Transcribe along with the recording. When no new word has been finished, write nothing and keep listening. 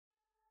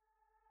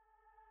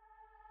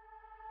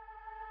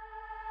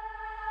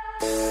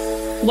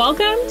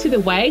Welcome to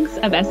the Wags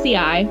of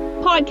SCI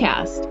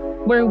podcast,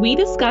 where we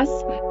discuss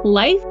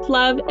life,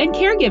 love, and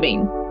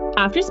caregiving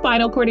after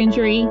spinal cord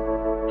injury,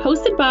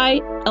 hosted by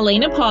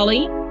Elena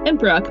Polly and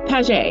Brooke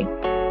Paget.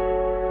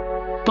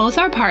 Both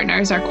our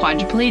partners are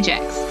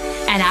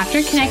quadriplegics, and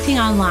after connecting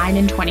online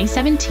in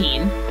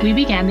 2017, we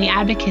began the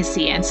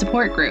advocacy and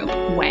support group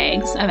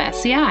WAGS of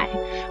SCI,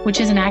 which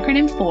is an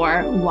acronym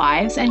for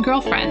Wives and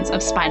Girlfriends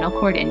of Spinal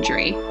Cord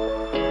Injury.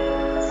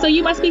 So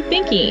you must be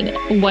thinking,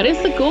 what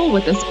is the goal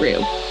with this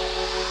group?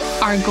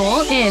 Our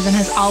goal is and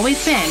has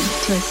always been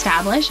to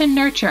establish and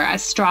nurture a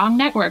strong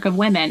network of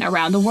women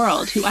around the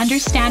world who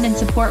understand and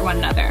support one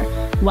another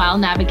while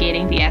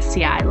navigating the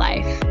SCI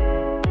life.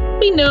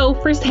 We know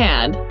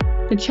firsthand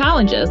the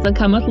challenges that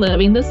come with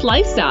living this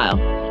lifestyle,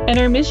 and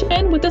our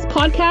mission with this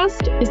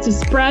podcast is to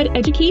spread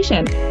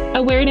education,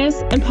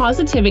 awareness, and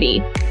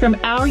positivity from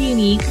our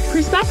unique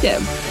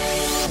perspective.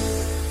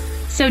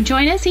 So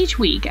join us each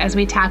week as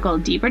we tackle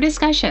deeper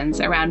discussions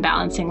around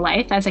balancing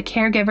life as a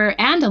caregiver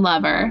and a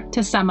lover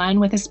to someone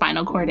with a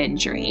spinal cord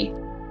injury.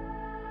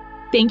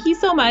 Thank you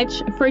so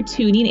much for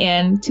tuning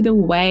in to the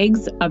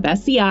WAGS of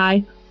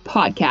SCI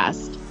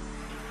podcast.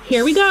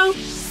 Here we go.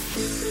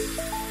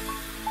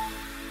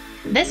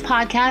 This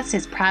podcast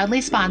is proudly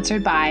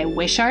sponsored by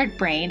Wishart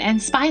Brain and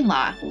Spine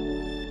Law.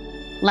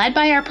 Led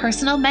by our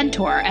personal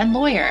mentor and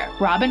lawyer,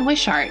 Robin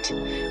Wishart,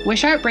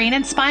 Wishart Brain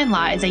and Spine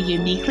Law is a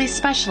uniquely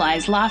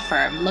specialized law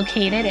firm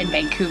located in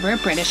Vancouver,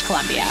 British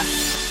Columbia.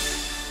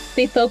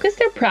 They focus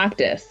their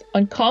practice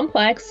on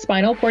complex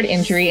spinal cord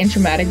injury and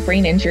traumatic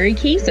brain injury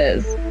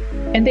cases,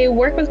 and they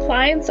work with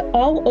clients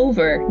all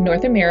over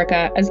North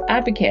America as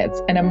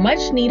advocates and a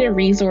much-needed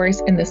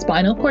resource in the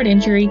spinal cord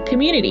injury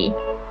community.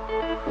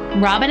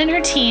 Robin and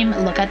her team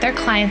look at their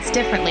clients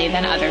differently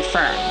than other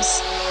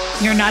firms.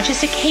 You're not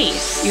just a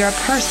case, you're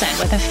a person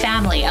with a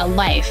family, a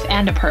life,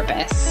 and a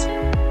purpose.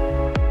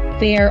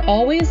 They are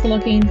always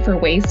looking for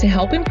ways to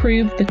help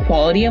improve the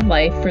quality of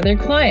life for their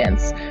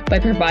clients by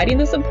providing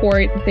the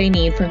support they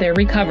need for their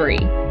recovery,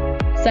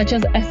 such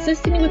as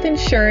assisting with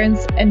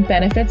insurance and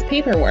benefits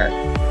paperwork,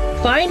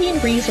 finding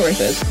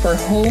resources for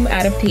home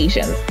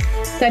adaptations,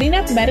 setting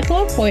up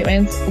medical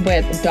appointments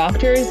with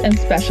doctors and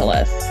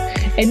specialists,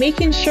 and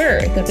making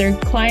sure that their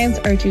clients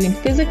are doing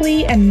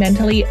physically and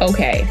mentally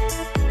okay.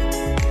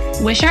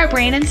 Wishart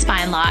Brain and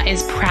Spine Law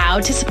is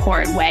proud to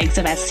support WAGS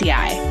of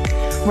SCI.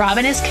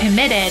 Robin is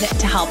committed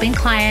to helping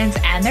clients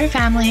and their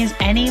families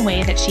any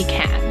way that she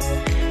can,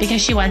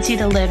 because she wants you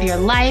to live your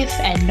life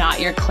and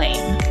not your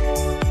claim.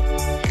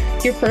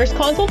 Your first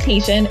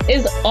consultation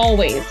is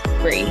always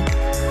free.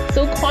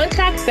 So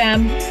contact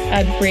them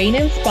at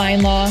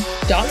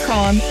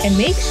brainandspinelaw.com and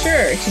make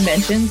sure to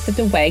mention that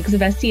the WAGS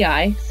of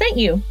SCI sent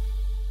you.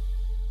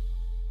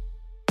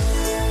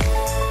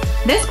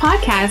 This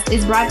podcast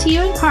is brought to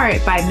you in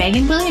part by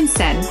Megan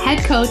Williamson,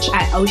 head coach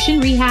at Ocean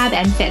Rehab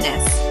and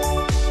Fitness.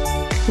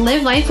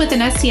 Live life with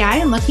an SCI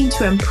and looking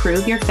to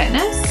improve your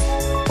fitness?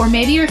 Or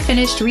maybe you're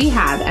finished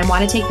rehab and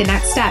want to take the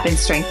next step in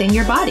strengthening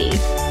your body.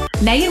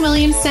 Megan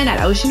Williamson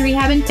at Ocean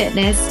Rehab and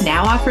Fitness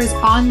now offers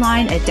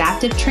online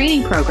adaptive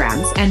training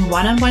programs and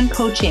one-on-one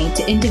coaching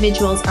to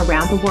individuals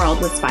around the world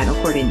with spinal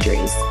cord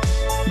injuries.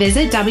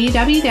 Visit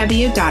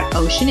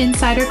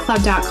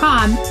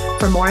www.oceaninsiderclub.com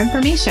for more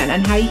information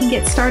on how you can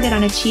get started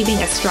on achieving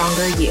a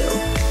stronger you.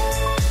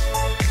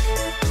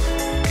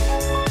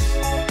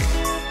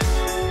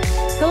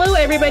 Hello,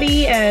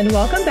 everybody, and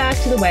welcome back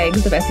to the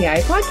WAGS of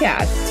SCI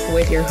podcast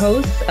with your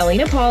hosts,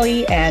 Elena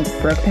Polly and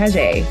Brooke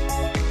Paget.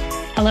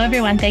 Hello,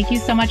 everyone. Thank you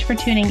so much for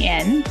tuning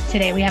in.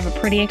 Today, we have a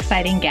pretty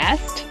exciting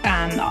guest.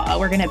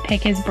 We're going to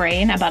pick his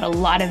brain about a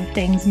lot of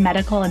things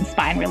medical and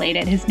spine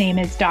related. His name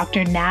is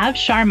Dr. Nav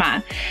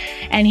Sharma,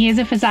 and he is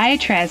a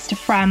physiatrist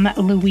from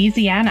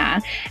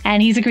Louisiana,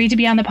 and he's agreed to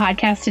be on the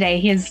podcast today.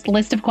 His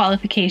list of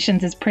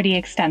qualifications is pretty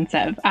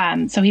extensive.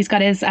 So he's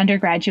got his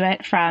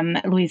undergraduate from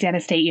Louisiana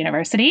State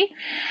University.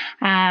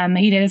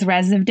 He did his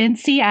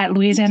residency at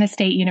Louisiana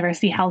State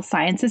University Health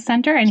Sciences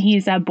Center, and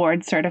he's a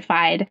board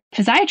certified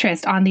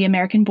physiatrist on the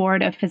American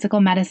Board of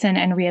Physical Medicine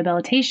and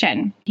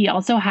Rehabilitation. He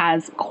also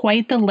has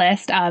quite the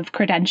list of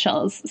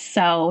credentials.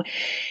 So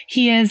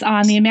he is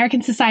on the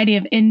American Society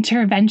of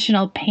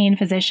Interventional Pain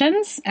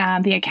Physicians,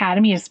 the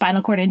Academy of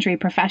Spinal Cord Injury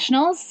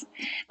Professionals,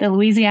 the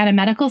Louisiana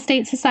Medical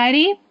State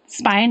Society,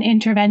 Spine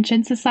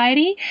Intervention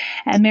Society,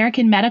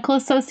 American Medical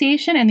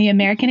Association, and the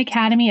American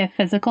Academy of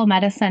Physical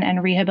Medicine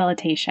and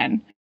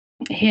Rehabilitation.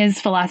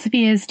 His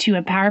philosophy is to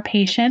empower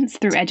patients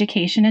through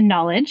education and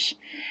knowledge.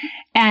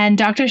 And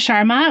Dr.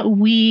 Sharma,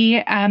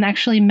 we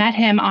actually met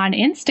him on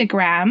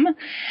Instagram.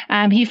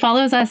 He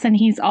follows us, and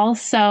he's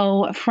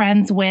also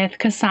friends with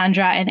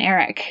Cassandra and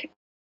Eric.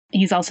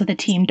 He's also the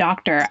team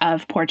doctor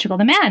of Portugal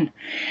the Man.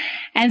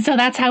 And so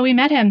that's how we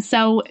met him.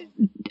 So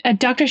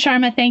Dr.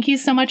 Sharma, thank you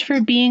so much for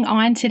being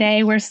on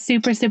today. We're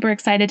super, super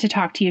excited to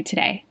talk to you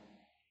today.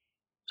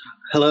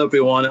 Hello,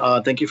 everyone.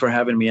 Thank you for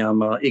having me.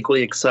 I'm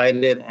equally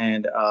excited,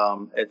 and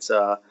it's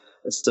a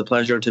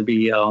pleasure to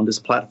be on this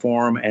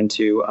platform and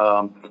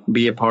to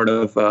be a part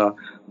of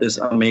this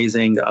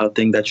amazing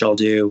thing that y'all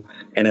do,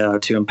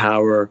 and to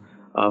empower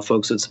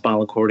folks with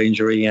spinal cord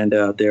injury and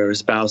their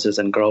spouses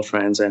and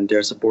girlfriends and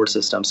their support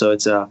system. So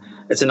it's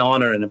an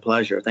honor and a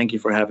pleasure. Thank you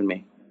for having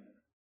me.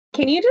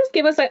 Can you just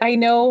give us, I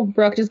know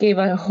Brooke just gave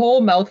a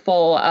whole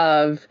mouthful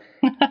of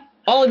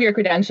all of your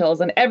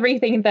credentials and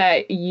everything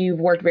that you've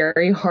worked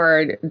very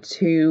hard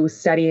to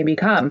study and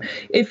become.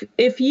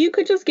 If you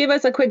could just give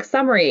us a quick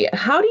summary,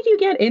 how did you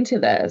get into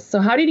this? So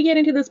how did you get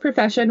into this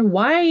profession?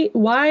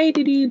 Why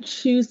did you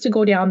choose to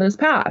go down this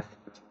path?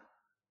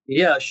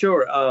 Yeah,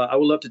 sure. I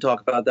would love to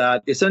talk about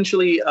that.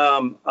 Essentially,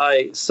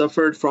 I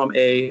suffered from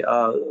a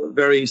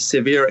very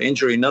severe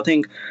injury,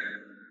 nothing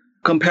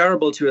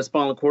comparable to a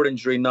spinal cord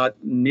injury, not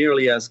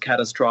nearly as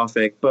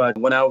catastrophic. But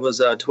when I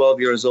was 12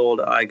 years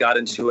old, I got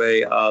into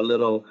a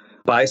little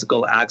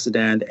bicycle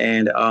accident.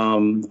 And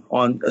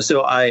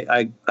so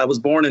I was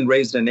born and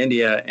raised in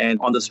India, and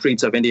on the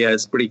streets of India,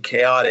 it's pretty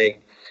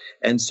chaotic.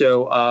 And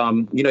so,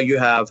 you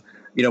have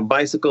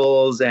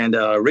bicycles and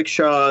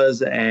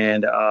rickshaws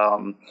and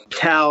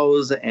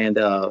cows and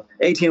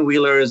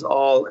 18-wheelers,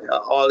 all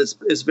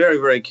is very,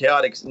 very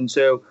chaotic. And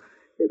so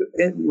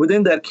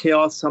within that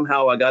chaos,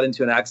 somehow I got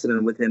into an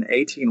accident with an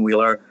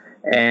 18-wheeler,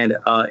 and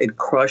it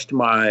crushed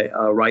my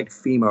right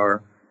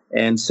femur.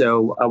 And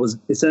so I was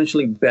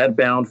essentially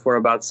bedbound for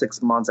about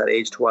 6 months at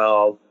age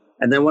 12.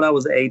 And then when I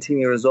was 18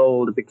 years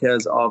old,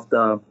 because of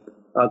the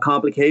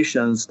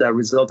complications that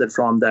resulted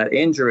from that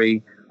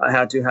injury, I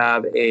had to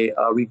have a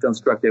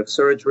reconstructive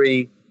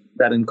surgery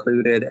that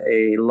included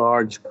a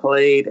large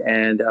plate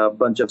and a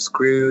bunch of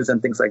screws and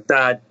things like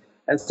that.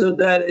 And so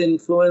that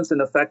influenced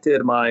and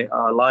affected my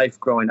life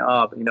growing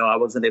up. I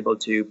wasn't able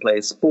to play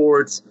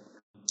sports.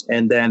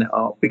 And then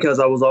because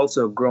I was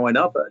also growing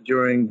up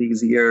during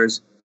these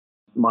years,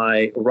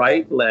 my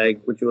right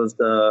leg, which was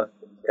the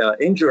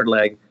injured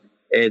leg,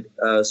 it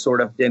sort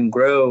of didn't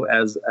grow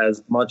as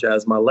much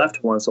as my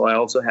left one. So I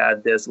also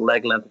had this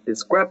leg length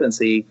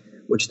discrepancy,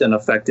 which then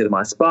affected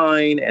my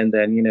spine and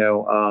then,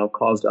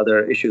 caused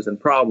other issues and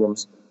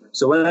problems.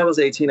 So when I was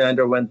 18, I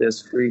underwent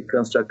this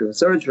reconstructive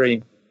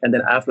surgery. And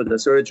then after the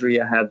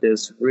surgery, I had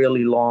this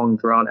really long,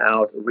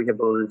 drawn-out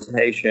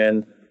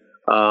rehabilitation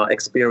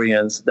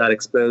experience that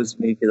exposed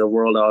me to the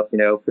world of,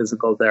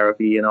 physical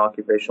therapy and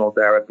occupational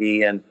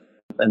therapy and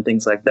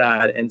things like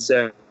that. And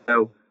so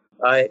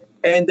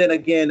and then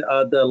again,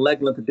 the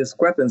leg length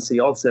discrepancy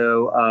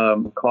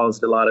also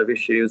caused a lot of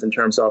issues in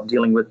terms of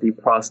dealing with the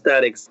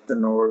prosthetics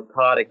and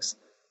orthotics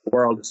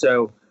world.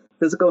 So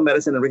physical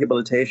medicine and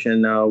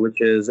rehabilitation, which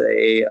is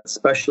a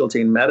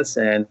specialty in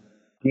medicine,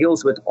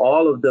 deals with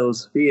all of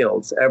those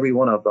fields, every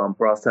one of them: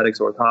 prosthetics,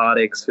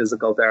 orthotics,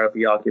 physical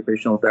therapy,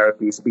 occupational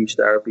therapy, speech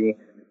therapy.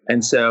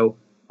 And so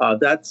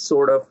that's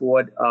sort of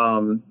what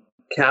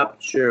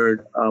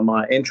captured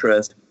my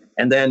interest.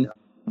 And then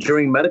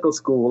during medical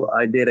school,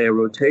 I did a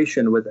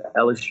rotation with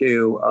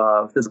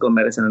LSU Physical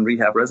Medicine and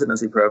Rehab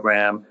Residency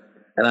Program.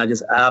 And I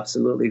just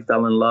absolutely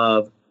fell in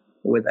love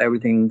with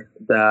everything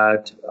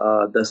that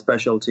the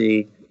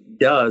specialty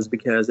does,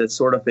 because it's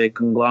sort of a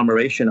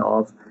conglomeration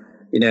of,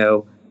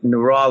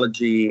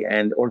 neurology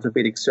and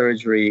orthopedic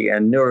surgery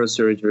and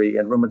neurosurgery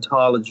and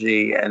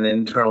rheumatology and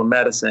internal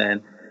medicine.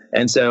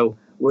 And so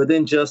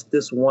within just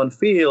this one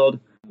field,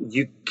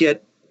 you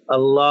get a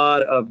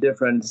lot of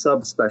different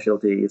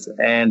subspecialties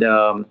and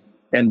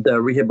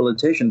the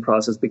rehabilitation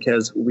process,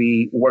 because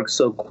we work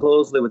so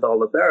closely with all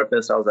the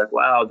therapists. I was like,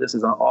 wow, this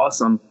is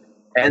awesome.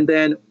 And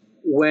then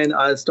when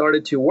I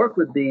started to work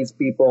with these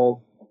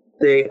people,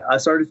 I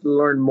started to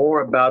learn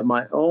more about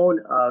my own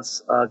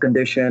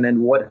condition and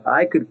what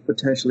I could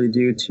potentially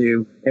do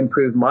to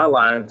improve my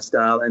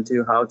lifestyle and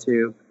to how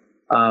to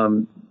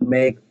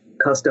make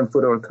custom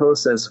foot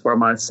orthosis for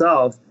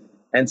myself.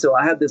 And so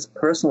I had this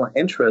personal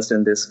interest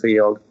in this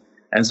field.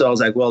 And so I was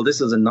like, well, this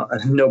is a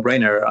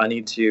no-brainer. I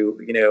need to,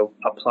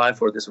 apply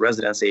for this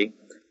residency.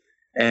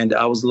 And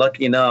I was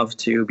lucky enough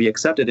to be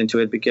accepted into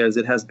it because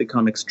it has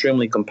become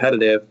extremely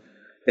competitive.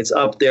 It's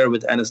up there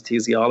with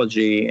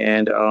anesthesiology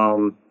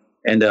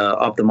and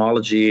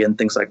ophthalmology and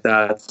things like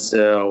that.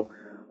 So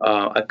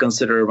I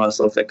consider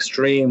myself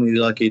extremely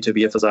lucky to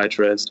be a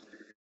physiatrist.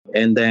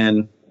 And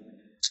then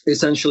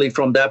essentially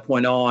from that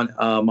point on,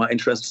 my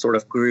interest sort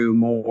of grew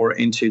more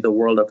into the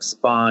world of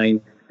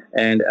spine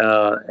and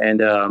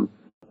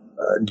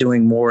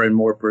doing more and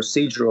more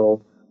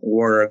procedural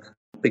work,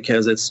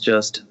 because it's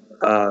just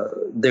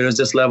there's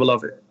this level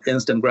of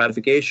instant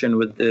gratification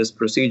with these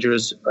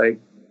procedures.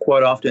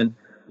 Quite often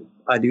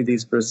I do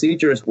these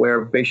procedures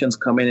where patients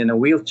come in a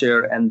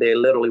wheelchair and they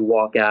literally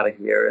walk out of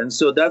here. And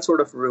so that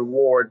sort of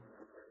reward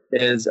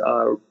is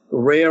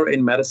rare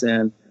in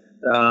medicine,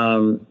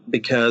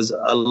 because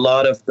a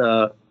lot of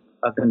the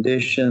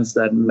conditions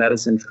that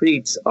medicine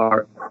treats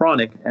are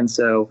chronic. And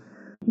so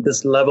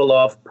this level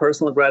of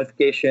personal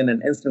gratification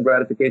and instant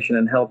gratification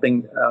and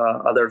helping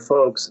other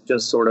folks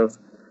just sort of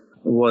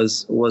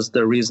was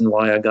the reason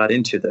why I got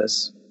into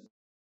this.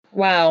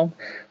 Wow,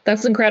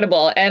 that's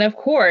incredible. And of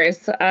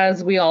course,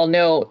 as we all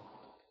know,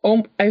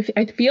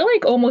 I feel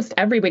like almost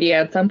everybody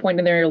at some point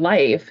in their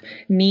life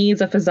needs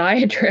a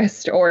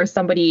physiatrist or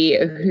somebody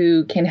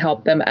who can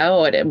help them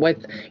out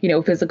with,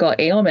 physical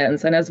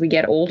ailments. And as we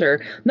get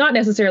older, not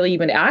necessarily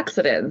even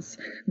accidents,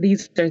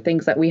 these are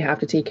things that we have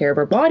to take care of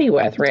our body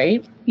with,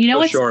 right?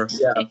 Sure.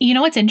 Yeah.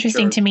 What's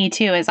interesting to me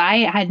too is I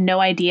had no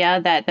idea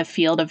that the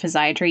field of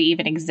physiatry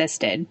even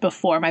existed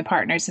before my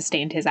partner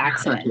sustained his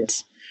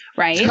accident.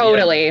 Right?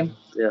 Totally.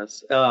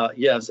 Yes.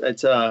 Yes.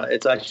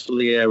 It's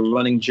actually a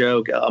running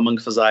joke among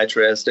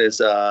physiatrists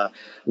is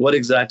what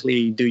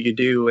exactly do you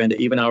do? And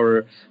even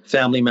our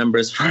family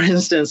members, for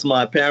instance,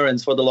 my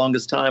parents, for the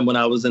longest time when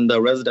I was in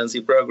the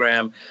residency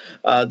program,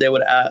 they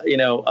would,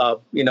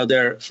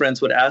 their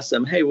friends would ask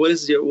them, "Hey, what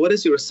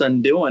is your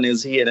son doing?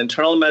 Is he an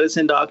internal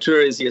medicine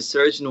doctor? Is he a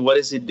surgeon? What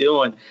is he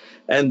doing?"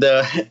 And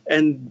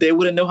they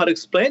wouldn't know how to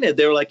explain it.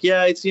 They were like,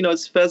 yeah, it's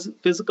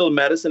physical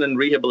medicine and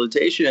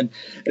rehabilitation.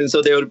 And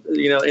so they would,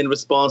 in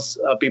response,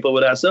 people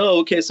would ask, oh,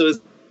 okay, so is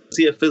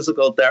he a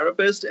physical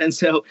therapist? And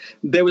so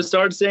they would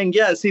start saying,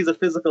 yes, he's a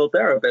physical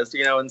therapist,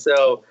 And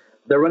so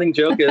the running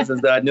joke is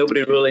that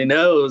nobody really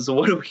knows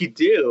what do we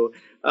do,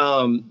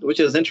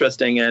 which is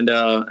interesting. And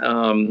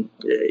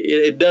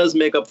it does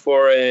make up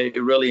for a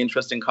really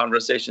interesting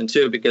conversation,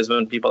 too, because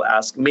when people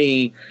ask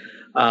me,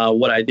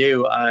 what I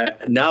do,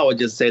 now I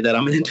just say that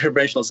I'm an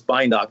interventional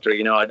spine doctor,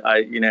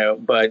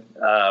 but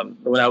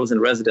when I was in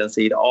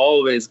residency, it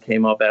always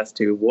came up as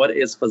to what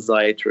is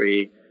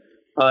physiatry.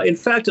 In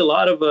fact, a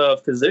lot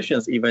of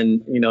physicians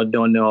even,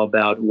 don't know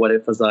about what a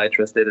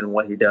physiatrist did and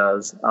what he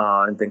does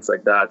and things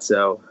like that.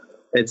 So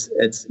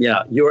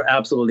yeah, you're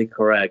absolutely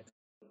correct.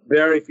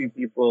 Very few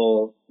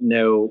people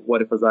know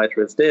what a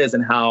physiatrist is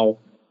and how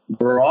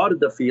broad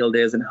the field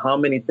is and how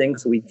many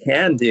things we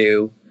can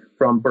do,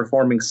 from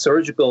performing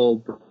surgical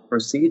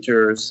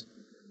procedures,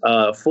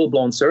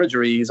 full-blown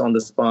surgeries on the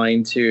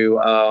spine,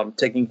 to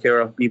taking care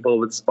of people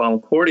with spinal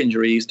cord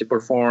injuries, to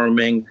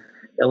performing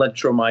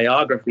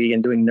electromyography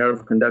and doing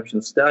nerve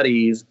conduction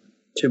studies,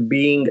 to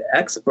being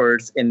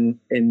experts in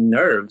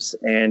nerves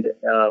and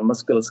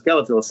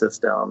musculoskeletal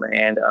system.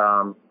 And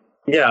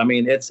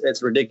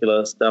it's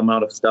ridiculous the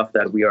amount of stuff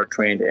that we are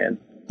trained in.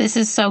 This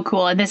is so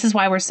cool. And this is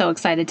why we're so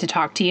excited to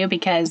talk to you,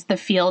 because the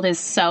field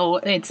is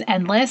it's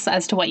endless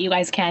as to what you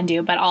guys can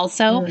do, but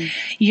also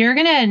you're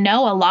going to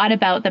know a lot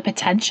about the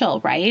potential,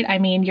 right? I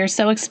mean, you're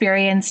so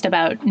experienced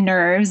about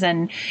nerves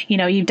and,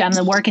 you've done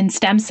the work in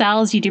stem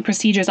cells, you do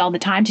procedures all the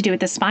time to do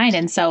with the spine.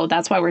 And so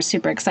that's why we're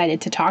super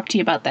excited to talk to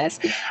you about this.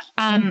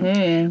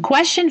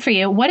 Question for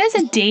you. What does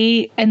a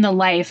day in the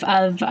life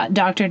of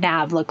Dr.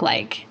 Nav look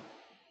like?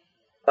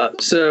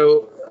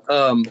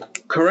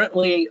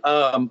 Currently,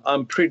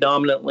 I'm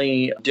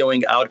predominantly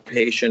doing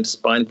outpatient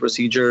spine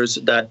procedures.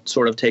 That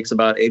sort of takes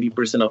about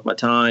 80% of my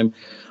time.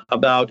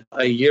 About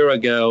a year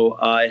ago,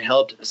 I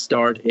helped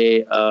start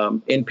a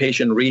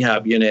inpatient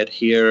rehab unit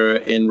here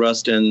in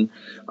Ruston.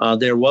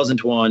 There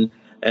wasn't one.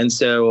 And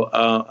so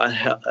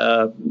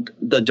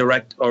the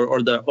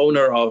the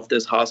owner of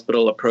this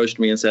hospital approached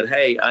me and said,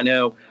 hey, I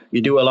know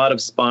you do a lot of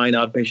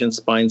outpatient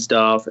spine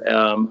stuff.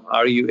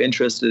 Are you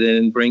interested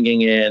in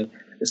bringing in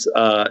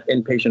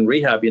inpatient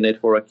rehab unit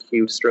for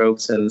acute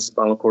strokes and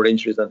spinal cord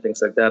injuries and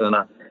things like that? And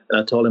I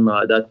told him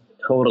that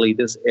totally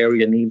this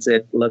area needs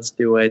it. Let's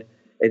do it.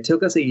 It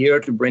took us a year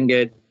to bring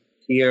it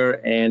here,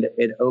 and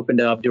it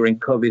opened up during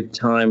COVID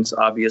times,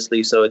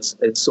 obviously. So it's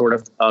sort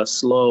of a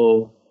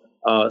slow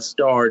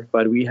start,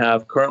 but we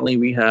have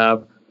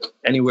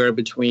anywhere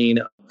between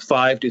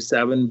 5 to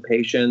 7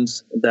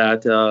 patients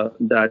that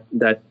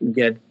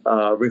get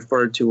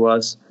referred to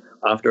us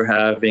after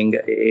having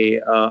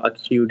a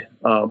acute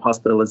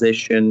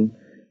hospitalization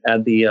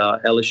at the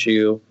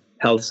LSU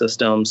Health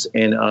Systems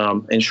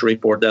in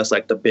Shreveport. That's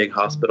like the big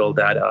hospital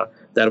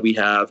that we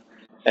have.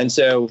 And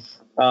so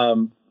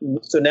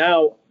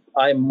now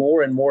I'm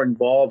more and more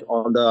involved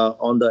on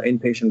the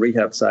inpatient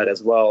rehab side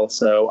as well.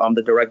 So I'm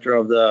the director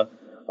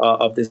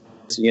of this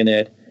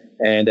unit,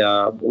 and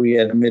we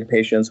admit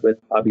patients with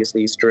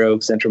obviously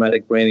strokes and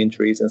traumatic brain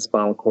injuries and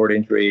spinal cord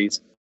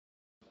injuries,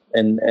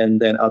 and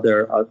then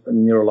other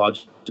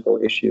neurological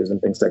issues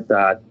and things like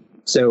that.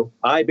 So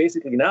I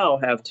basically now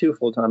have 2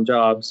 full-time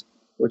jobs,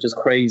 which is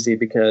crazy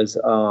because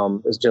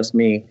it's just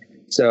me.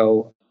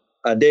 So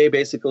a day,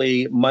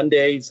 basically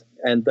Mondays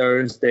and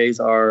Thursdays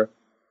are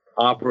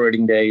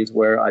operating days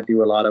where I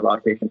do a lot of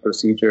outpatient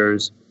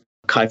procedures,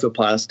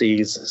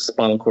 kyphoplasties,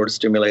 spinal cord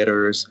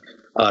stimulators,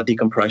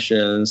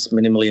 decompressions,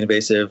 minimally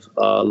invasive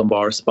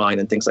lumbar spine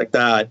and things like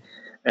that.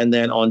 And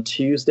then on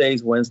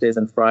Tuesdays, Wednesdays,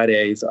 and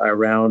Fridays, I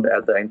round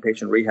at the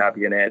inpatient rehab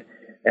unit.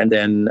 And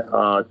then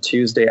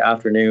Tuesday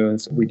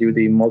afternoons, we do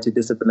the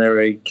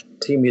multidisciplinary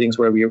team meetings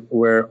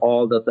where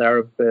all the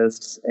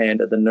therapists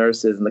and the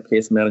nurses and the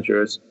case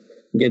managers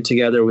get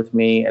together with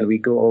me, and we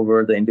go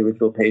over the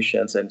individual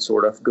patients and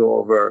sort of go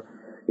over,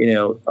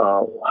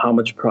 how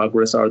much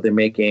progress are they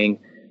making,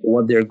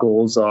 what their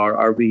goals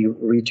are we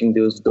reaching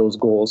those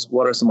goals,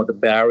 what are some of the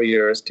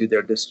barriers to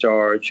their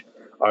discharge.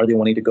 Are they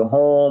wanting to go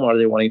home? Are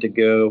they wanting to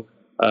go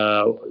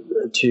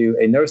to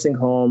a nursing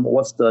home?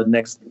 What's the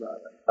next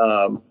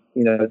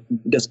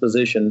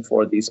disposition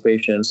for these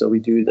patients. So we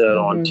do that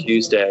on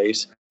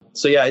Tuesdays.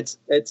 So yeah,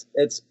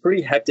 it's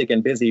pretty hectic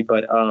and busy,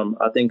 but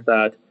I think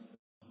that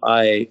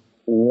I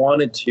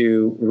wanted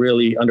to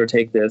really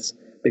undertake this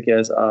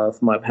because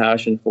of my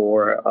passion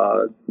for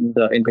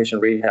the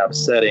inpatient rehab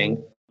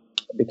setting,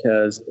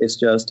 because it's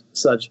just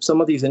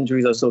some of these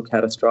injuries are so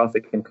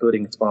catastrophic,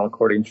 including spinal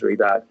cord injury,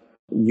 that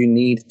you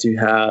need to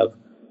have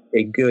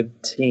a good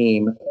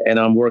team. And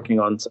I'm working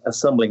on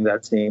assembling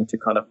that team to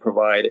kind of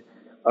provide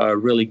a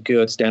really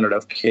good standard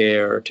of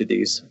care to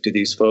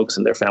these folks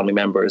and their family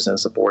members and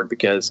support.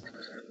 Because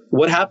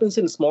what happens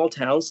in small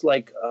towns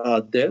like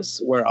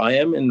this, where I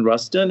am in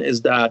Ruston,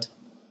 is that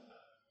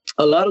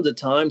a lot of the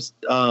times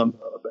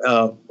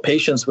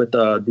patients with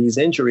these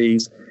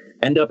injuries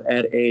end up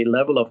at a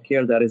level of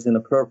care that is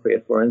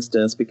inappropriate. For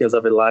instance, because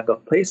of a lack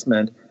of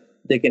placement,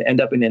 they can end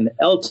up in an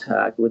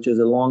LTAC, which is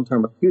a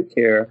long-term acute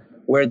care,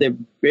 where they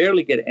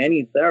barely get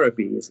any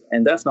therapies.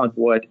 And that's not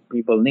what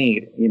people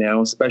need,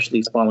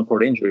 especially spinal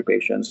cord injury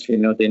patients.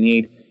 They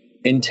need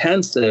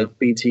intensive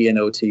PT and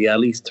OT, at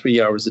least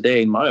 3 hours a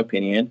day, in my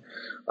opinion.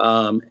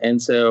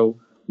 And so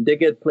they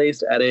get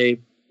placed at a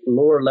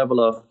lower level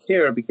of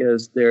care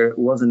because there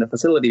wasn't a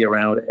facility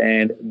around.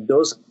 And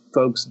those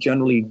folks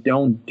generally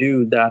don't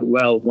do that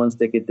well once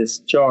they get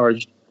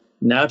discharged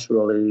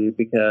naturally,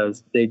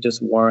 because they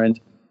just weren't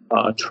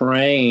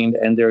trained,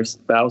 and their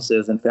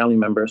spouses and family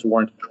members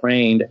weren't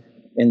trained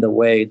in the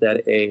way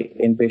that a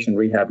inpatient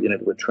rehab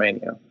unit would train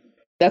you.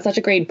 That's such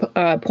a great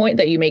point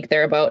that you make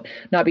there about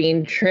not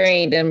being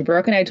trained. And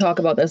Brooke and I talk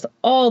about this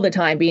all the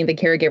time, being the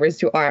caregivers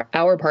to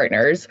our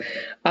partners.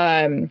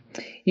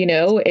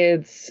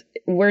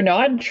 We're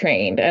not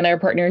trained, and our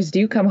partners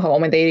do come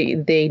home and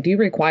they do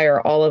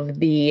require all of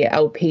the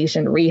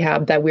outpatient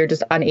rehab that we're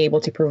just unable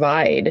to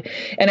provide.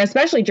 And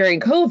especially during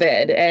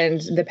COVID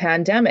and the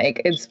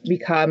pandemic, it's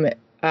become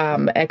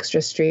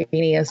extra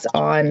strenuous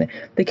on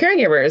the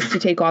caregivers to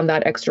take on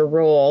that extra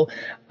role,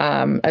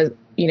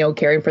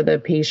 caring for the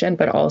patient,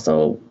 but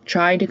also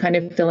trying to kind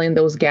of fill in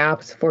those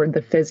gaps for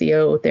the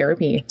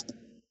physiotherapy.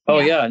 Oh,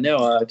 yeah,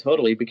 no,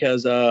 totally.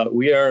 Because a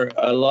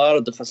lot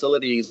of the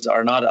facilities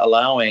are not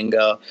allowing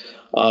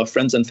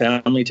friends and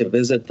family to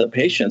visit the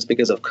patients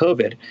because of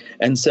COVID.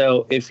 And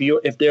so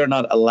if they're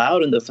not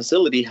allowed in the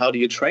facility, how do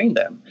you train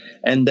them?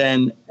 And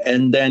then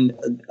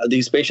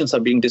these patients are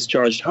being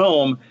discharged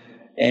home.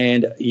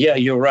 And yeah,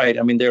 you're right.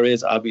 I mean, there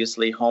is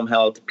obviously home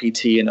health,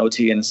 PT and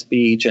OT and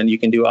speech, and you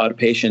can do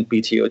outpatient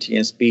PT, OT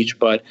and speech,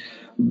 but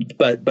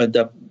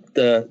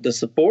the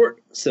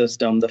support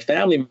system, the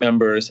family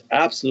members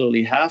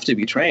absolutely have to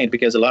be trained,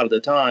 because a lot of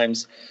the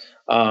times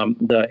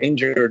the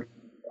injured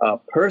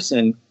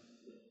person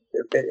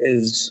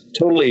is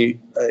totally,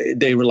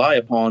 they rely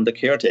upon the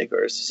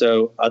caretakers.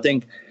 So I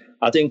think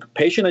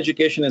patient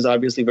education is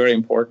obviously very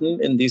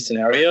important in these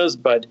scenarios,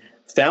 but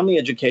family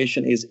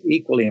education is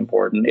equally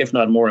important, if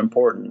not more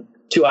important,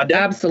 to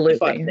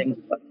identify things.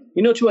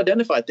 To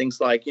identify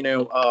things like,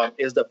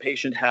 is the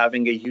patient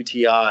having a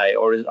UTI,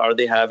 or are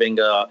they having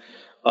a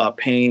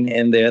pain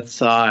in their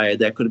thigh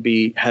that could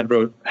be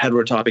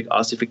heterotopic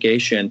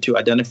ossification, to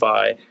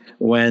identify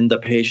when the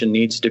patient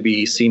needs to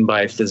be seen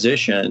by a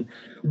physician,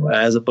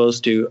 as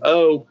opposed to,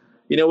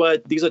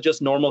 these are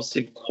just normal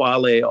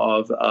sequelae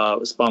of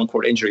spinal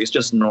cord injury. It's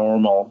just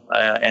normal,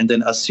 and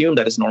then assume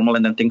that it's normal,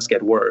 and then things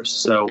get worse.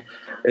 So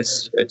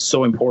it's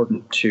so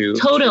important to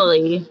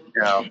totally.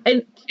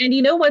 And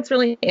what's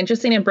really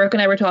interesting, and Brooke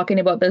and I were talking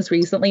about this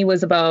recently,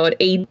 was about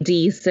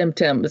AD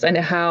symptoms and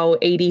how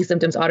AD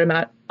symptoms,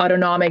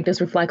 autonomic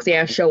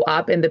dysreflexia, show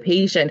up in the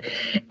patient.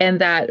 And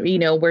that,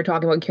 we're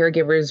talking about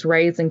caregivers'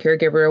 rights and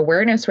caregiver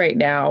awareness right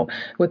now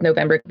with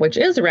November, which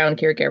is around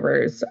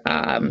caregivers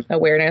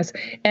awareness.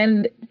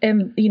 And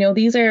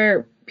these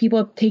are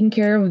people taking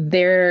care of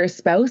their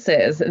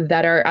spouses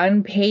that are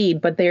unpaid,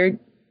 but they're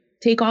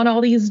take on all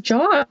these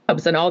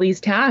jobs and all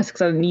these tasks,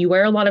 and you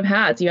wear a lot of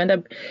hats. You end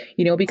up,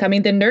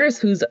 becoming the nurse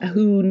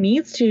who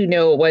needs to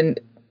know when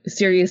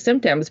serious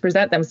symptoms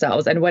present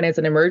themselves and when it's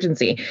an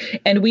emergency.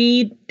 And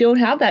we don't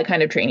have that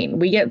kind of training.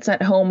 We get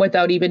sent home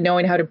without even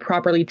knowing how to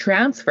properly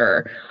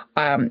transfer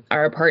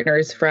our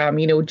partners from,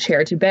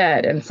 chair to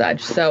bed and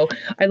such. So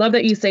I love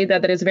that you say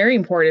that it's very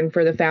important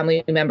for the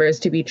family members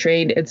to be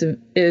trained.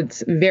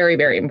 It's very,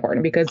 very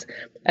important, because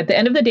at the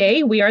end of the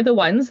day, we are the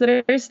ones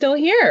that are still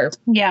here.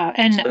 Yeah.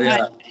 And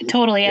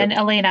totally. And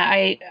Elena,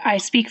 I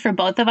speak for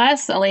both of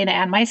us, Elena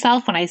and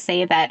myself, when I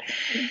say that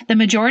the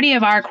majority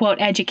of our, quote,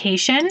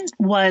 education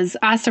was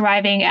us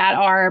arriving at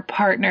our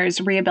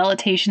partner's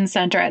rehabilitation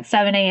center at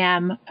 7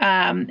 a.m.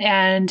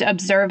 And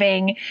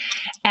observing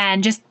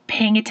and just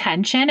paying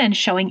attention and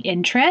showing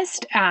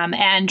interest,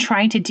 and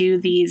trying to do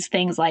these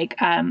things like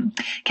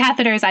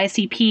catheters,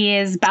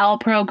 ICPs, bowel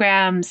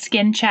programs,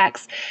 skin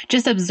checks,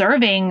 just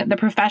observing the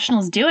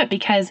professionals do it,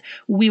 because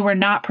we were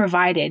not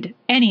provided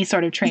any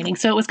sort of training.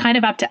 So it was kind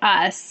of up to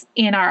us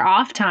in our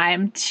off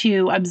time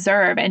to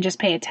observe and just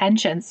pay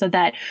attention, so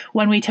that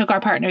when we took our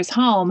partners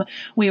home,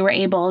 we were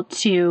able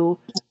to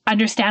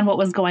understand what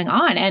was going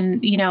on.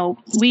 And,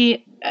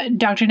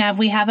 Dr. Nav,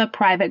 we have a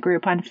private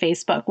group on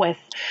Facebook with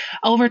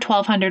over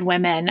 1,200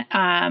 women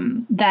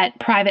that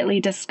privately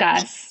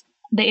discuss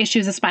the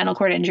issues of spinal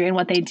cord injury and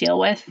what they deal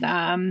with.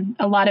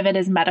 A lot of it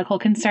is medical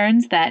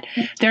concerns that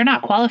they're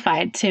not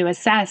qualified to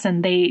assess,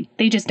 and they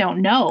just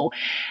don't know.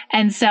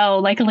 And so,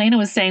 like Elena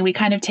was saying, we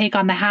kind of take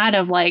on the hat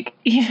of like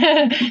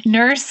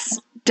nurse,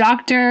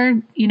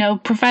 doctor,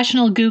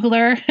 professional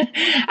Googler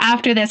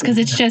after this, because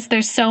it's just,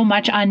 there's so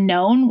much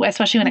unknown,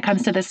 especially when it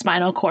comes to the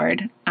spinal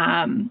cord.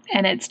 And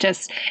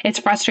it's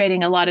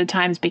frustrating a lot of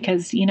times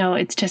because,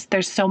 it's just,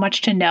 there's so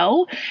much to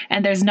know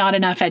and there's not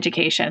enough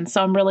education.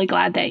 So I'm really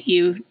glad that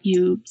you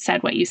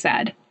said what you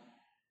said.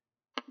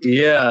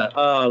 Yeah,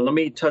 let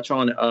me touch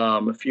on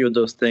a few of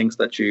those things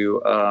that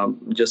you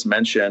just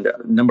mentioned.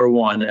 Number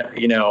one,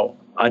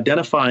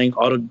 identifying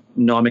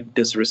autonomic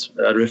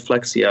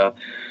dysreflexia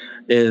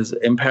is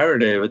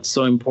imperative. It's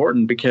so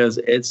important because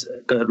it's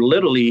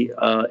literally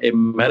a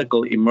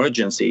medical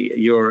emergency.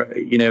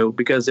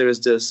 Because there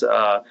is this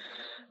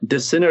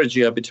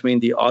dyssynergia between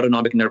the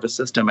autonomic nervous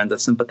system and the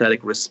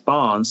sympathetic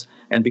response.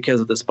 And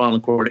because of the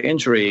spinal cord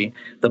injury,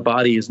 the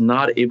body is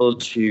not able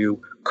to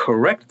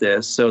correct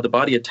this. So the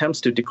body attempts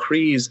to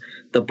decrease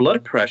the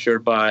blood pressure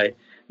by,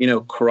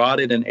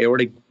 carotid and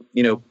aortic,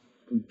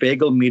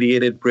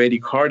 vagal-mediated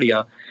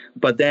bradycardia.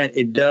 But then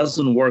it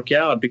doesn't work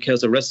out because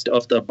the rest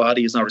of the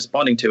body is not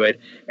responding to it.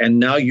 And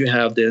now you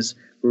have this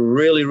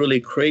really, really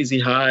crazy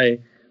high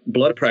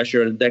blood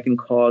pressure that can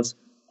cause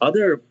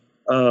other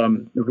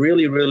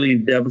really, really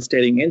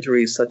devastating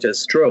injuries such as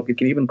stroke. It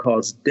can even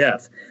cause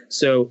death.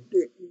 So,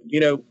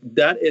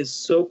 that is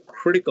so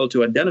critical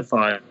to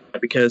identify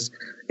because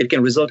it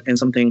can result in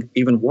something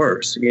even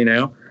worse,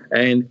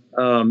 And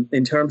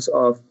in terms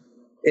of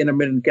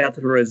intermittent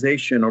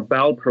catheterization or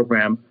bowel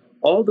program,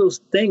 all those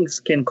things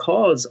can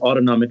cause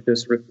autonomic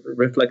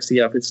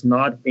dysreflexia if it's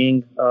not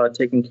being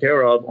taken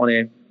care of on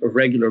a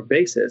regular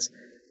basis.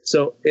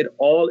 So it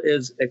all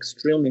is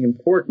extremely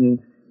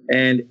important.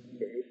 And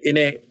in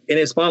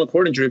a spinal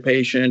cord injury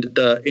patient,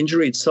 the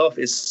injury itself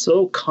is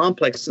so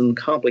complex and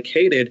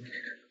complicated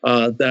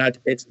that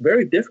it's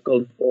very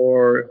difficult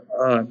for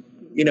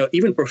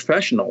even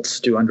professionals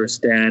to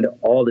understand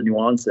all the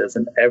nuances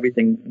and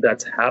everything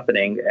that's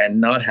happening and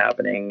not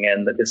happening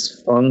and the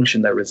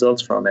dysfunction that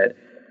results from it.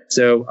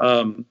 So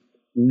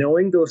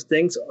knowing those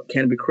things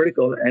can be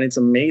critical, and it's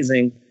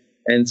amazing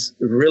and it's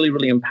really,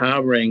 really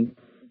empowering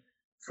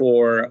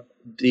for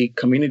the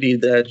community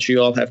that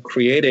you all have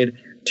created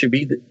to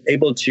be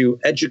able to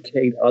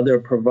educate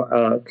other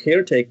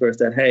caretakers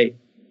that, hey,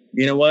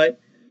 you know what?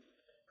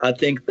 I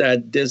think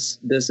that this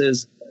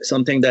is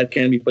something that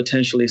can be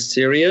potentially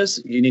serious.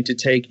 You need to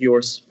take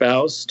your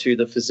spouse to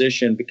the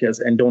physician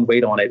and don't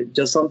wait on it.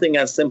 Just something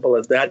as simple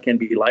as that can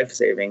be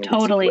life-saving.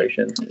 Totally. In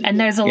situations. And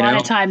there's a lot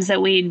of times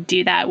that we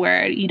do that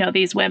where,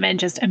 these women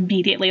just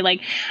immediately, like,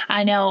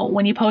 I know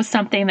when you post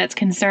something that's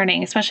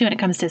concerning, especially when it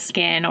comes to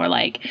skin or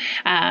like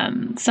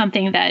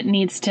something that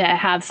needs to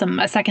have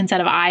a second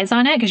set of eyes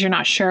on it because you're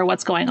not sure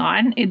what's going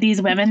on.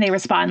 These women, they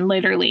respond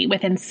literally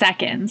within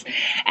seconds.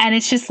 And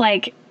it's just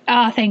like,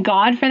 oh, thank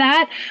God for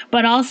that.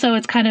 But also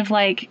it's kind of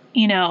like,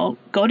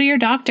 go to your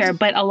doctor.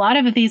 But a lot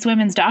of these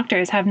women's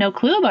doctors have no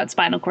clue about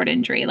spinal cord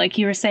injury. Like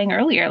you were saying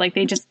earlier, like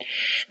they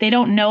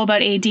don't know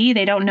about AD.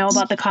 They don't know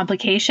about the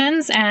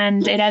complications.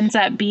 And it ends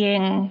up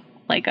being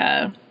like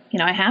a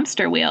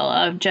hamster wheel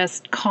of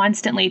just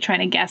constantly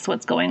trying to guess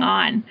what's going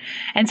on.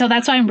 And so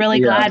that's why I'm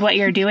really glad what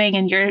you're doing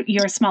in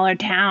your smaller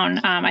town.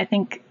 I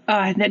think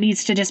that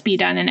needs to just be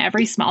done in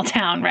every small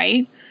town,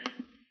 right?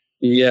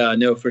 Yeah,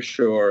 no, for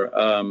sure.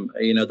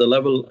 The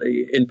level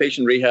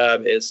inpatient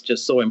rehab is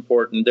just so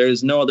important. There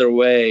is no other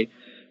way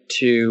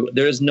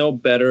there is no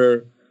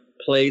better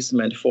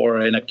placement for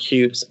an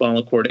acute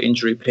spinal cord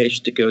injury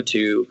patient to go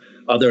to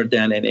other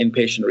than an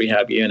inpatient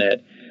rehab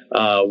unit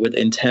with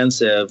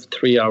intensive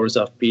 3 hours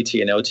of PT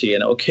and OT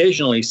and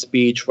occasionally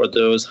speech for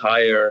those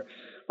higher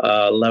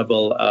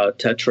level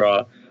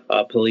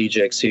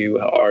tetraplegics who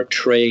are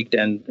trached,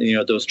 and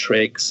those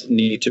trachs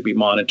need to be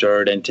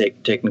monitored and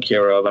taken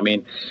care of. I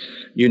mean,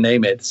 you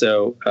name it.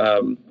 So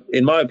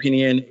in my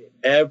opinion,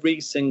 every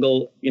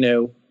single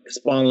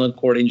spinal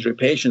cord injury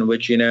patient,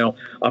 which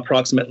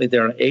approximately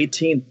there are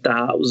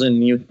 18,000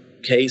 new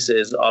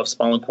cases of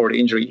spinal cord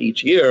injury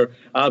each year,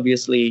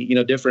 obviously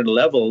different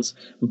levels,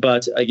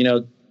 but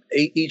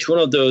each one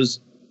of those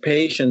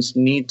patients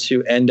need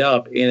to end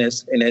up in a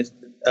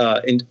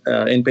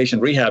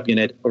inpatient rehab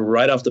unit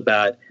right off the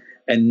bat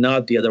and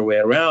not the other way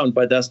around.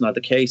 But that's not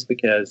the case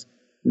because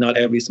not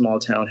every small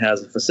town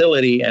has a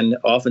facility. And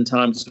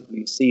oftentimes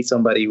we see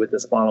somebody with a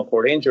spinal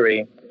cord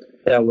injury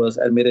that was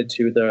admitted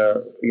to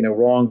the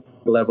wrong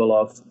level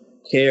of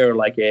care,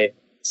 like a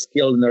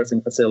skilled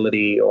nursing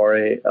facility or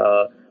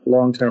a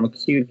long-term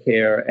acute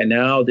care. And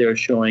now they're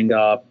showing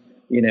up,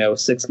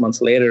 6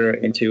 months later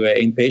into an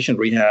inpatient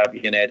rehab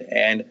unit.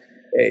 And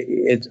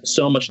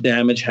so much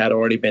damage had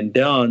already been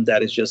done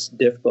that it's just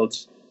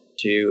difficult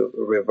to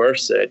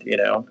reverse it.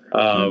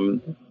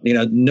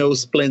 No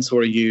splints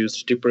were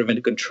used to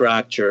prevent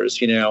contractures.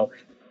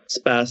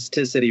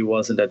 spasticity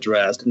wasn't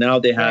addressed. Now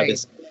they have Right.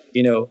 this,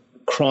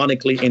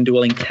 chronically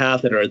indwelling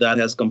catheter that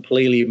has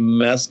completely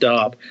messed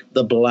up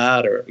the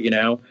bladder,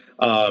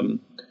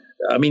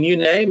 I mean, you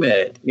name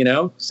it,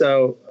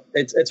 so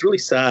it's really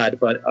sad.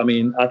 But I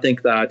mean, I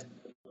think that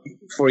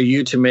for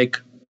you to make,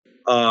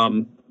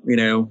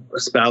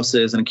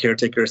 spouses and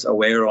caretakers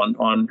aware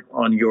on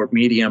your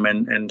Medium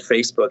and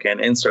Facebook and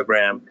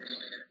Instagram,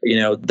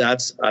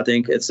 I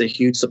think it's a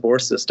huge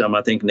support system,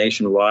 I think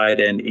nationwide.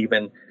 And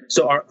even,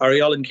 so are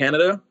y'all in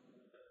Canada?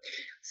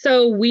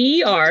 So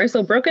we are.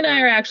 So Brooke and I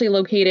are actually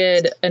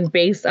located and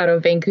based out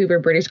of Vancouver,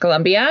 British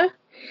Columbia.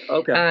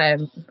 Okay.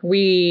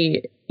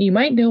 You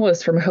might know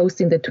us from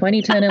hosting the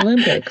 2010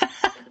 Olympics.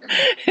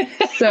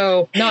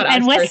 So not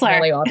us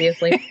personally,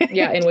 obviously.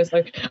 Yeah, in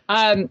Whistler.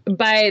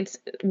 But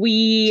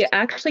we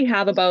actually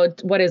have about,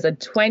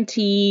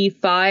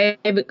 25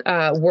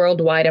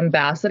 worldwide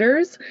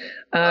ambassadors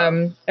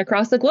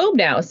across the globe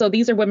now. So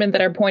these are women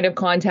that are point of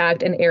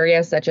contact in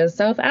areas such as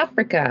South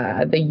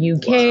Africa, the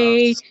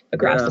UK,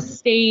 across the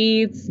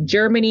States,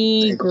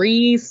 Germany,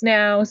 Greece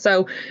now.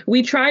 So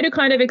we try to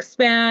kind of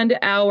expand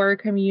our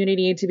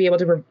community to be able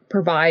to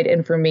provide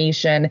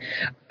information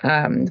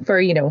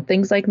for,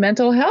 things like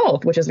mental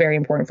health, which is very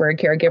important for a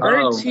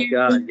caregiver. Oh my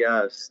God,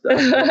 yes.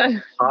 That's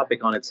a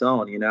topic on its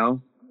own, Yeah.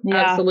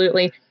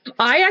 Absolutely.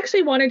 I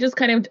actually want to just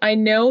I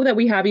know that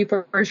we have you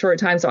for a short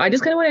time, so I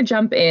just kind of want to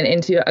jump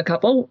into a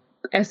couple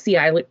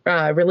SCI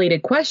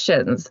related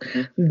questions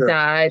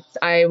that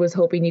I was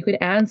hoping you could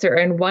answer.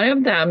 And one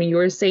of them, you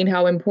were saying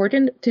how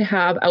important to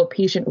have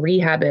outpatient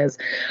rehab is.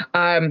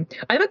 I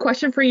have a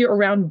question for you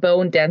around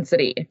bone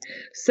density.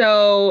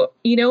 So,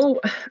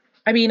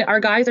 I mean, our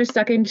guys are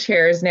stuck in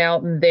chairs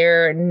now.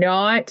 They're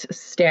not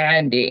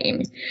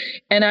standing.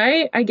 And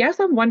I guess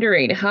I'm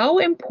wondering how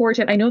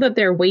important, I know that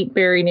they're weight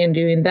bearing and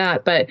doing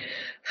that, but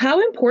how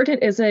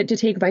important is it to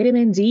take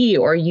vitamin D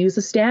or use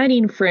a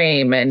standing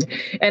frame? And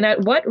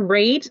at what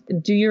rate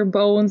do your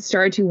bones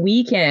start to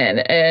weaken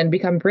and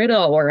become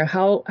brittle? Or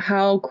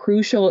how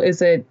crucial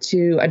is it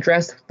to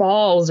address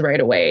falls right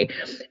away?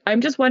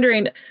 I'm just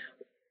wondering,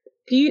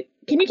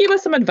 can you give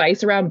us some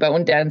advice around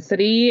bone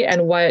density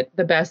and what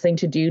the best thing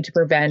to do to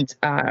prevent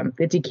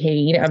the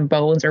decaying of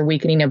bones or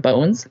weakening of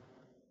bones?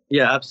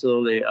 Yeah,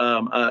 absolutely.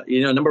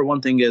 Number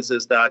one thing is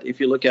that if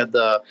you look at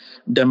the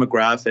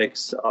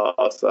demographics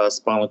of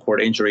spinal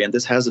cord injury, and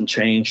this hasn't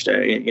changed,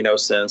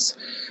 since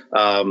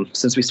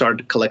we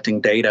started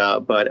collecting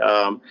data, but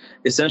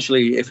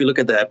essentially, if you look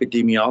at the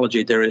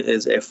epidemiology, there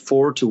is a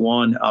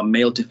 4-to-1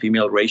 male to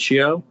female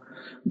ratio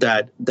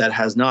that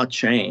has not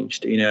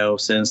changed,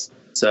 since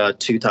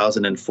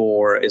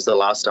 2004 is the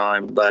last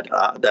time that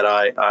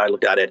I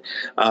looked at it.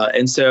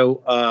 And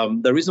so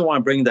the reason why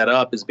I'm bringing that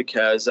up is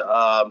because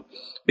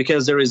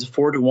there is a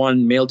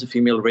 4-to-1 male to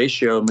female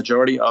ratio.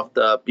 Majority of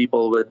the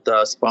people with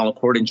spinal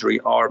cord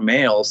injury are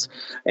males.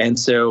 And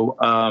so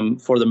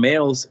for the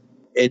males,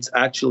 it's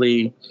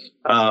actually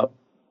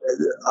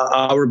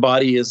our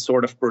body is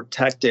sort of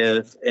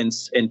protective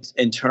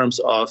in terms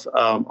of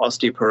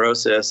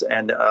osteoporosis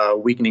and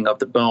weakening of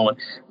the bone,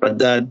 but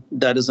that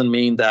doesn't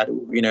mean that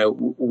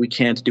we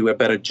can't do a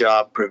better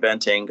job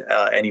preventing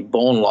any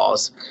bone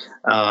loss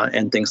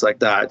and things like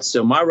that.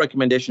 So my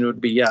recommendation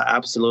would be,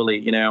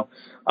 absolutely,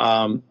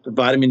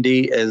 vitamin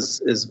D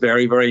is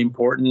very, very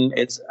important.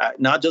 It's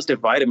not just a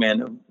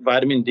vitamin.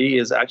 Vitamin D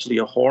is actually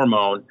a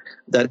hormone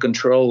that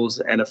controls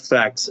and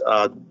affects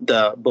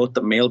both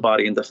the male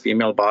body and the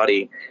female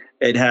body.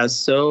 It has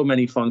so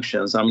many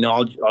functions. I mean,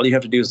 all you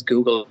have to do is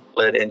Google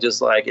it, and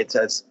just it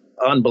has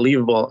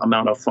unbelievable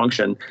amount of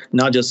function,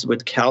 not just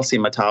with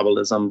calcium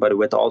metabolism, but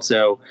with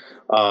also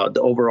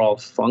the overall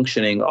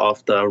functioning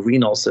of the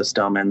renal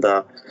system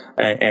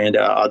and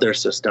other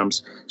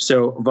systems.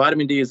 So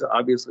vitamin D is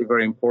obviously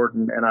very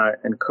important, and I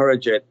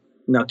encourage it.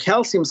 Now,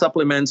 calcium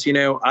supplements,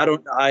 I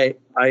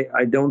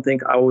don't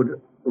think I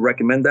would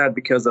recommend that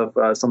because of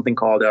something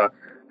called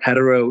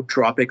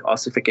heterotropic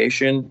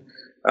ossification,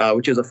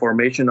 which is a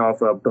formation of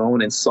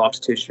bone and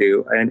soft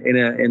tissue. And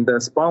in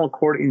the spinal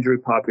cord injury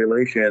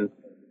population,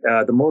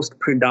 the most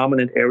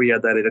predominant area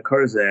that it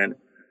occurs in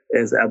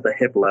is at the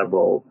hip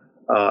level,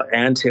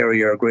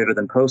 anterior greater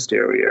than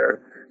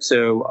posterior.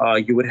 So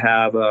you would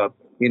have,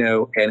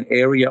 an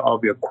area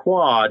of your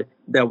quad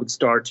that would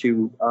start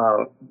to,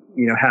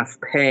 have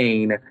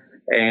pain.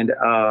 And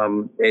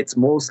it's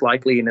most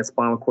likely in a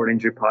spinal cord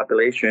injury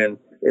population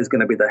is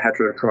going to be the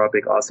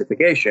heterotropic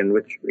ossification,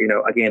 which,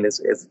 again,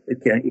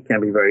 it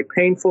can be very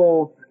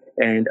painful,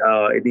 and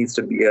it needs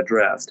to be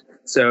addressed.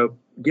 So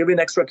giving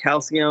extra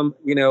calcium,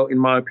 in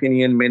my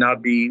opinion, may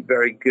not be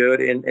very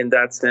good in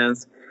that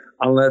sense,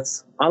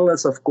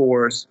 unless of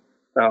course,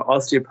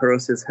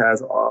 osteoporosis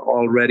has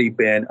already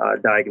been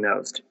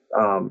diagnosed.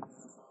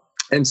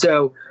 And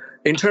so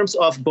in terms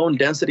of bone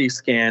density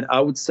scan,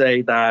 I would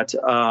say that,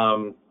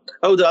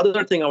 the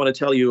other thing I want to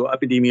tell you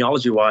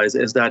epidemiology-wise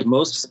is that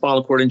most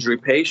spinal cord injury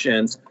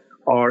patients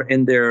are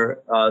in their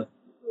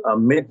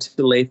mid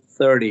to late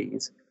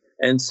 30s.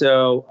 And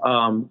so,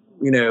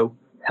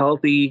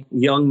 healthy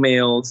young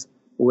males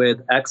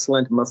with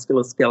excellent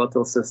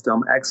musculoskeletal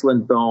system,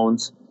 excellent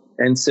bones.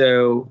 And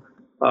so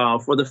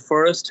for the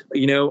first,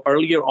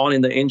 earlier on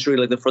in the injury,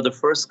 for the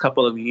first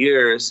couple of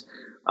years,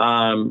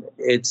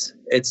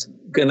 it's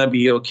going to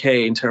be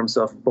okay in terms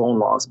of bone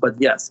loss. But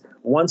yes,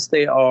 once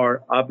they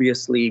are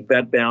obviously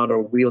bed-bound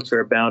or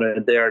wheelchair-bound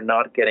and they're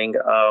not getting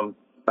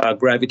a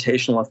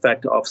gravitational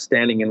effect of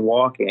standing and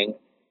walking,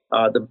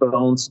 the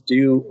bones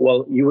do,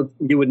 well, you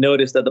would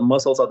notice that the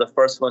muscles are the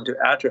first one to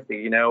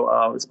atrophy.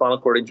 Spinal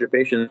cord injury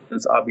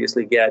patients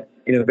obviously get,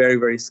 very,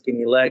 very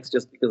skinny legs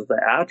just because of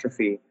the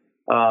atrophy.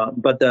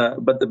 But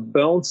the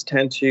bones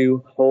tend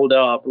to hold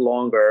up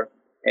longer,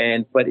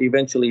 but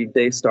eventually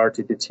they start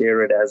to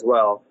deteriorate as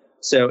well.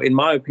 So in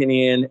my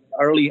opinion,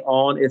 early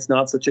on, it's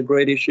not such a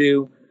great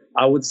issue.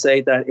 I would say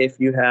that if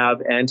you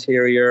have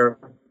anterior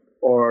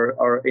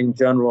or in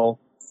general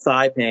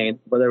thigh pain,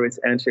 whether it's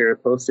anterior or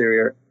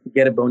posterior,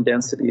 get a bone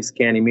density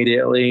scan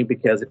immediately,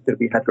 because it could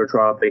be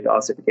heterotrophic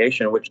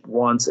ossification, which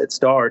once it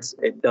starts,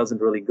 it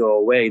doesn't really go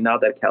away. Now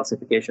that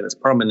calcification is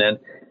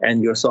permanent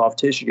and your soft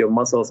tissue, your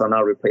muscles are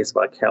now replaced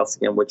by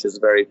calcium, which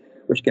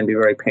can be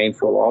very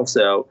painful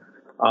also.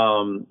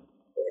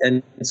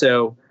 And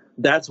so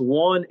that's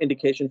one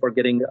indication for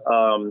getting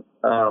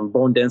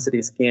bone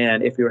density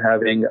scan if you're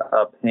having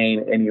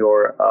pain in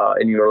your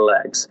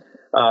legs.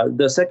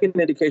 The second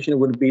indication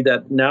would be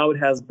that now it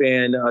has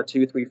been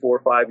 2, 3,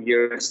 4, 5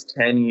 years,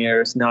 10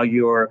 years. Now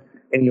you're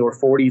in your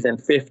 40s and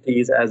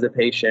 50s as a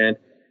patient,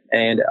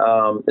 and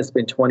it's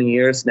been 20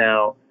 years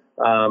now.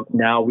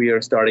 Now we are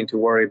starting to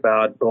worry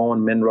about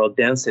bone mineral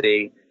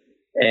density.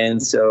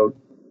 And so,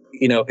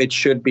 it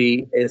should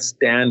be a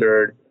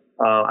standard,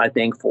 I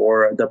think,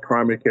 for the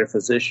primary care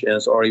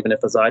physicians or even a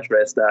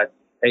physiatrist that,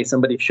 hey,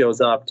 somebody shows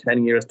up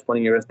 10 years,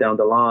 20 years down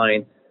the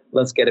line,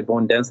 let's get a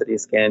bone density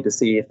scan to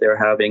see if they're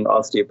having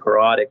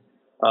osteoporotic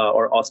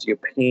or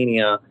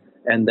osteopenia,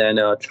 and then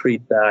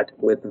treat that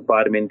with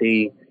vitamin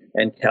D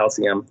and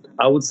calcium.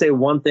 I would say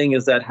one thing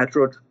is that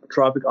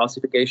heterotrophic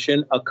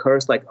ossification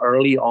occurs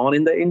early on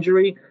in the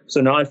injury.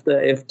 So now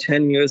if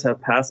 10 years have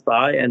passed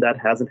by and that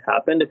hasn't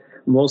happened,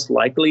 most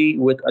likely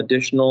with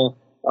additional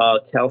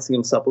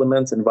calcium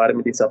supplements and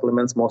vitamin D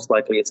supplements, most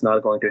likely it's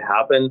not going to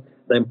happen.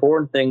 The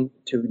important thing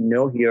to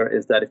know here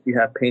is that if you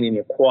have pain in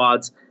your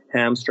quads,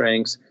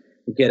 hamstrings,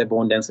 get a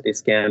bone density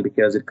scan,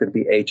 because it could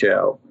be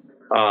HO,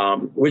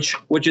 which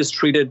is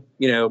treated.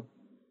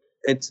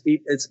 It's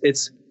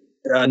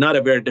not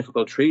a very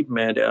difficult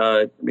treatment.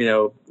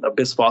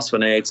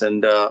 Bisphosphonates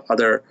and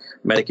other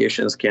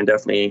medications can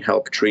definitely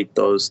help treat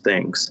those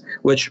things.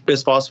 Which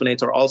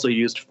bisphosphonates are also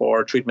used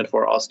for treatment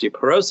for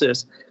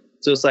osteoporosis.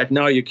 So it's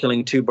now you're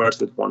killing two birds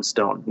with one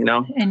stone,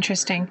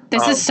 Interesting.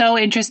 This is so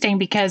interesting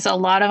because a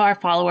lot of our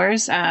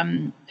followers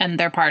and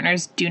their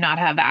partners do not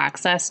have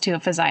access to a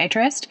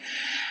physiatrist.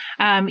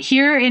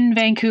 Here in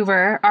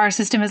Vancouver, our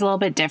system is a little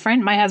bit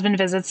different. My husband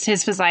visits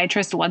his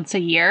physiatrist once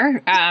a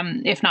year,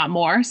 if not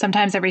more,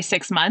 sometimes every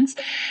 6 months.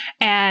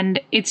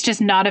 And it's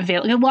just not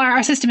available. Well,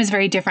 our system is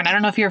very different. I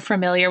don't know if you're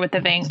familiar with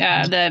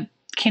the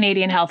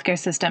Canadian healthcare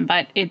system,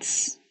 but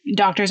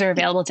doctors are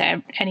available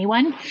to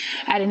anyone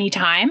at any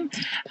time.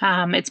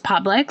 It's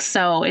public,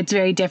 so it's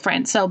very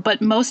different.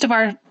 But most of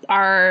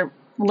our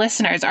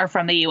listeners are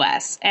from the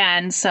US.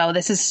 And so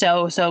this is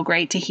so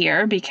great to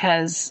hear,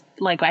 because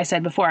like I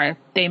said before,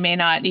 they may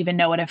not even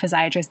know what a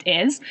physiatrist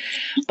is,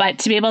 but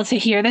to be able to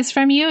hear this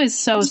from you is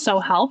so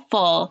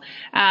helpful.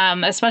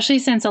 Especially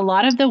since a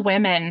lot of the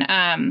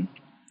women,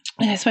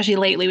 especially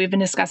lately, we've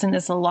been discussing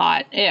this a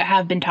lot,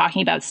 have been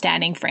talking about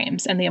standing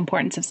frames and the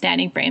importance of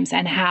standing frames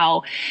and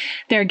how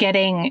they're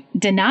getting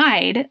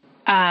denied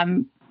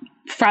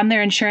from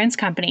their insurance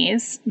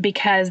companies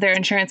because their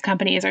insurance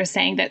companies are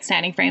saying that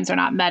standing frames are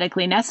not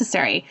medically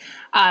necessary.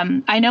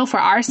 I know for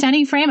our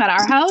standing frame at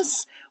our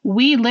house,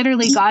 we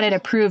literally got it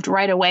approved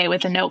right away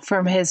with a note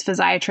from his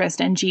physiatrist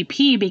and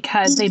GP,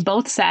 because they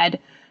both said,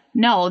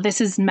 no,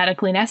 this is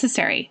medically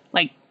necessary.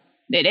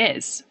 It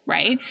is,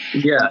 right?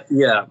 Yeah.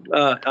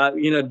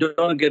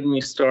 Don't get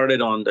me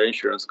started on the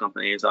insurance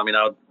companies. I mean,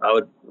 I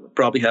would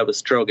probably have a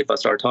stroke if I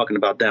started talking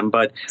about them.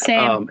 But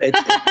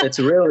it's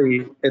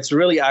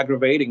really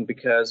aggravating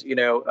because I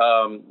don't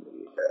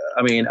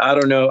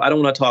know. I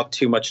don't want to talk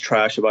too much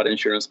trash about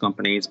insurance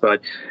companies,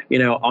 but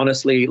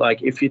honestly,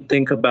 if you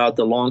think about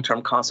the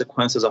long-term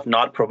consequences of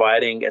not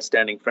providing a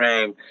standing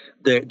frame,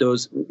 they're going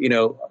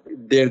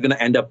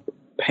to end up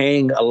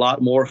paying a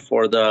lot more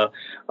for the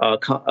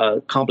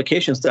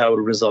complications that would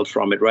result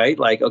from it, right?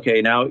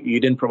 Okay, now you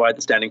didn't provide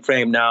the standing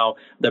frame. Now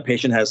the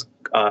patient has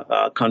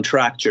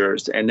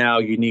contractures, and now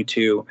you need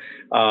to,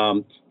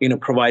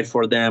 provide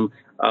for them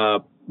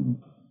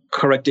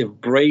corrective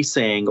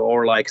bracing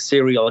or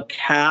serial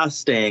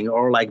casting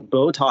or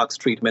Botox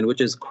treatment,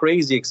 which is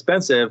crazy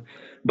expensive.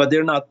 But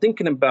they're not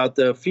thinking about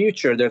the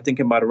future. They're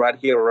thinking about right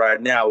here,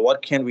 right now.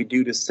 What can we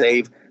do to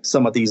save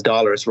some of these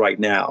dollars right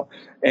now?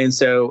 And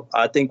so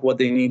I think what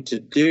they need to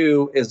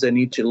do is they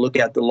need to look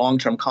at the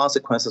long-term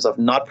consequences of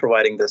not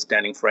providing the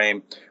standing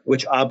frame,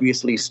 which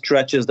obviously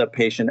stretches the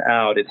patient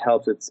out. It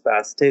helps with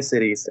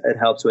spasticity. It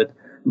helps with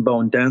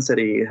bone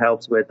density. It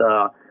helps with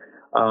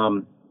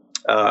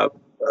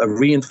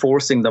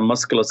reinforcing the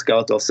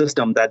musculoskeletal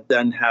system that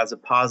then has a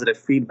positive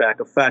feedback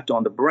effect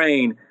on the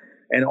brain,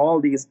 and all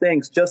these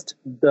things. Just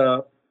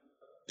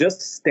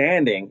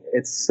standing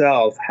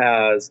itself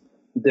has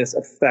this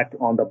effect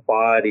on the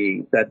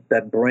body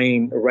that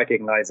brain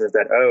recognizes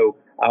that, oh,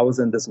 I was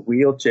in this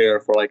wheelchair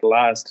for like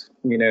last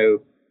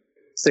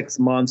 6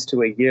 months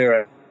to a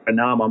year, and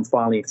now I'm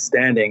finally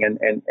standing,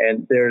 and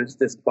there's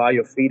this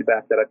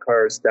biofeedback that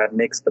occurs that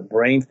makes the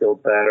brain feel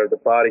better, the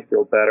body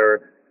feel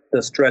better.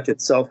 The stretch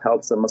itself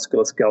helps the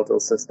musculoskeletal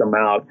system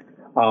out.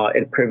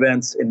 It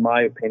prevents, in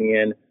my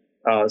opinion,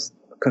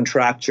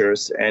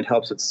 contractures and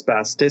helps with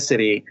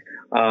spasticity,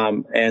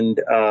 and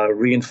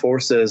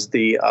reinforces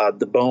the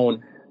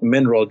bone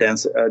mineral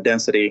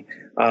density.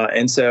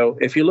 And so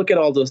if you look at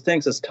all those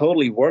things, it's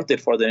totally worth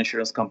it for the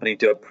insurance company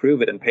to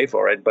approve it and pay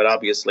for it. But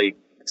obviously,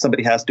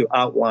 somebody has to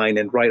outline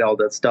and write all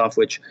that stuff,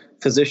 which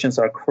physicians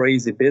are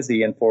crazy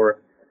busy. And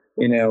for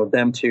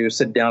them to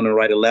sit down and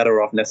write a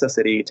letter of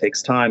necessity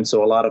takes time.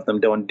 So a lot of them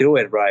don't do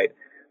it right.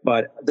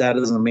 But that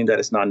doesn't mean that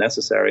it's not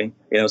necessary.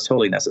 It's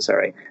totally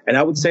necessary. And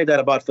I would say that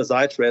about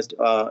physiatrists,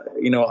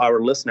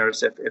 our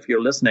listeners, if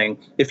you're listening,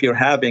 if you're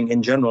having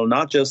in general,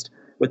 not just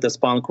with the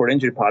spinal cord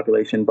injury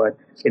population, but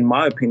in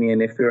my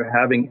opinion, if you're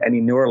having any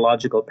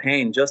neurological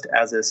pain, just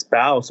as a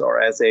spouse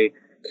or as a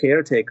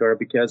caretaker,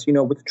 because,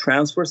 with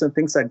transfers and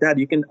things like that,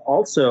 you can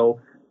also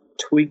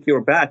tweak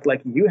your back.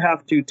 Like, you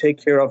have to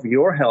take care of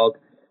your health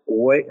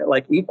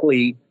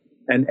equally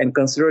and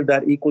consider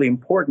that equally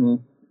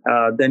important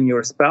than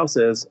your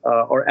spouse's,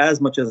 or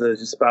as much as your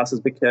spouse's,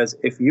 because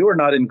if you are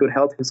not in good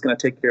health, who's going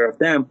to take care of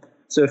them?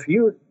 So if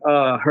you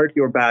hurt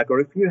your back, or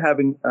if you're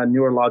having a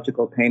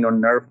neurological pain or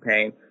nerve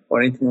pain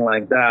or anything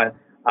like that,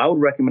 I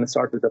would recommend to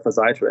start with a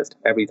physiatrist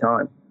every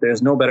time.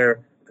 There's no better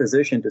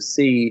physician to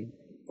see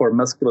for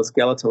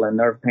musculoskeletal and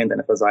nerve pain than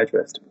a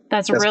physiatrist.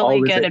 That's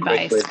really good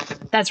advice.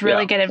 That's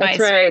really good advice.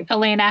 That's right.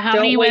 Elena, how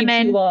Don't many wait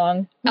women? Too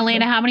long.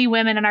 Elena, how many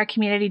women in our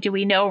community do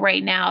we know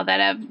right now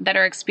that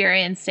are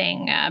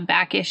experiencing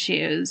back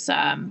issues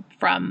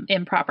from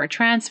improper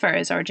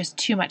transfers or just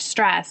too much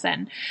stress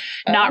and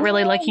not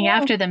really looking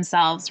after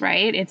themselves?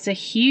 Right? It's a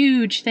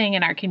huge thing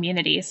in our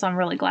community. So I'm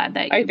really glad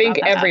that I think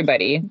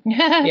everybody.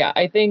 Yeah,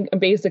 I think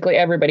basically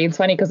everybody. It's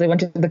funny because I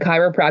went to the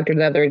chiropractor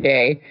the other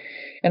day,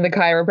 and the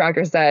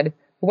chiropractor said,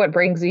 "What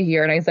brings you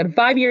here?" And I said,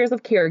 5 years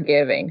of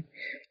caregiving.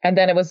 And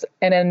then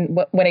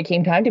when it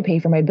came time to pay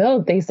for my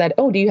bill, they said,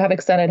 "Oh, do you have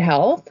extended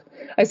health?"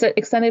 I said,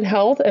 "Extended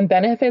health and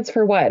benefits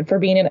for what? For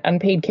being an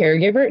unpaid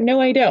caregiver?"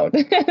 "No, I don't."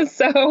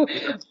 So,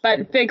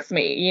 but fix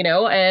me,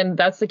 and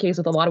that's the case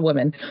with a lot of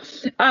women.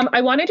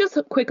 I want to just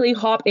quickly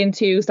hop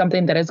into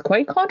something that is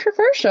quite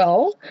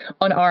controversial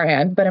on our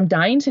end, but I'm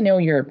dying to know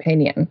your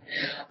opinion.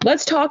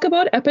 Let's talk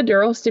about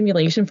epidural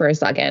stimulation for a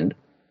second.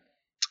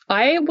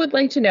 I would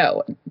like to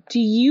know, do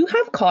you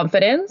have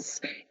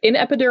confidence in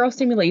epidural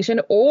stimulation,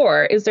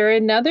 or is there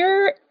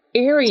another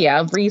area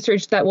of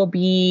research that will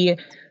be,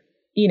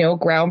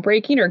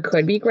 groundbreaking or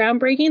could be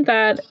groundbreaking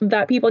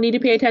that people need to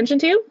pay attention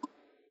to?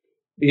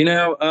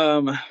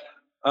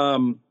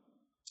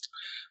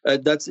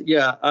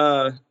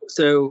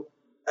 So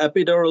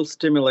epidural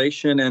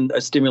stimulation and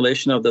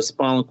stimulation of the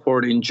spinal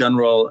cord in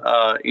general,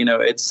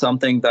 it's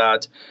something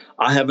that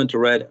I haven't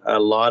read a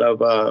lot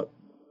of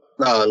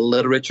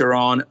literature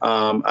on.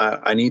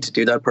 I need to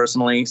do that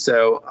personally.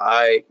 So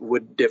I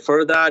would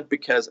defer that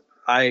because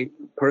I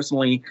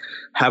personally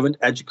haven't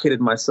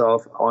educated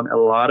myself on a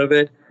lot of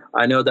it.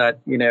 I know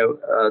that,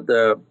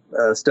 the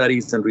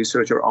studies and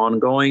research are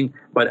ongoing,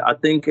 but I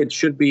think it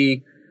should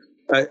be,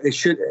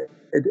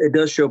 it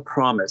does show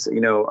promise,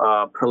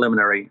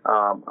 preliminary.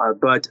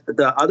 But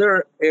the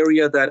other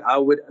area that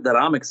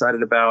I'm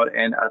excited about,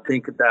 and I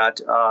think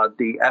that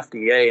the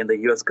FDA and the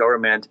U.S.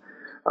 government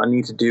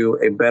need to do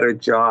a better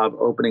job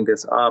opening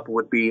this up,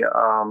 would be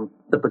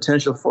the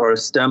potential for a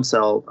stem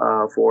cell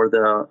for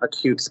the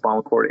acute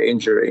spinal cord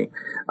injury.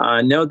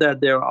 I know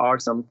that there are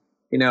some,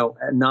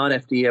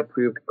 non-FDA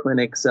approved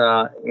clinics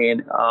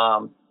in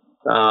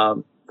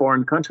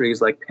foreign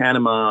countries like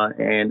Panama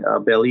and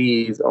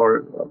Belize,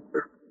 or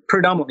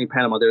predominantly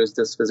Panama. There's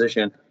this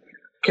physician,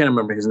 can't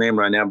remember his name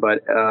right now,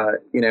 but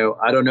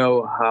I don't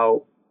know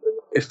how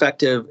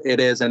effective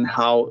it is and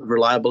how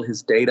reliable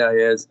his data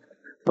is.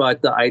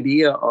 But the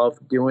idea of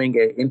doing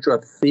an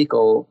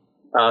intrathecal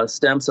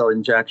stem cell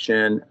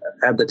injection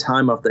at the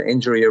time of the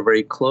injury or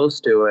very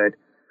close to it,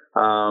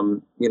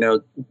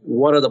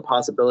 what are the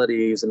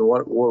possibilities and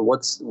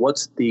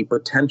what's the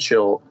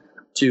potential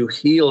to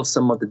heal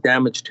some of the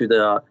damage to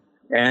the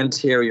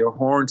anterior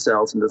horn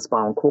cells in the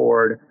spinal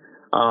cord,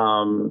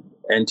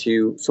 and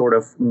to sort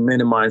of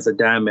minimize the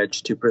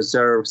damage, to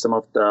preserve some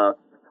of the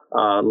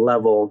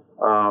level.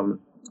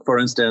 For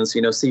instance,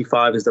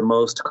 C5 is the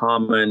most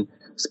common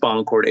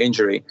spinal cord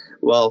injury.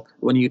 Well,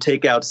 when you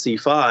take out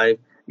C5,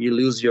 you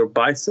lose your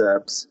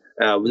biceps,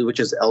 which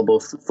is elbow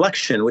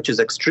flexion, which is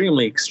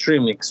extremely,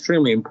 extremely,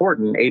 extremely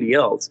important,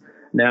 ADLs.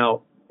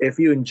 Now, if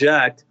you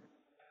inject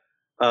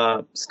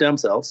stem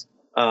cells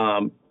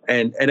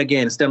and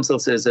again, stem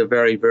cells is a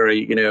very,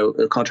 very,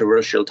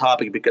 controversial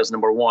topic because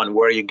number one,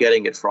 where are you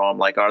getting it from?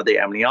 Like, are they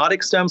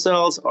amniotic stem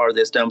cells? Are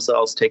they stem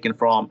cells taken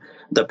from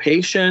the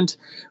patient?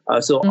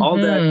 All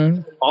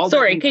that.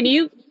 Sorry, can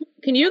you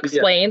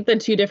explain the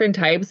two different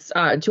types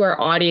to our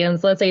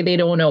audience? Let's say they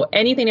don't know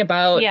anything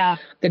about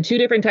the two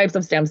different types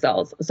of stem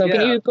cells. So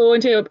can you go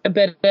into a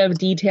bit of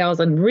details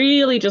and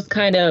really just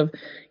kind of,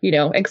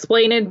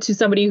 explain it to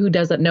somebody who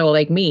doesn't know,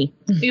 like me?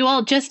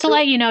 Well, just to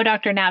let you know,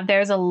 Dr. Nav,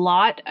 there's a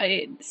lot.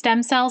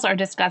 Stem cells are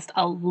discussed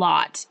a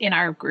lot in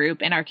our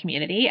group, in our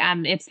community.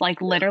 It's like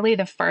literally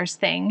the first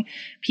thing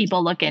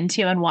people look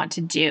into and want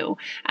to do.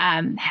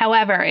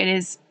 However, it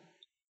is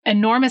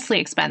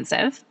enormously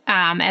expensive,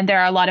 and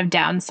there are a lot of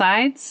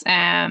downsides.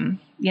 I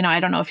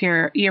don't know if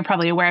you're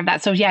probably aware of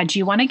that. So do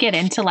you want to get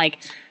into like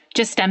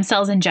just stem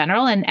cells in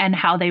general and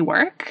how they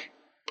work?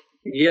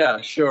 Yeah,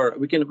 sure.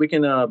 We can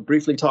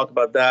briefly talk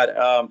about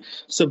that.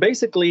 So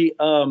basically,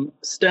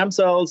 stem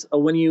cells,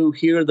 when you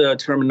hear the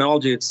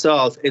terminology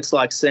itself, it's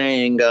like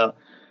saying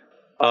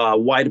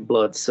white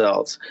blood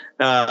cells.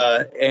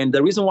 And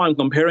the reason why I'm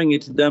comparing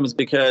it to them is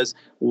because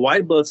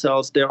white blood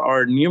cells, there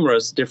are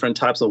numerous different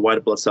types of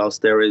white blood cells.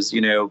 There is,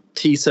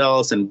 T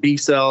cells and B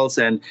cells.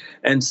 And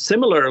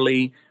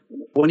similarly,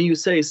 when you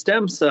say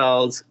stem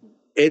cells,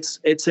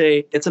 it's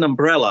an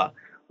umbrella.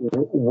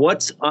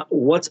 What's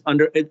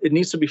under it, it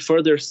needs to be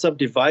further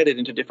subdivided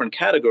into different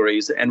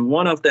categories, and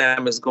one of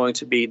them is going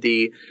to be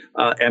the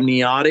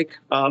amniotic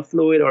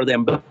fluid or the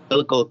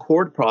umbilical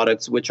cord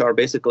products, which are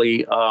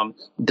basically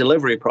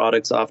delivery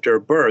products after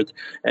birth.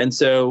 And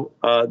so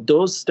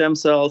those stem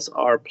cells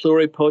are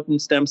pluripotent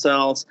stem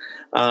cells.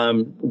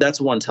 That's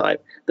one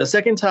type. The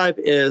second type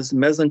is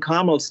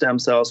mesenchymal stem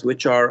cells,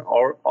 which are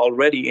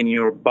already in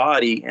your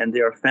body, and they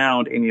are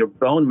found in your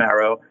bone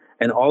marrow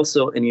and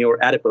also in your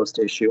adipose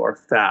tissue or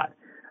fat.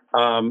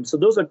 So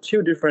those are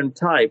two different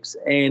types.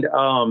 And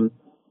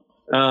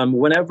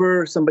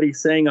whenever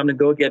somebody's saying, I'm going to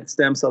go get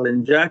stem cell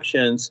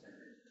injections,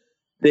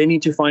 they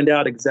need to find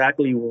out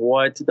exactly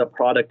what the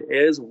product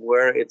is,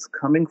 where it's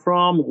coming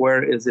from,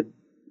 is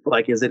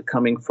it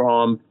coming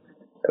from,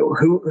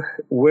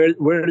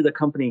 where did the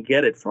company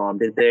get it from?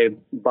 Did they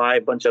buy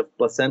a bunch of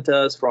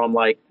placentas from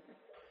a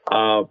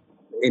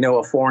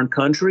foreign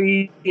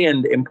country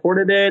and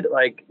imported it?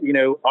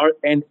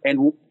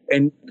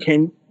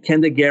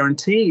 Can they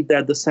guarantee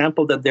that the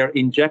sample that they're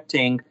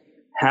injecting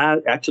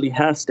actually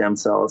has stem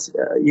cells?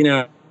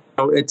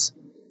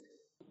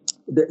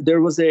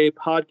 There was a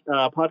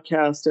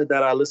podcast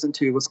that I listened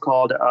to. It was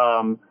called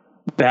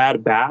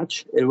Bad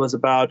Batch. It was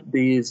about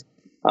these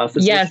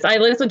physicians. Yes, I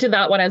listened to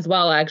that one as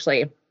well,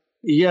 actually.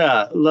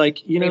 Yeah,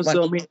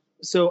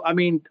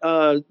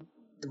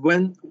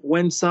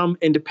 when some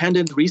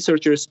independent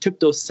researchers took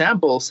those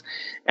samples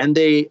and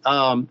they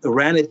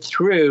ran it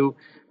through,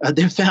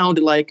 they found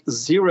like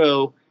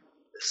zero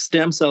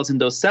stem cells in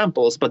those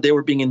samples, but they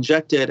were being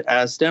injected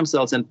as stem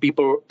cells, and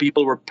people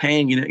were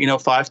paying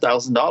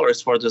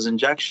 $5,000 for those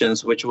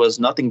injections, which was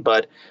nothing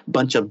but a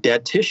bunch of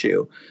dead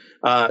tissue.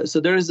 So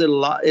there's a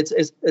lot.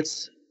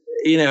 There's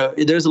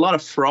a lot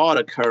of fraud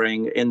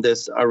occurring in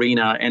this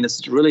arena, and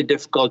it's really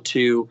difficult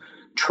to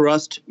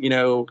trust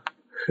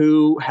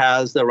who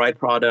has the right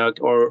product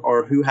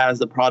or who has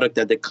the product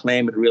that they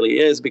claim it really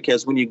is.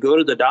 Because when you go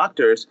to the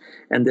doctors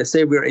and they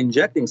say we're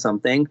injecting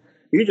something,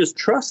 you just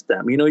trust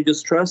them. You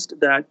just trust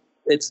that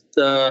it's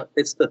the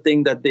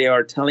thing that they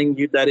are telling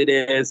you that it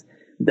is,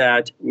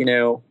 that,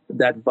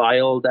 that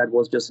vial that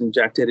was just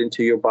injected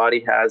into your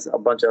body has a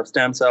bunch of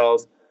stem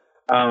cells.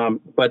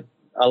 But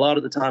a lot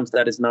of the times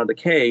that is not the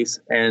case.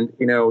 And,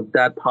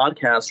 that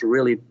podcast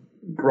really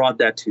brought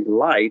that to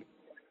light.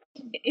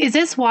 Is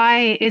this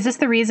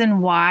the reason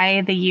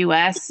why the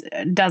U.S.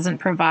 doesn't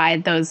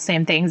provide those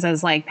same things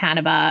as like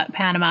Panama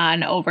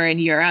and over in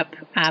Europe,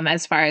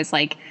 as far as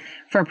like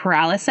for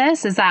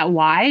paralysis? Is that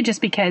why?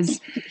 Just because,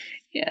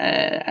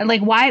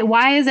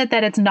 why is it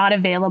that it's not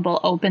available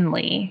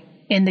openly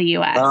in the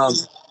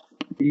U.S.?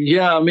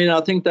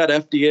 I think that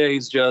FDA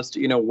is just,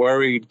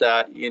 worried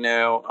that,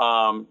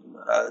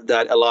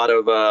 that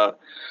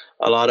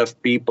a lot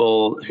of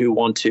people who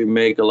want to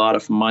make a lot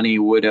of money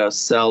would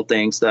sell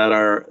things that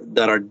are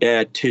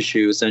dead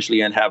tissue essentially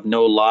and have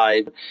no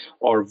live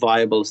or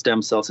viable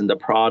stem cells in the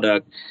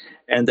product.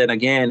 And then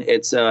again,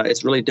 it's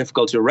really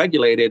difficult to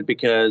regulate it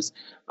because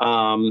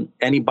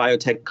any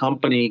biotech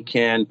company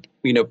can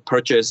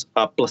purchase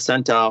a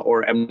placenta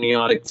or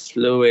amniotic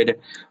fluid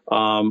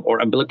or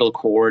umbilical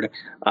cord,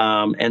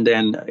 and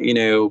then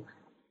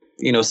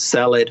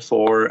sell it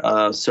for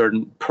a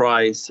certain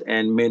price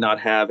and may not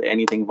have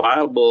anything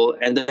viable.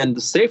 And then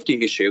the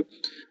safety issue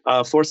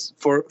for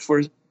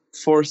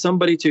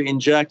somebody to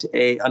inject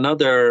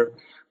another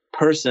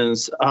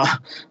person's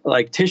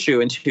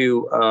tissue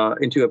into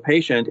a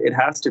patient, it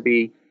has to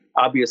be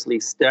obviously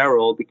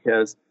sterile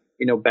because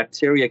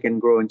bacteria can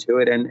grow into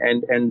it. And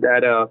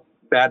that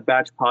Bad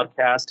Batch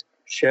podcast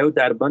showed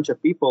that a bunch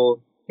of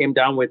people came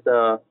down with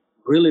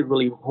really,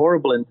 really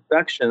horrible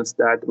infections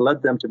that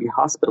led them to be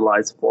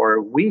hospitalized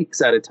for weeks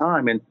at a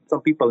time. And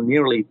some people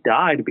nearly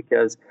died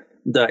because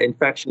the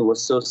infection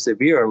was so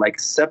severe, like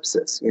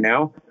sepsis,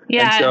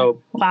 Yeah. And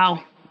so,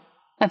 wow.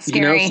 That's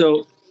scary.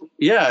 So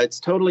yeah, it's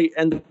totally.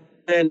 And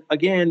then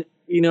again,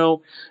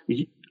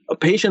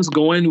 patients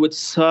go in with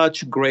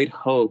such great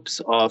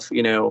hopes of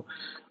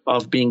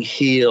being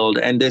healed.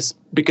 And this,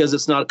 because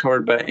it's not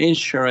covered by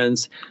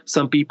insurance,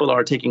 some people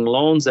are taking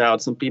loans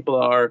out. Some people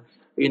are,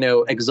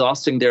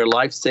 exhausting their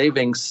life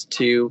savings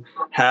to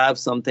have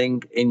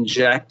something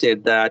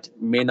injected that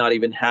may not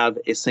even have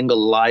a single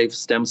live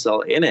stem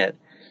cell in it.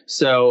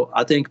 So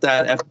I think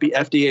that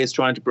FDA is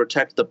trying to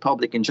protect the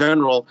public in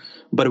general,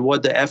 but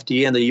what the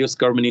FDA and the U.S.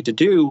 government need to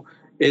do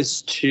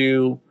is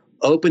to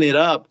open it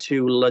up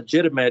to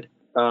legitimate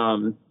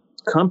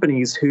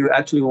companies who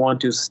actually want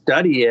to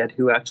study it,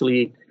 who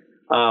actually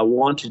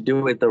want to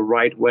do it the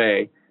right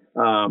way.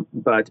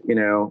 But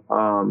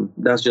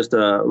that's just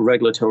a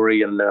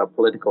regulatory and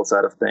political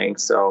side of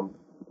things. So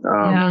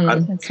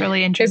it's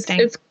really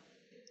interesting.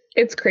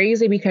 It's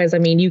crazy because,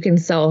 you can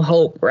sell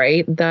hope,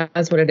 right?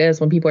 That's what it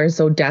is when people are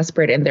so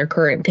desperate in their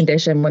current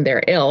condition, when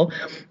they're ill.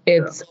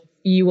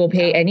 You will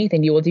pay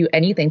anything. You will do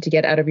anything to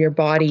get out of your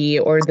body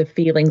or the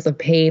feelings of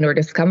pain or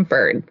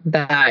discomfort,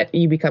 that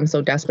you become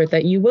so desperate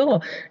that you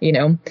will,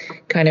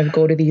 kind of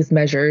go to these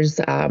measures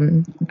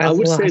as a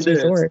last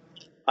resort.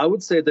 I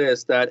would say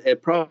this, that a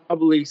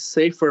probably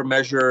safer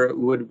measure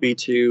would be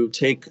to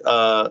take,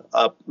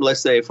 let's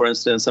say, for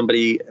instance,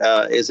 somebody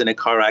is in a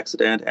car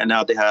accident and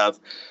now they have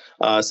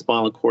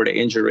spinal cord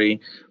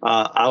injury.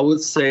 I would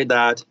say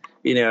that,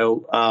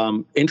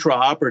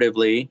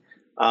 intraoperatively,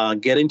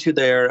 get into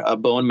their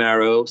bone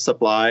marrow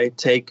supply,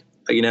 take,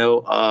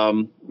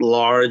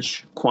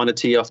 large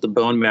quantity of the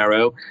bone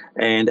marrow,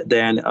 and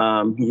then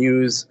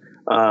use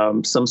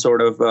some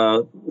sort of,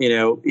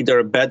 either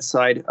a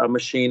bedside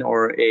machine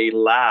or a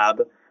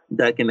lab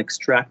that can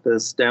extract the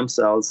stem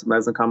cells,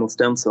 mesenchymal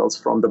stem cells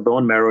from the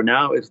bone marrow.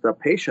 Now it's the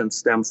patient's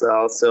stem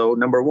cells. So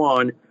number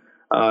one,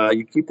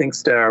 you keep things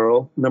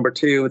sterile. Number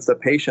two, it's the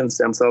patient's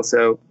stem cell.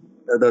 So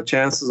the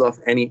chances of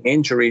any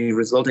injury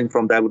resulting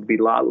from that would be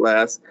a lot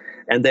less.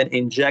 And then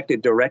inject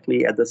it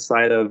directly at the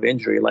site of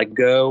injury, like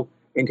go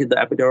into the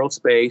epidural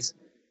space,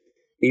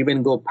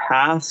 even go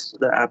past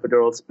the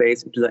epidural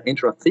space into the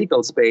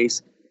intrathecal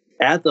space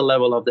at the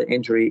level of the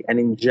injury and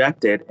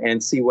inject it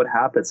and see what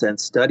happens, and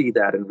study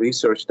that and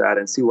research that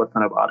and see what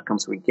kind of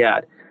outcomes we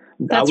get.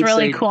 That's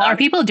really cool. Are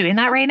people doing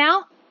that right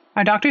now?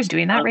 Are doctors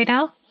doing that right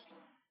now?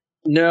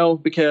 No,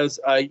 because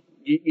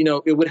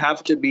it would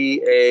have to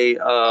be a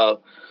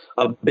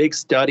big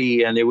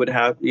study, and it would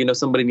have,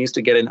 somebody needs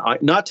to get in.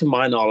 Not to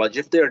my knowledge.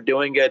 If they're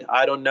doing it,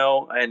 I don't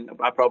know, and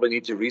I probably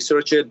need to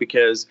research it,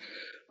 because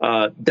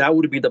that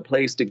would be the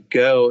place to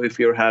go if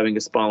you're having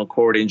a spinal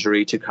cord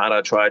injury, to kind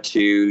of try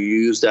to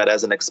use that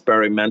as an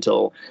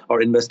experimental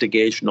or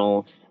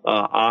investigational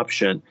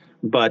option.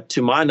 But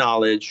to my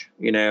knowledge,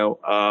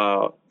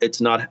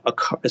 it's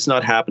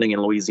not happening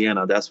in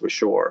Louisiana. That's for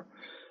sure.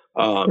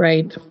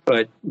 Right.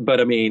 But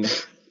I mean,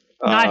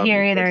 not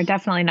here either.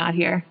 Definitely not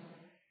here.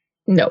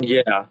 No.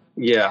 Yeah.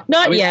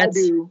 Not yet.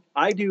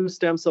 I do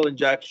stem cell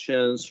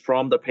injections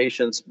from the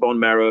patient's bone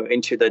marrow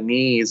into the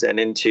knees and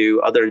into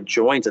other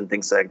joints and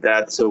things like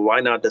that. So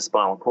why not the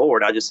spinal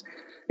cord? I just,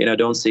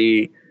 don't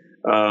see,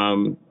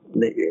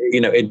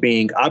 it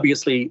being,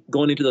 obviously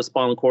going into the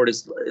spinal cord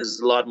is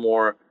a lot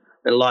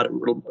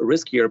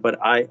riskier. But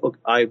I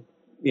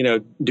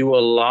do a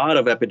lot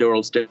of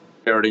epidural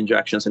steroid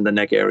injections in the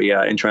neck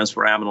area and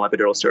transforaminal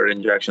epidural steroid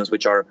injections,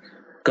 which are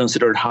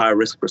considered high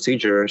risk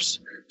procedures.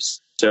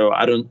 So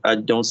I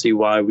don't see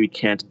why we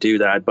can't do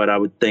that, but I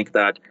would think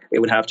that it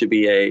would have to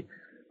be a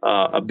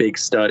big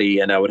study,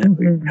 and I would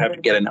have to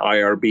get an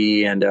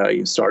IRB and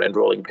you start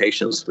enrolling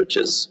patients, which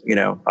is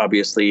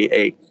obviously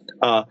a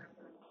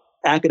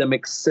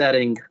academic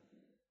setting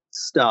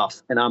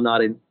stuff, and I'm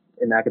not in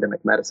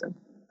academic medicine.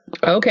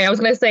 Okay, I was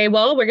going to say,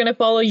 well, we're going to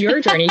follow your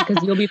journey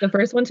because you'll be the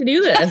first one to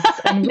do this,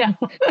 and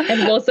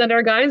we'll send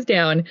our guys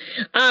down.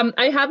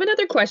 I have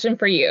another question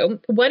for you.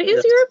 What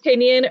is your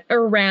opinion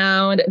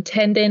around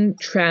tendon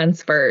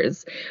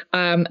transfers?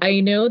 I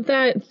know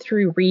that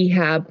through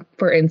rehab,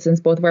 for instance,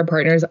 both of our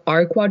partners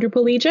are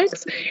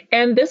quadriplegics,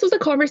 and this was a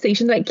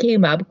conversation that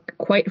came up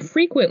quite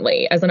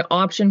frequently as an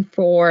option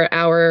for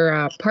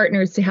our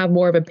partners to have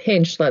more of a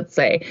pinch, let's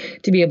say,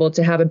 to be able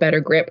to have a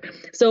better grip.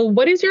 So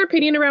what is your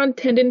opinion around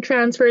tendon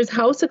transfers?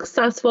 How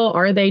successful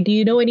are they? Do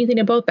you know anything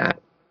about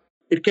that?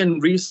 It can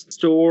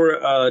restore,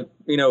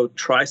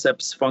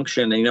 triceps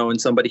function, in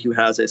somebody who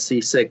has a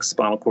C6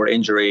 spinal cord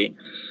injury,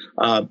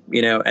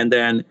 and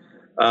then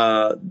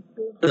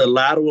the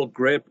lateral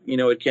grip,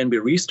 it can be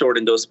restored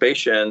in those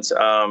patients,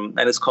 and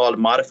it's called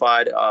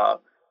modified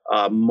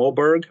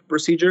Moberg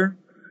procedure.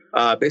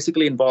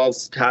 Basically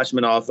involves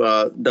attachment of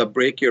the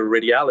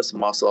brachioradialis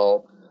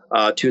muscle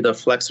to the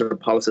flexor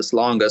pollicis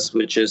longus,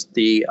 which is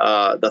the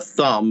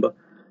thumb,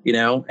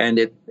 and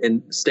it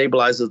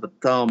stabilizes the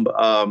thumb,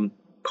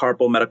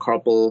 carpal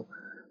metacarpal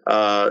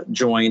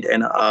joint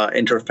and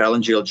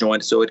interphalangeal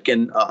joint, so it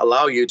can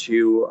allow you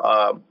to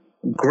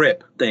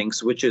grip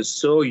things, which is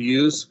so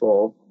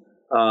useful,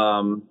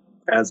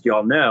 as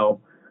y'all know,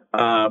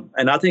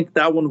 And I think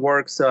that one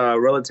works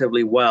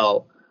relatively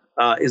well.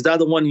 Is that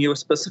the one you were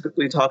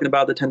specifically talking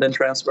about, the tendon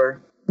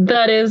transfer?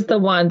 That is the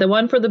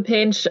one for the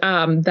pinch.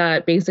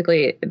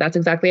 That's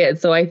exactly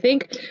it. So I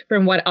think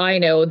from what I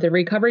know, the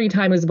recovery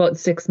time is about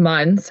 6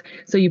 months.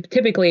 So you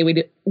typically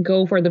would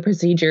go for the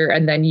procedure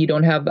and then you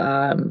don't have,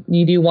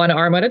 you do one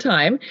arm at a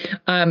time,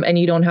 and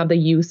you don't have the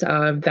use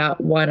of that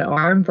one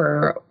arm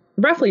for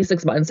roughly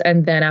 6 months.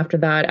 And then after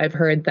that, I've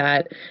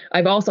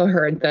also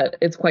heard that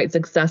it's quite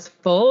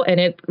successful and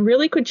it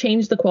really could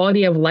change the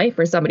quality of life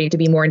for somebody to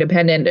be more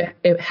independent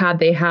had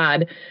they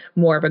had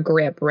more of a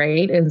grip,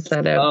 right?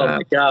 Instead of oh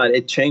my God,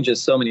 it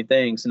changes so many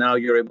things. Now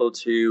you're able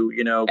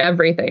to,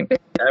 everything.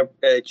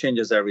 It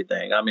changes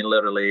everything. I mean,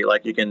 literally,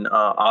 like you can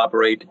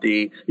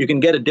you can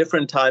get a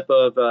different type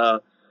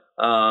of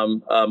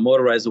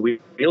motorized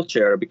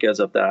wheelchair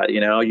because of that.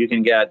 You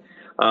can get,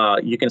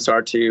 you can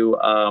start to,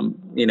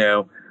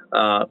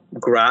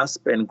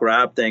 grasp and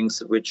grab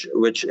things, which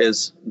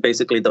is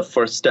basically the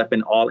first step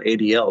in all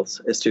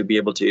ADLs, is to be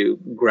able to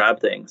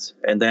grab things.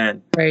 And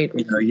then, right,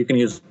 you can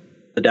use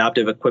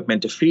adaptive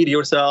equipment to feed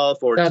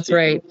yourself, or that's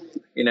right.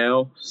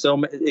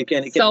 So it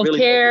can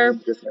self-care,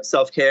 really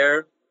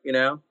self-care,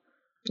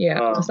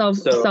 Yeah,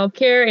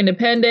 self-care,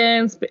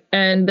 independence,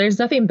 and there's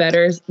nothing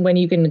better when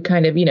you can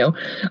kind of,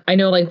 I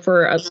know like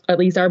for at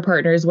least our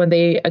partners, when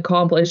they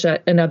accomplish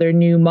another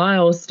new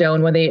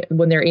milestone,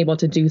 when they're able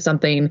to do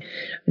something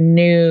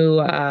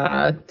new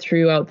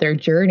throughout their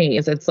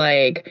journeys, it's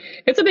like,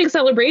 it's a big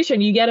celebration.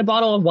 You get a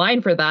bottle of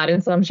wine for that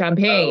and some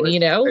champagne,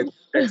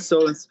 It's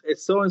so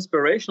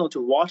inspirational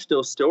to watch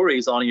those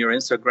stories on your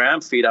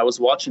Instagram feed. I was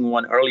watching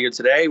one earlier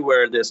today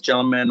where this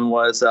gentleman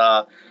was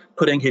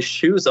putting his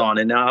shoes on,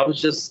 and I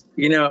was just,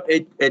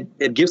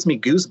 it gives me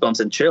goosebumps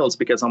and chills,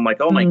 because I'm like,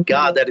 oh my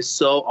God, that is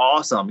so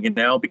awesome,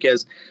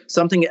 because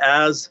something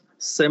as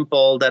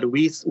simple that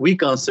we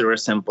consider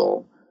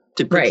simple,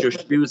 to put your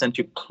shoes and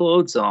your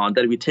clothes on,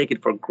 that we take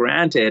it for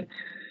granted.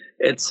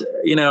 It's,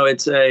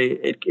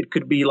 it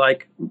could be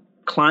like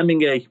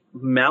climbing a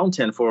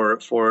mountain for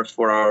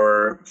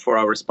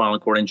our spinal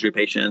cord injury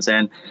patients.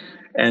 And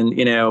I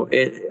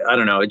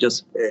don't know,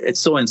 it's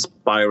so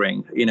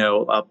inspiring,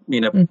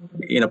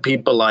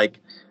 people like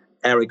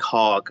Eric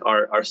Hawk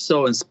are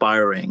so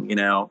inspiring,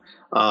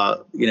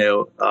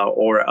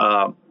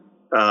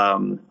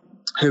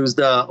 who's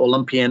the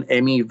Olympian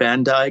Amy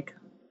Van Dyke?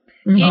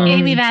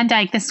 Amy Van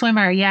Dyke, the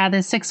swimmer. Yeah. The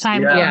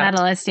 6-time gold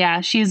medalist.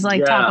 Yeah. She's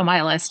like top of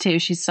my list too.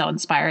 She's so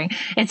inspiring.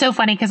 It's so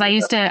funny because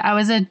I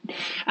was a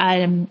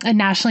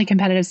nationally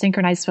competitive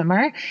synchronized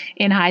swimmer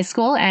in high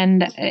school.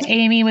 And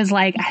Amy was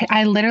like,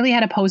 I literally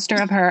had a poster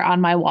of her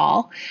on my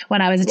wall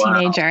when I was a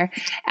teenager.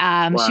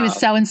 She was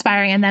so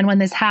inspiring. And then when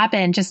this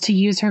happened, just to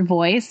use her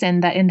voice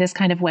in this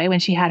kind of way, when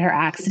she had her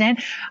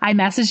accident, I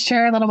messaged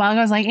her a little while ago.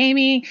 I was like,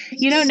 Amy,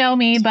 you don't know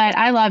me, but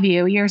I love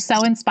you. You're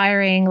so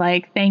inspiring.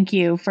 Like, thank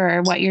you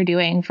for what you're doing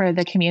for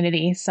the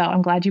community. So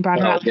I'm glad you brought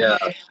it up. Yeah.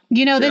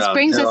 This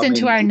brings us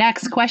into our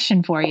next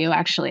question for you,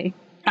 actually.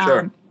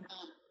 Sure.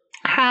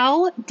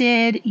 How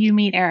did you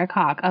meet Eric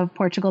Hawk of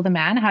Portugal the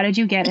Man? How did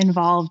you get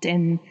involved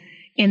in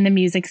the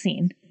music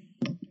scene?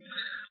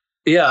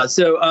 Yeah.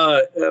 So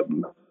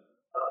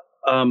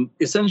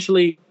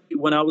essentially,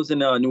 when I was in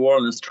New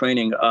Orleans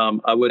training,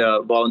 I would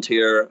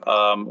volunteer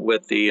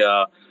with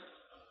the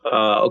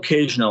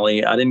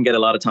occasionally. I didn't get a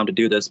lot of time to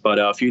do this, but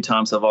a few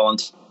times I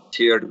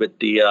volunteered with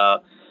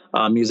the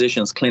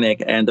musicians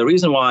clinic. And the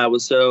reason why I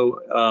was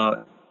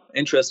so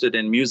interested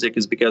in music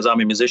is because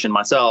I'm a musician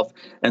myself,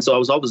 and so I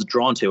was always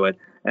drawn to it.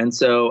 And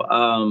so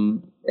a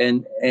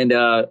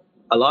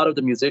lot of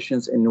the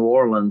musicians in New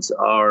Orleans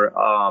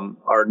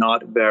are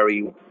not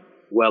very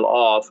well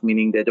off,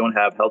 meaning they don't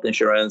have health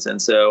insurance,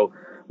 and so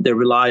they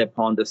rely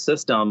upon the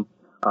system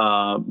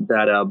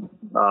that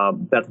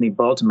Bethany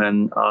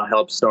Bultman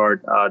helped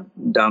start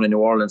down in New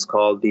Orleans,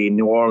 called the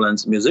New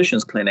Orleans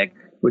Musicians Clinic,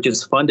 which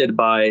is funded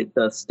by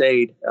the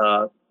state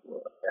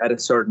at a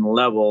certain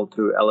level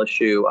through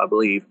LSU, I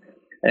believe.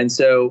 And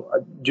so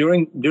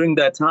during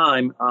that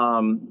time,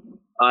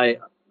 I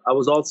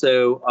was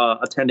also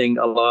attending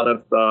a lot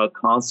of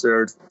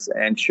concerts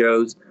and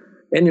shows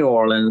in New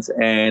Orleans.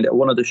 And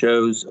one of the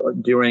shows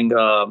during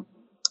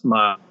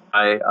my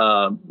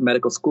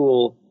medical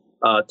school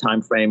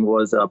time frame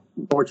was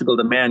Portugal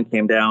the Man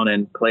came down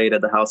and played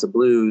at the House of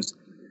Blues.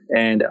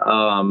 And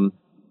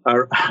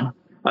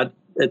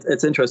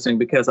it's interesting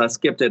because I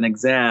skipped an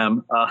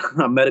exam,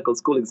 a medical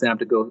school exam,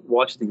 to go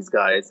watch these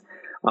guys.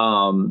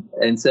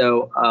 And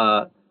so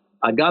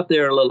I got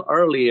there a little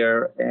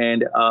earlier,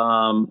 and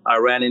I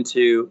ran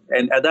into,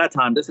 and at that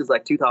time, this is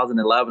like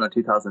 2011 or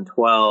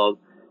 2012.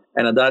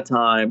 And at that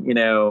time,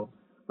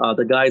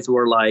 the guys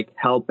were like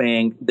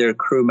helping their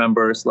crew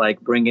members,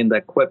 like bring in the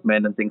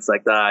equipment and things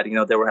like that.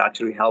 They were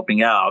actually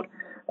helping out.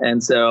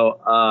 And so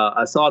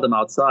I saw them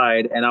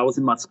outside, and I was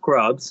in my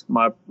scrubs,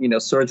 my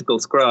surgical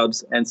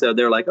scrubs. And so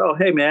they're like, "Oh,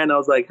 hey, man." I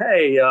was like,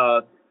 "Hey,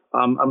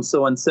 I'm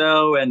so and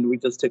so," and we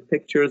just took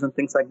pictures and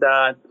things like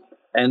that.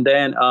 And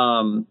then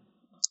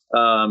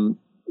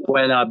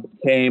when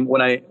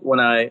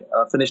I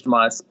finished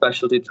my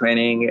specialty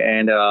training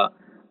and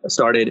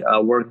started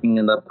working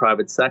in the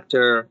private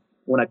sector,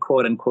 when I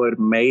quote unquote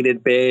made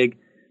it big,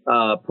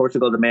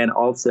 Portugal the Man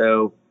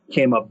also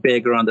came up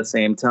big around the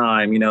same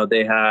time.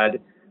 They had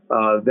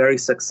a very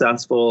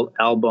successful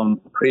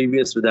album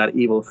previous to that,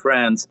 Evil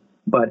Friends,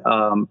 but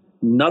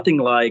nothing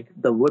like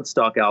the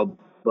Woodstock album,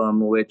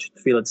 which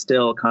I feel it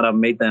still kind of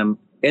made them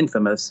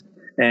infamous.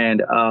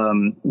 And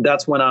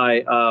that's when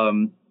I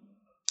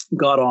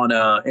got on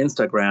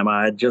Instagram.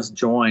 I had just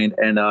joined,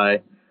 and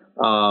I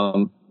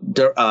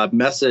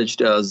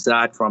messaged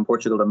Zach from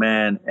Portugal the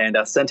Man, and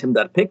I sent him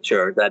that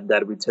picture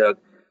that we took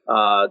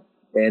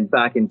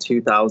back in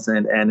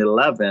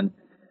 2011,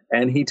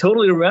 and he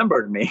totally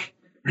remembered me.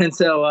 And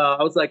so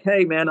I was like,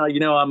 "Hey, man,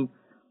 I'm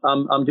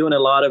doing a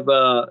lot of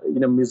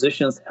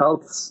musicians'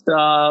 health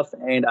stuff,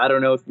 and I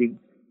don't know if you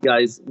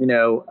guys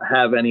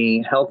have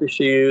any health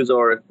issues,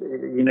 or if,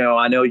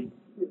 I know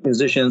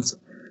musicians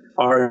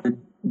are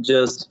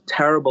just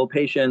terrible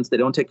patients. They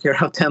don't take care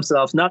of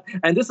themselves.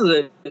 And this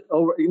is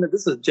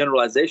this is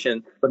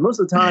generalization, but most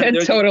of the time,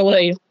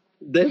 totally.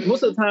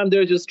 Most of the time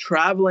they're just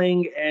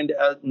traveling and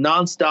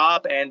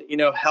nonstop, and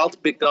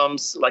health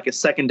becomes like a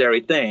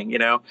secondary thing.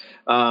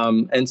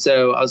 And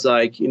so I was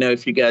like,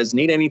 if you guys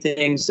need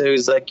anything, so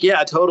he's like,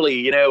 yeah,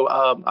 totally.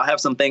 I have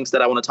some things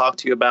that I want to talk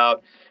to you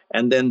about.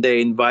 And then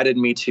they invited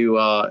me to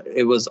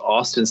it was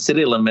Austin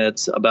City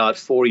Limits about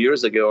 4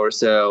 years ago or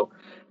so.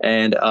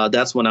 And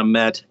that's when I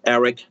met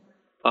Eric.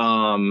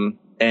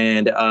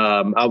 And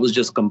I was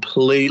just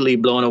completely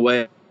blown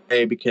away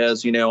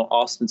because,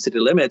 Austin City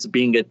Limits,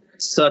 being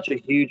such a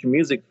huge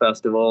music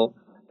festival,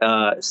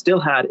 still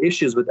had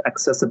issues with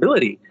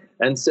accessibility.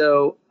 And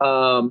so,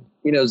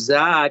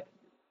 Zach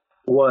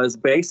was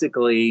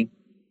basically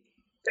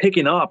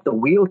picking up the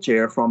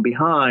wheelchair from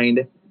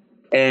behind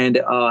and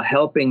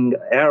helping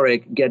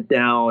Eric get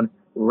down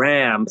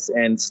ramps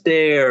and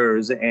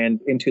stairs and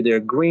into their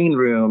green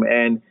room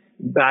and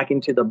back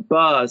into the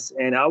bus.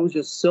 And I was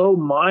just so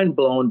mind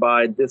blown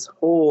by this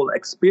whole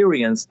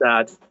experience,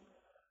 that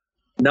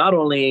not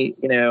only,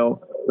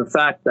 the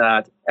fact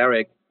that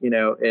Eric,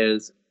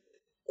 is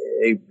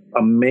a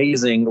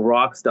amazing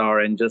rock star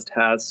and just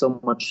has so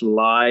much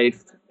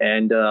life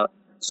and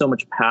so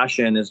much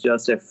passion, is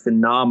just a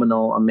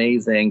phenomenal,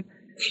 amazing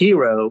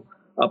hero,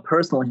 a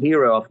personal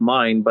hero of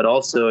mine, but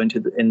also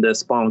in the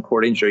spinal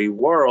cord injury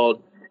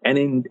world and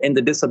in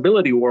the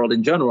disability world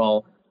in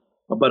general,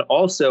 but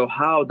also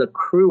how the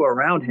crew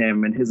around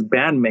him and his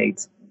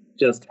bandmates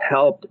just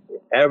helped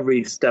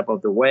every step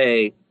of the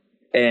way.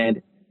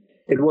 And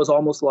it was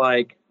almost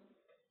like,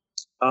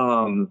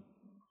 I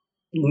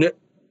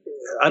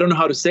don't know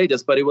how to say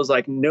this, but it was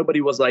like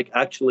nobody was like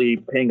actually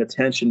paying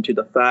attention to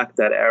the fact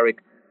that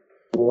Eric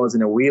was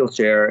in a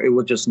wheelchair. It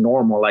was just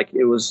normal. Like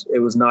it was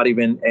not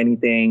even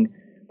anything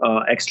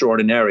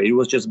extraordinary. It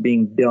was just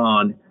being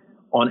done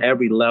on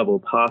every level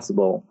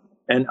possible.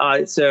 And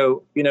I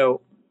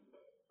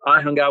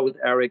hung out with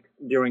Eric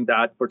during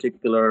that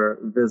particular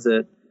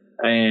visit,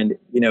 and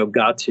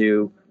got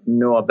to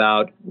know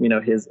about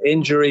his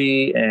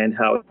injury and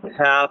how it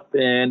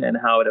happened and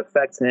how it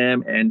affects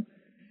him, and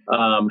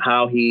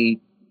how he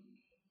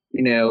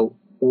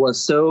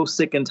was so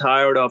sick and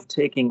tired of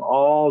taking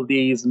all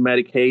these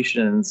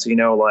medications,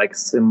 like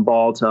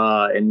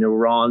Cymbalta and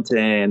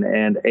Neurontin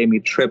and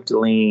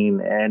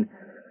amitriptyline, and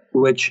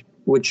which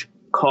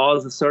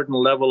cause a certain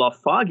level of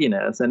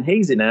fogginess and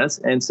haziness.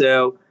 And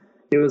so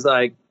it was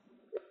like,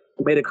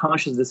 made a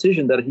conscious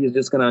decision that he's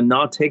just going to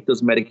not take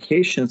those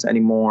medications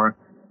anymore.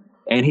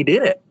 And he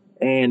did it.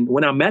 And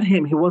when I met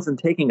him, he wasn't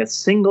taking a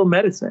single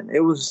medicine. It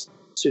was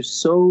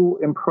just so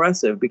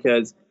impressive,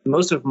 because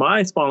most of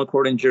my spinal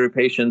cord injury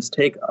patients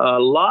take a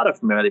lot of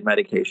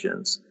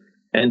medications.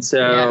 And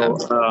so,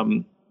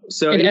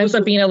 so it ends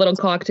up being a little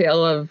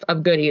cocktail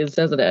of goodies,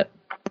 doesn't it?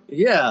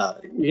 Yeah.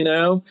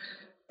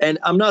 And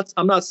I'm not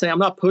saying, I'm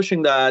not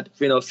pushing that,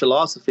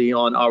 philosophy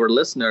on our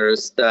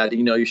listeners that,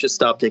 you should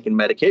stop taking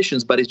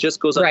medications, but it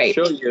just goes on to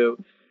show you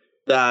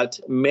that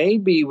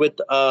maybe with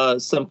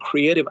some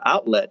creative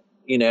outlet,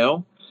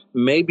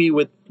 maybe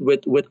with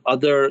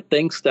other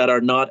things that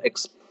are not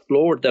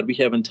explored, that we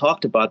haven't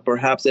talked about,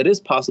 perhaps it is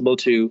possible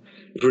to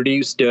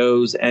reduce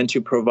dose and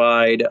to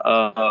provide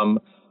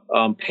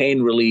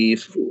pain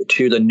relief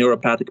to the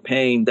neuropathic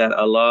pain that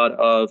a lot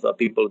of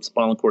people with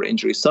spinal cord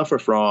injury suffer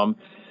from.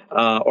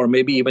 Or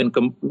maybe even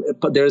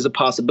there is a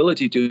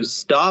possibility to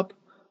stop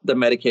the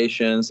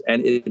medications,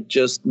 and it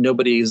just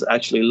nobody's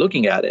actually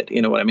looking at it.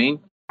 You know what I mean?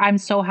 I'm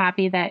so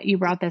happy that you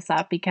brought this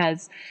up,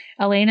 because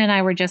Elaine and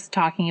I were just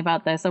talking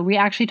about this. So we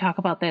actually talk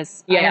about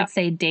this, I would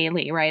say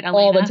daily, right, Elena?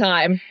 All the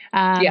time.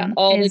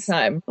 All the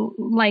time.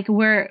 Like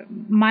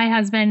my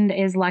husband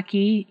is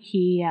lucky.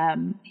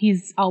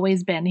 He's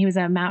always been, he was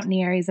a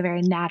mountaineer. He's a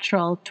very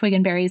natural twig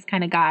and berries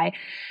kind of guy.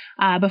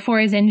 Before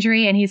his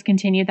injury, and he's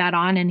continued that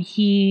on, and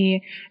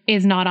he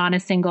is not on a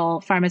single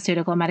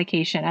pharmaceutical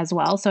medication as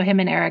well. So him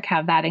and Eric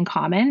have that in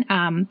common.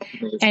 And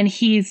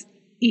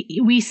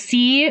we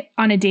see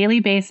on a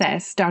daily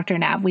basis, Dr.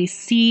 Nav, we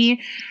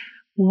see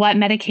what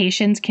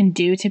medications can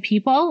do to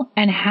people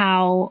and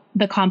how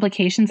the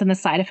complications and the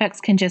side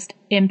effects can just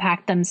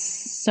impact them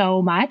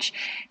so much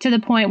to the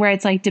point where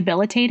it's like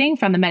debilitating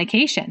from the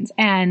medications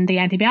and the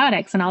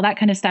antibiotics and all that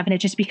kind of stuff. And it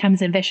just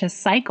becomes a vicious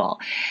cycle.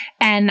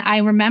 And I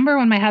remember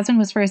when my husband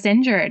was first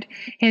injured,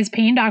 his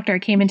pain doctor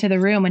came into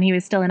the room when he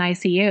was still in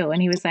ICU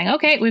and he was saying,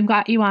 okay, we've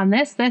got you on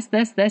this,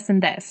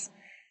 and this.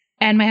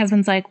 And my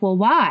husband's like, well,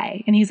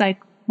 why? And he's like,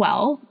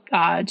 well,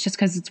 just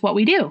because it's what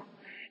we do.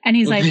 And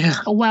he's like,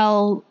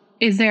 well,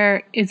 is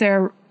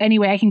there any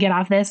way I can get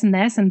off this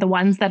and the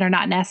ones that are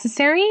not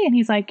necessary? And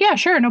he's like, yeah,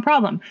 sure, no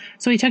problem.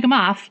 So he took them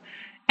off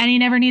and he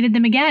never needed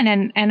them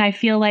again. And I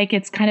feel like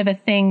it's kind of a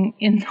thing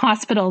in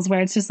hospitals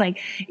where it's just like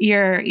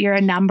you're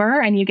a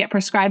number and you get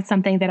prescribed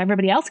something that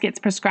everybody else gets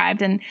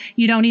prescribed and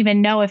you don't even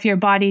know if your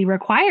body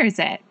requires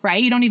it,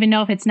 right? You don't even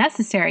know if it's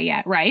necessary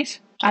yet, right?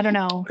 I don't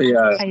know.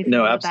 Yeah,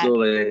 no,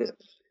 absolutely.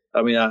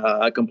 I mean,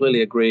 I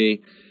completely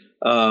agree.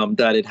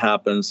 That it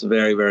happens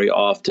very, very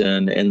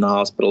often in the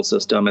hospital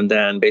system. And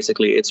then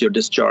basically it's your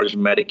discharge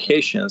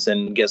medications.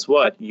 And guess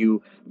what?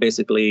 You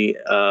basically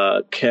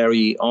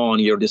carry on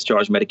your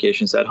discharge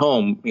medications at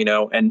home,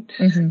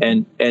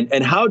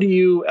 and how do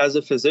you, as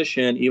a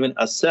physician, even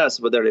assess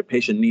whether a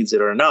patient needs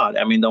it or not?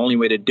 I mean, the only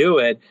way to do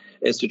it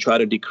is to try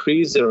to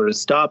decrease it or to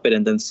stop it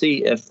and then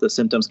see if the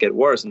symptoms get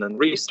worse and then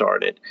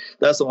restart it.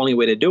 That's the only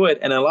way to do it.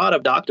 And a lot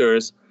of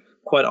doctors,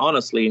 quite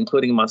honestly,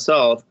 including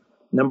myself,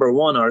 number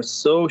one, are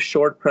so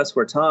short pressed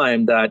for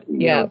time that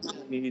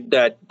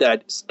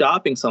that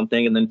stopping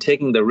something and then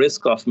taking the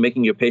risk of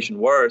making your patient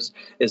worse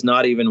is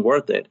not even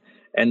worth it.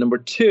 And number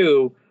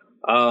two,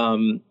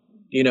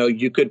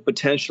 you could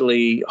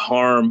potentially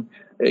harm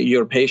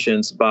your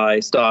patients by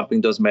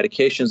stopping those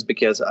medications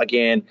because,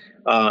 again,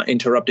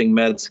 interrupting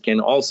meds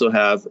can also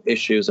have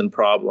issues and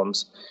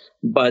problems.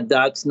 But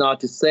that's not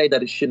to say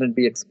that it shouldn't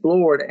be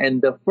explored.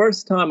 And the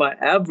first time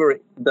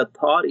the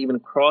thought even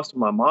crossed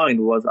my mind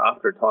was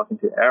after talking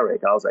to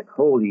Eric. I was like,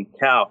 holy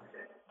cow,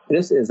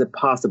 this is a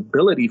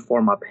possibility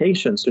for my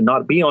patients to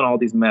not be on all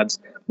these meds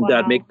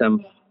that make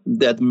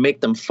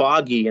them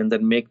foggy and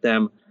that make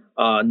them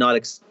not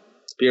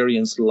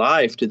experience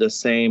life to the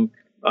same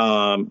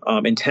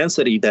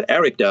intensity that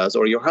Eric does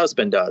or your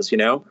husband does,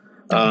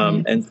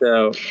 And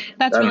so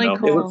that's really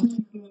cool.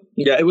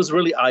 It was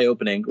really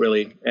eye-opening,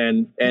 really.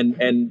 And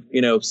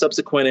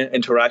subsequent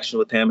interaction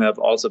with him have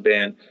also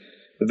been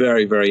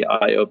very, very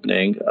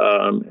eye-opening.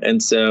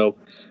 And so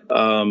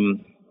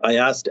I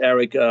asked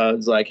Eric,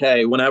 it's like,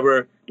 hey,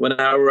 whenever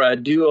I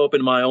do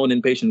open my own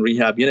inpatient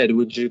rehab unit,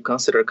 would you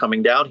consider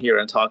coming down here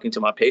and talking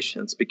to my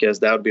patients? Because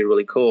that would be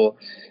really cool.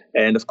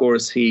 And of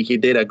course, he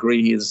did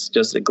agree. He's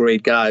just a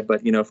great guy.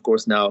 But, of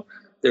course, now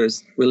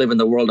we live in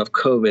the world of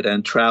COVID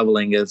and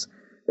traveling is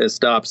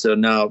stopped. So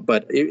now,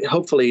 but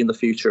hopefully in the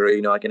future,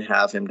 I can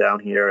have him down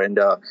here and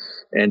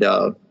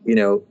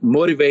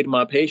motivate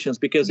my patients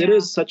because it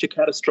is such a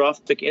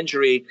catastrophic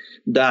injury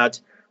that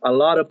a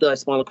lot of the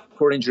spinal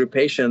cord injury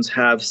patients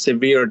have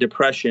severe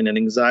depression and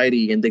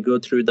anxiety, and they go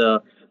through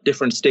the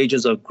different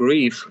stages of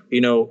grief,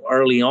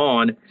 early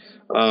on,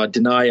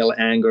 denial,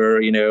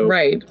 anger,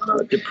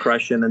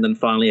 depression, and then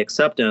finally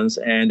acceptance.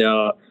 And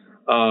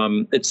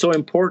it's so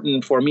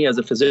important for me as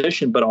a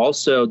physician, but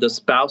also the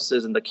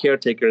spouses and the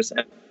caretakers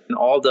and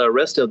all the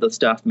rest of the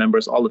staff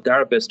members, all the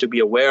therapists, to be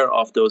aware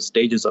of those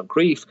stages of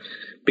grief,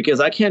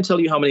 because I can't tell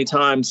you how many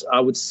times I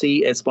would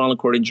see a spinal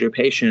cord injury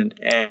patient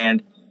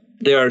and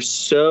they are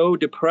so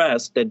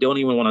depressed that don't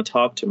even want to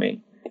talk to me.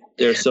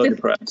 They're so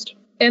depressed.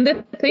 And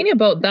the thing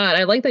about that,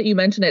 I like that you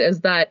mentioned it,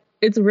 is that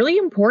it's really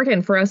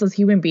important for us as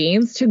human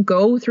beings to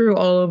go through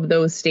all of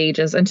those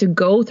stages and to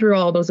go through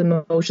all those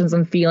emotions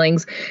and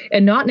feelings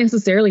and not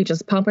necessarily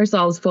just pump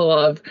ourselves full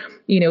of,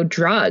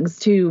 drugs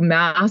to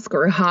mask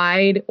or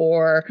hide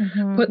or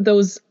put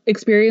those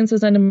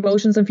experiences and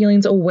emotions and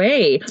feelings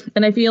away.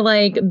 And I feel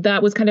like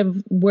that was kind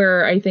of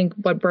where I think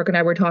what Brooke and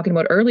I were talking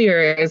about earlier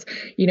is,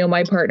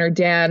 my partner,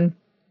 Dan,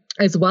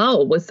 as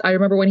well, I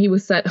remember when he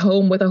was sent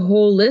home with a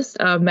whole list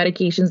of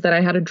medications that I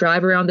had to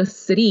drive around the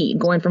city,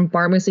 going from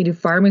pharmacy to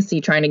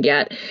pharmacy trying to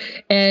get.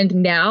 And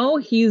now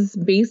his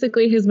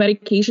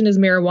medication is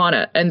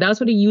marijuana. And that's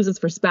what he uses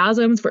for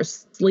spasms, for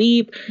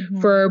sleep,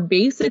 for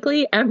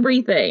basically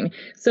everything.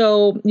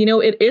 So,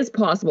 it is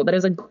possible. That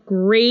is a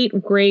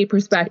great, great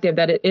perspective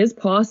that it is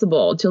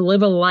possible to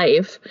live a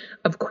life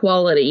of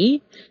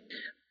quality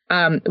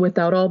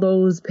without all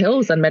those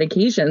pills and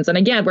medications. And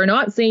again, we're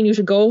not saying you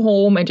should go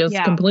home and just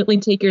completely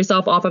take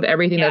yourself off of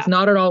everything. That's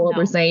not at all what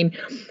we're saying.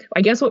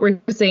 I guess what we're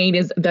saying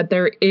is that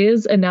there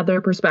is another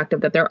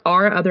perspective, that there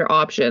are other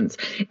options.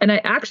 And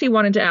I actually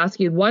wanted to ask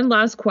you one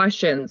last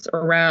question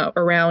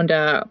around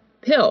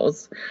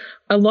pills.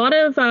 A lot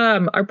of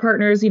our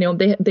partners,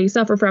 they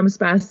suffer from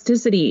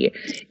spasticity.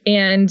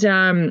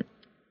 And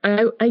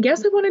I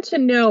guess I wanted to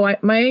know,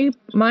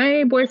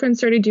 my boyfriend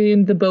started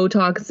doing the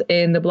Botox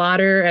in the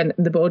bladder and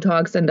the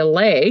Botox in the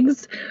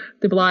legs.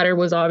 The bladder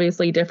was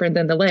obviously different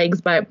than the legs,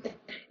 but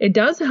it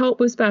does help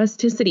with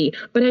spasticity.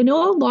 But I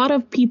know a lot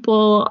of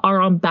people are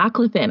on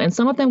baclofen, and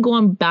some of them go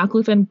on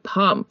baclofen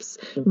pumps.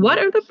 Mm-hmm. What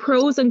are the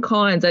pros and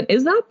cons? And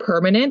is that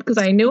permanent? Because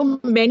I know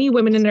many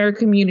women in our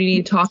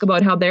community talk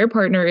about how their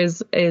partner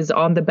is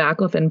on the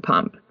baclofen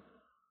pump.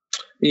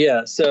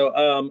 Yeah.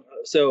 So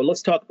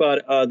let's talk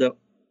about the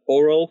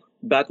oral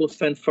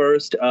baclofen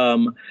first.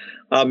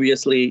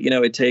 Obviously,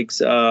 it takes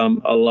a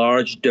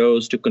large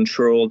dose to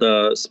control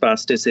the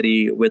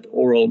spasticity with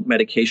oral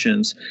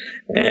medications,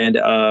 and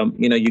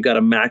you got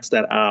to max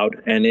that out.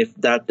 And if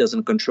that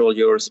doesn't control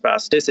your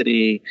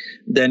spasticity,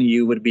 then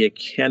you would be a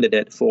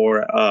candidate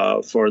for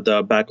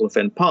the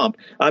baclofen pump.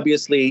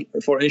 Obviously,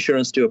 for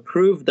insurance to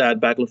approve that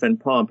baclofen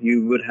pump,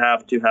 you would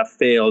have to have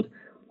failed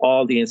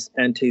all the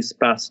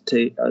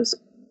anti-spastic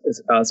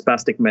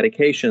spastic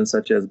medications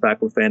such as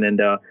baclofen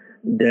and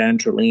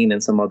dantrolene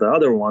and some of the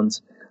other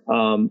ones.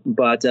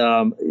 But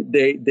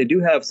they do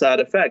have side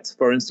effects.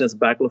 For instance,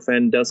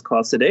 baclofen does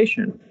cause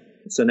sedation.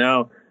 So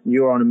now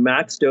you're on a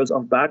max dose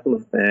of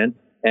baclofen,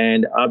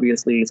 and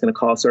obviously it's going to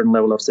cause a certain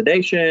level of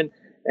sedation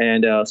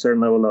and a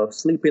certain level of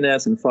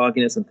sleepiness and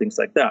fogginess and things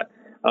like that.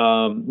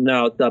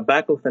 Now, the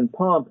baclofen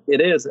pump,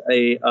 it is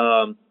a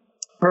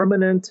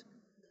permanent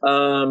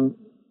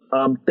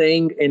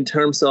thing in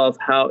terms of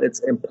how it's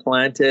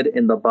implanted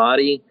in the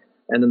body,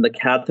 and then the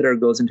catheter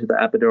goes into the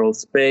epidural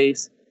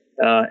space,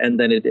 and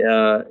then it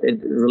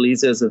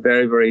releases a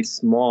very, very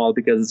small,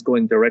 because it's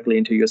going directly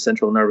into your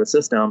central nervous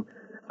system,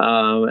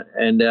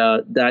 and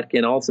that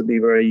can also be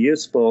very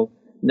useful.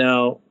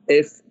 Now,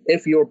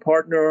 if your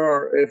partner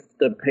or if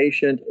the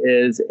patient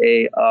is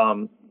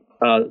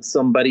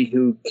somebody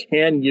who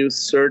can use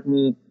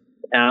certain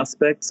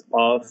aspects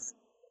of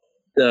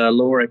the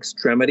lower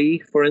extremity,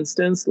 for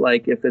instance,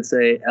 like if it's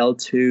a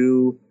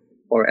L2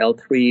 or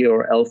L3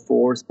 or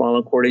L4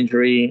 spinal cord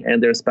injury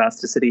and their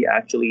spasticity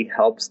actually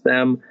helps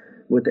them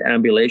with the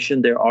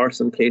ambulation, there are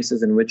some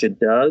cases in which it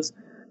does.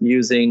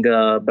 Using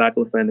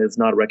baclofen is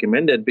not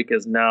recommended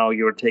because now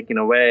you're taking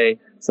away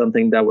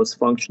something that was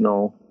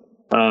functional.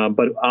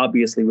 But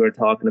obviously we're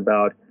talking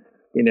about,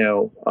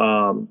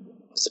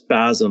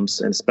 spasms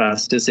and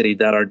spasticity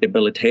that are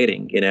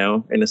debilitating, in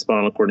a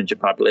spinal cord injury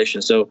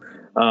population. So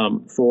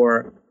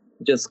for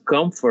just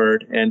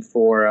comfort and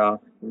for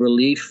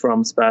relief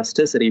from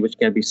spasticity, which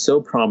can be so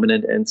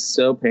prominent and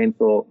so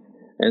painful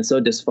and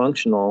so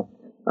dysfunctional,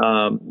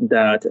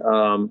 that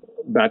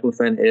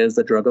baclofen is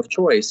the drug of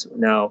choice.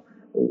 Now,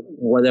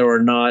 whether or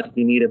not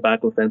you need a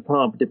baclofen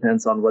pump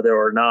depends on whether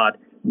or not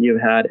you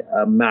had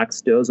a max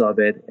dose of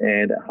it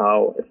and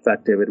how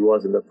effective it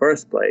was in the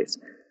first place.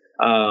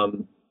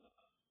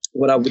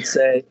 What I would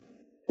say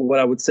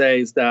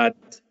is that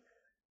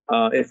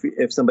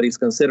if somebody's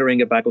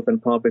considering a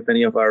baclofen pump, if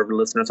any of our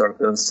listeners are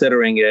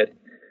considering it,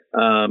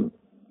 I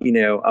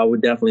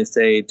would definitely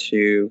say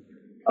to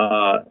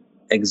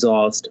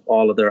exhaust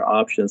all of their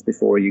options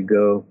before you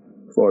go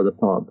for the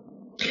pump.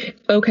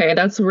 Okay,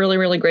 that's really,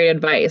 really great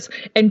advice.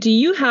 And do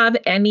you have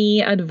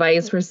any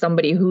advice for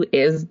somebody who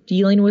is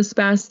dealing with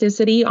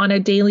spasticity on a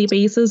daily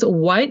basis?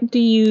 What do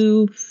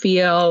you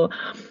feel,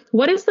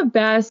 what is the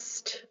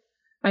best,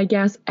 I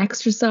guess,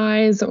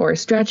 exercise or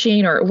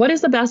stretching, or what is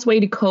the best way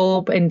to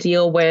cope and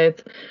deal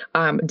with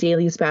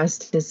daily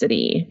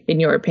spasticity, in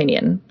your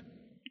opinion?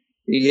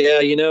 Yeah,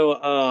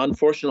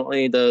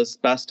 unfortunately, the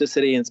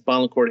spasticity and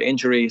spinal cord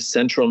injury is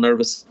central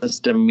nervous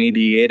system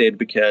mediated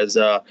because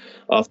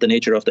of the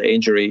nature of the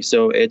injury.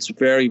 So it's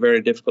very,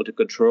 very difficult to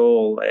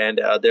control. And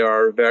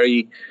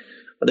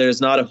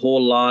there's not a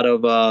whole lot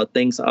of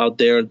things out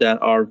there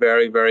that are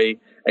very, very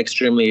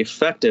extremely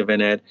effective in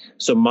it.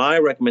 So my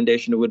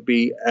recommendation would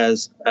be,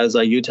 as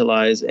I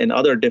utilize in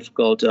other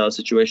difficult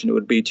situations,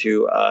 would be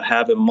to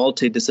have a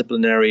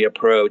multidisciplinary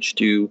approach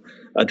to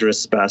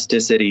address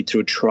spasticity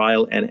through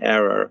trial and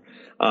error.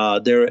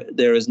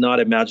 There is not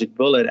a magic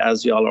bullet,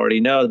 as you all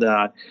already know,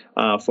 that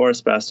for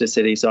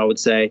spasticity. So I would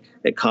say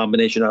a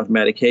combination of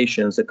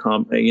medications, a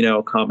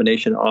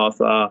combination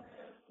of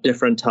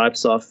different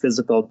types of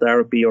physical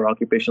therapy or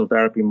occupational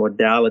therapy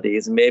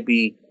modalities.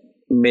 Maybe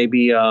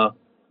there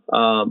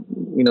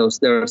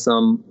are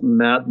some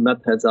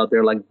methods out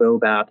there like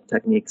BOBAT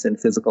techniques in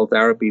physical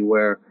therapy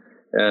where,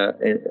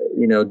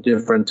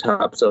 different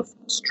types of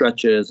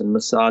stretches and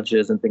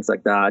massages and things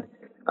like that.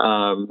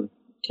 You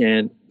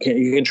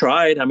can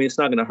try it. I mean, it's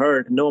not going to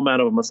hurt. No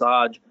amount of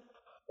massage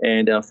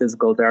and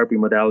physical therapy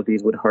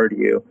modalities would hurt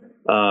you.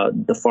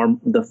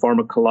 The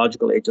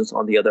pharmacological agents,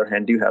 on the other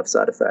hand, do have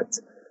side effects.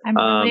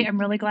 I'm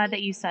really glad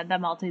that you said the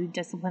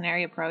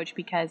multidisciplinary approach,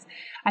 because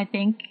I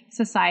think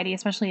society,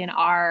 especially in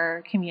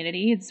our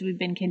communities, we've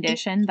been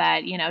conditioned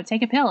that,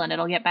 take a pill and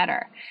it'll get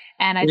better.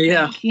 And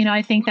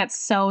I think that's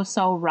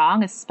so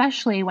wrong,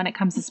 especially when it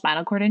comes to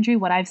spinal cord injury.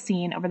 What I've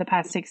seen over the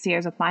past 6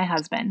 years with my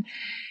husband,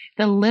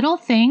 the little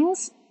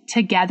things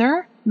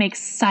together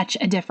makes such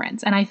a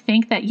difference. And I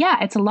think that,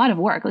 yeah, it's a lot of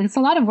work. Like, it's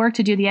a lot of work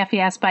to do the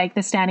FES bike,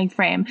 the standing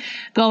frame,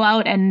 go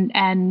out and,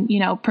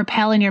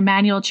 propel in your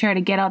manual chair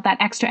to get out that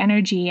extra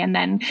energy, and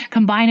then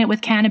combine it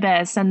with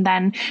cannabis, and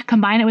then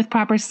combine it with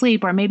proper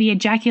sleep, or maybe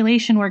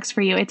ejaculation works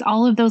for you. It's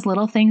all of those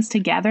little things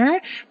together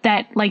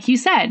that, like you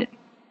said,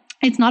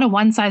 it's not a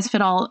one size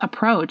fit all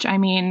approach. I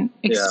mean,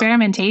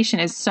 experimentation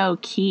is so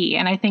key.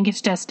 And I think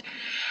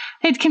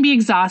it can be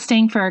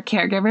exhausting for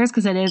caregivers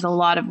because it is a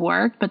lot of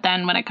work. But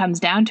then when it comes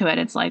down to it,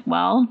 it's like,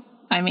 well,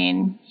 I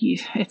mean,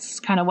 it's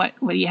kind of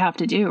what you have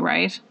to do,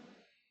 right?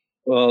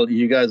 Well,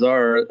 you guys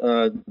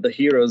are the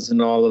heroes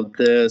in all of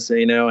this,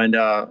 and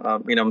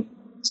I'm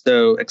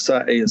so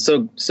excited,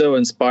 so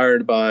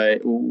inspired by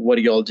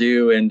what you all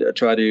do, and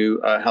try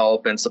to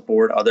help and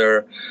support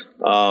other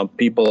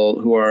people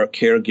who are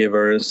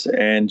caregivers,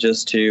 and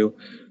just to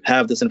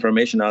have this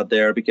information out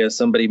there, because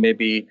somebody may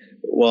be,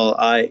 well,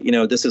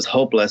 this is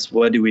hopeless.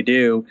 What do we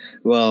do?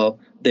 Well,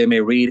 they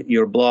may read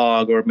your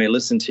blog or may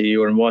listen to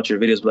you and watch your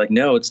videos, but like,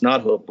 no, it's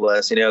not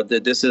hopeless.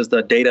 This is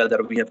the data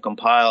that we have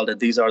compiled, and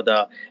these are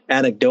the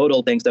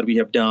anecdotal things that we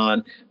have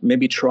done.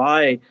 Maybe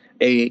try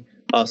a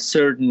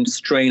certain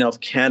strain of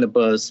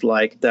cannabis,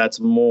 like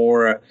that's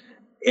more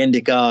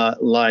indica,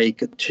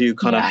 like, to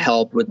kind of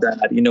help with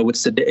that,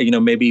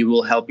 with maybe it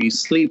will help you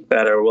sleep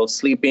better. Well,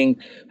 sleeping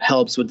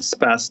helps with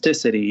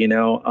spasticity,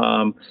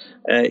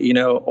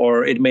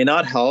 or it may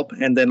not help.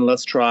 And then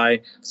let's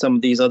try some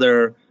of these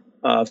other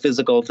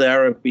physical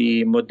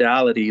therapy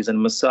modalities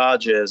and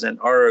massages and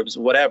herbs,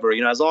 whatever,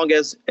 as long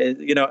as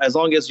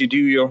you do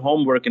your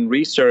homework and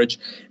research,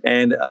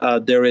 and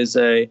there is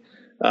a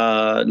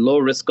low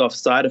risk of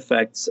side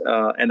effects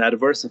and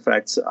adverse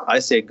effects, I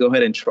say go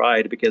ahead and try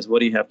it, because what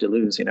do you have to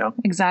lose,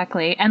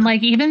 Exactly. And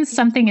like even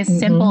something as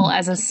simple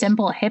as a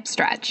simple hip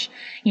stretch,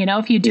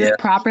 if you do it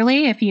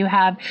properly, if you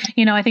have,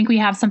 I think we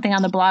have something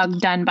on the blog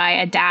done by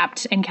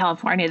Adapt in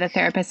California, the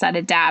therapists at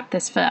Adapt,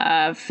 this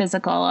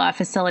physical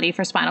facility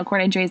for spinal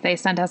cord injuries. They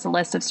sent us a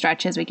list of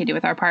stretches we could do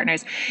with our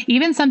partners.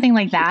 Even something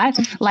like that,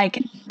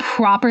 like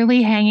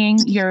properly hanging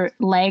your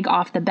leg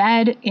off the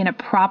bed in a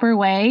proper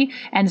way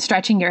and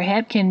stretching your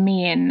hip can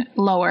mean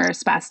lower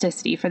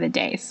spasticity for the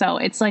day. So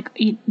it's like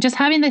just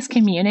having this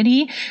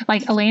community,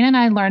 like Elena and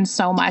I learn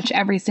so much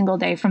every single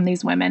day from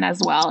these women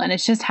as well. And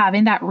it's just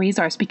having that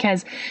resource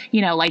because,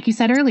 like you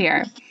said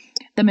earlier,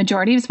 the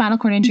majority of spinal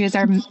cord injuries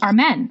are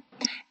men.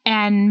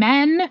 And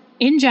men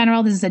in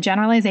general, this is a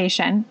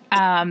generalization,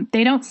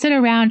 they don't sit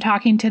around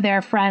talking to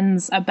their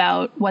friends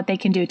about what they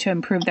can do to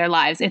improve their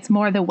lives. It's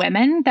more the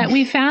women that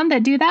we found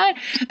that do that,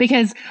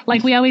 because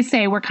like we always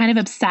say, we're kind of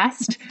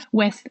obsessed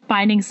with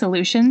finding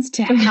solutions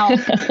to help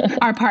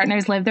our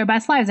partners live their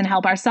best lives and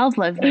help ourselves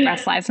live their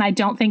best lives. And I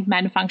don't think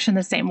men function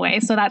the same way.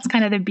 So that's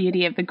kind of the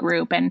beauty of the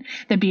group and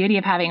the beauty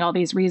of having all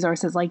these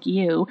resources like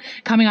you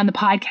coming on the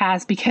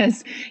podcast,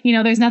 because,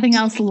 there's nothing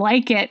else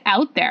like it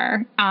out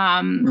there.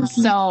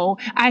 So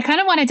I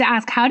kind of wanted to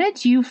ask, how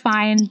did you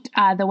find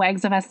the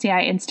WEGs of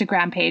STI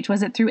Instagram page?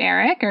 Was it through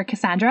Eric or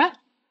Cassandra?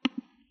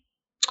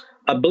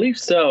 I believe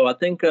so. I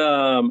think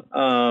I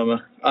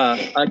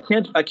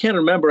can't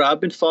remember.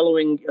 I've been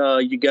following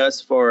you guys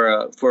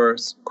for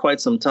quite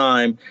some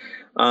time,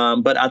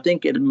 but I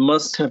think it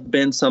must have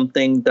been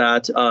something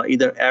that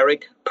either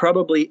Eric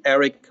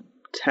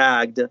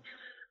tagged,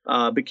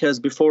 because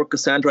before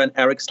Cassandra and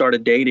Eric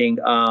started dating,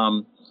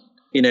 I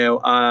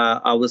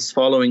was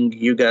following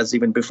you guys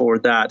even before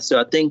that. So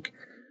I think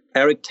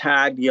Eric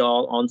tagged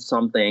y'all on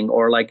something,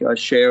 or like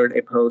shared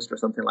a post or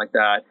something like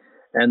that.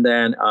 And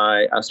then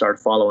I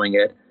started following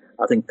it.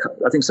 I think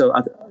so.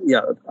 I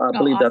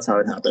believe that's how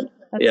it happened.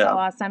 That's so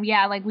awesome.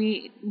 Yeah. Like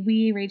we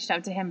reached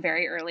out to him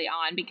very early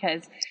on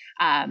because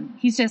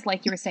he's just,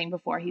 like you were saying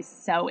before, he's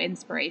so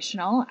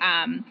inspirational.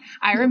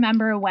 I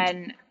remember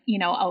when,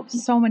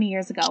 so many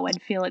years ago when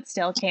Feel It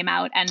Still came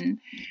out, and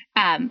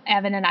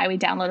Evan and I, we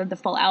downloaded the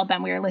full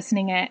album. We were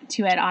listening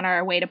to it on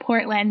our way to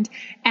Portland.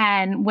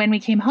 And when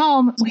we came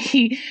home,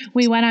 we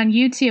went on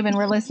YouTube and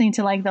we're listening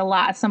to like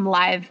some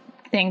live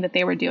thing that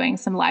they were doing,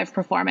 some live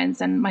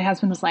performance. And my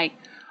husband was like,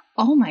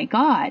 oh my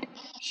God,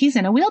 he's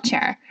in a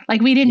wheelchair. Like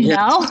we didn't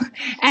know.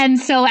 And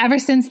so ever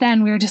since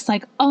then, we were just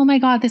like, oh my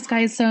God, this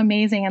guy is so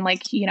amazing. And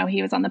like,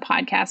 he was on the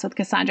podcast with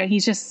Cassandra.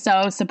 He's just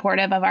so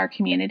supportive of our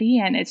community.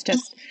 And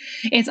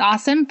it's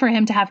awesome for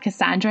him to have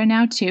Cassandra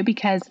now too,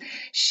 because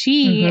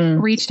she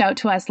reached out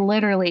to us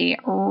literally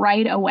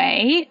right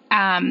away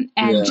and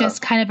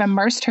just kind of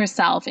immersed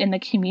herself in the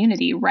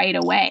community right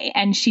away.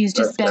 And she's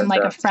just been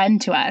like a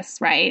friend to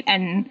us. Right.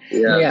 And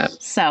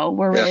so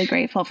we're really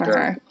grateful for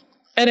her.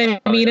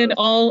 And I mean, in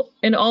all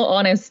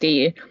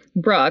honesty,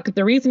 Brooke,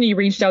 the reason you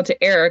reached out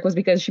to Eric was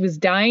because she was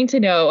dying to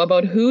know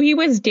about who he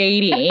was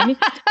dating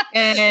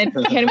and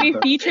can we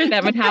feature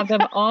them and have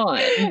them on?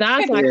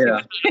 That's actually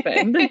what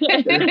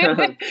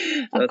happened.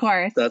 Of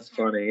course. That's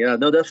funny. Yeah,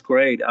 no, that's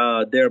great.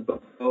 They're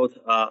both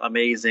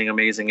amazing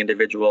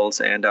individuals,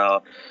 and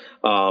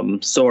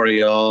sorry,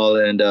 y'all,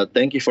 and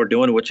thank you for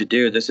doing what you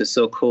do. This is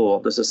so cool.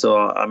 This is so,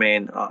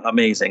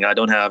 amazing. I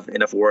don't have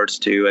enough words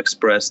to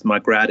express my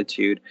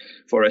gratitude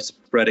for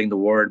spreading the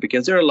word,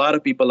 because there are a lot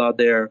of people out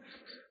there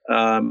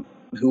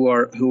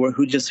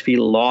who just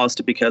feel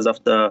lost because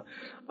of the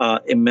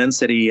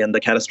immensity and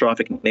the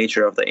catastrophic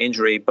nature of the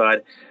injury.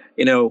 But,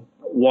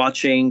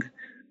 watching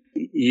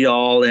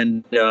y'all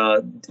and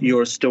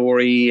your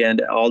story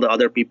and all the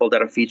other people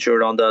that are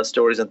featured on the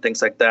stories and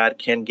things like that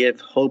can give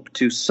hope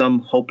to some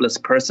hopeless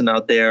person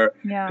out there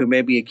who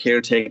may be a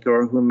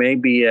caretaker or who may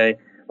be a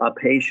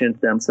patient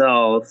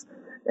themselves,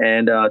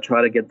 and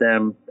try to get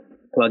them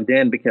plugged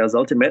in, because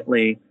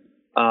ultimately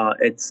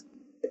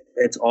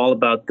it's all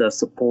about the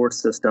support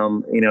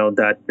system,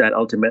 that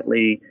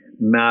ultimately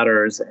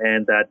matters,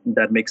 and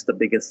that makes the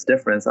biggest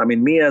difference. I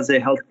mean, me as a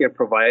healthcare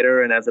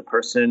provider and as a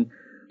person,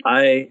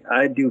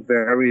 I do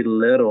very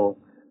little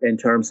in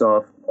terms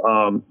of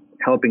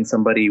helping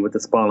somebody with a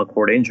spinal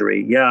cord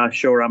injury. Yeah,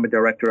 sure, I'm a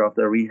director of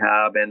the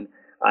rehab and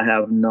I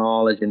have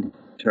knowledge in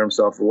terms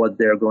of what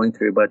they're going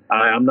through, but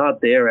I'm not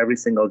there every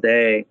single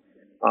day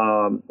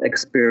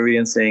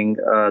experiencing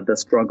the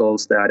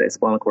struggles that a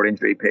spinal cord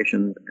injury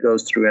patient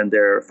goes through and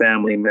their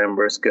family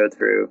members go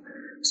through.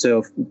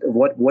 So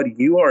what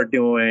you are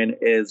doing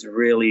is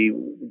really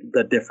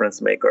the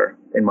difference maker,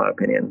 in my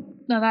opinion.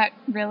 No, that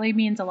really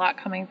means a lot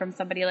coming from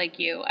somebody like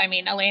you. I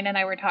mean, Elaine and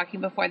I were talking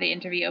before the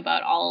interview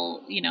about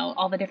all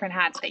the different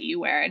hats that you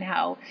wear and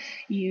how,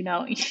 you're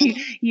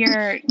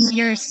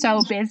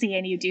so busy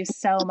and you do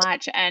so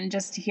much. And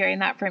just hearing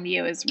that from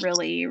you is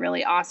really,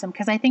 really awesome,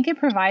 because I think it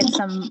provides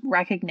some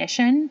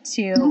recognition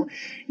to,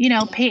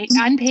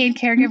 unpaid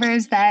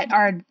caregivers that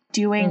are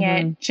doing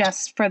it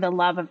just for the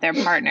love of their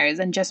partners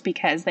and just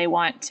because they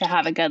want to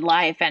have a good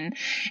life. And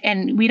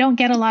we don't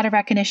get a lot of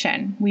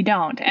recognition. We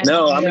don't. And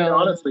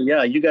honestly,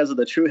 you guys are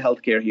the true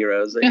healthcare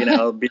heroes,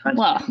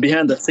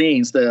 behind the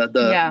scenes,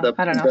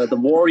 the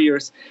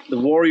warriors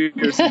in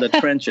the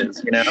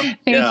trenches,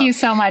 Thank you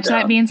so much.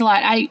 That means a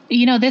lot.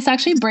 This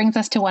actually brings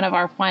us to one of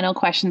our final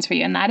questions for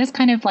you. And that is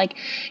kind of like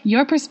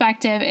your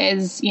perspective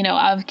is,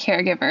 of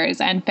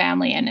caregivers and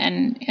family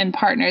and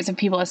partners of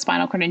people with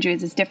spinal cord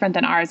injuries is different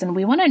than ours. And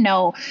we want to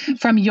know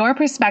from your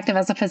perspective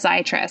as a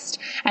physiatrist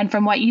and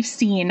from what you've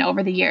seen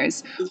over the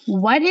years,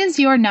 what is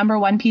your number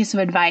one piece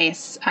of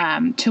advice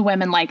to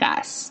women like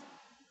us?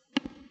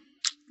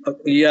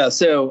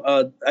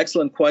 So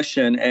excellent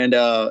question, and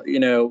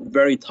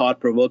very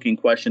thought-provoking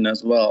question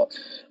as well.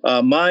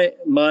 My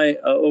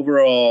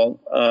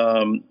overall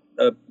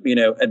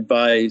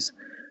advice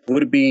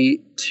would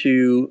be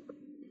to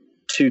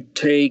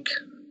take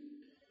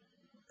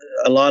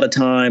a lot of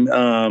time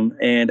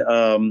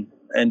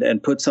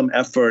and put some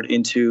effort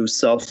into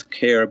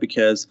self-care,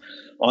 because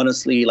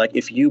honestly, like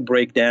if you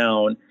break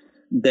down,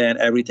 then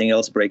everything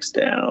else breaks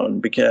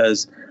down.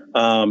 Because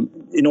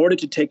in order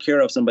to take care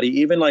of somebody,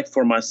 even like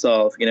for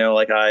myself,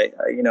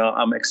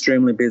 I'm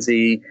extremely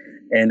busy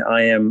and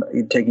I am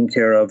taking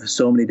care of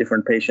so many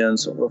different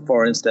patients.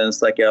 For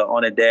instance,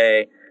 on a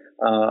day,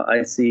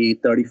 I see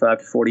 35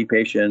 to 40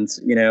 patients,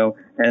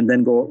 and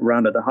then go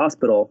around at the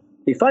hospital.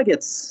 If I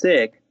get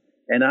sick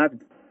and I have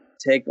to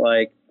take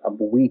like a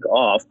week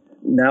off,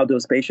 now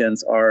those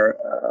patients are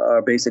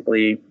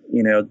basically,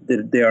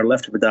 they are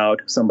left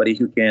without somebody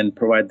who can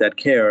provide that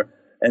care.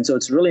 And so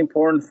it's really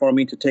important for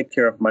me to take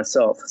care of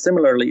myself.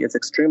 Similarly, it's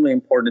extremely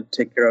important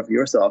to take care of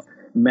yourself.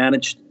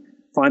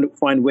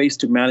 Find ways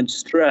to manage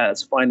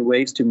stress, find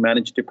ways to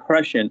manage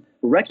depression,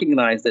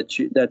 recognize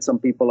that some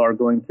people are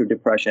going through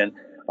depression.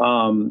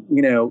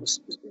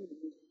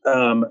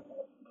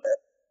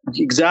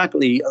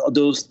 Exactly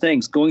those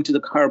things, going to the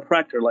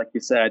chiropractor, like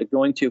you said,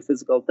 going to a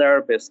physical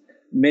therapist,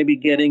 maybe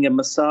getting a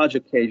massage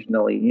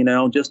occasionally,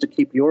 just to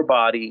keep your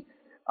body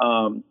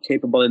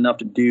capable enough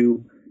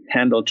to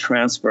handle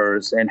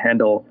transfers and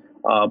handle,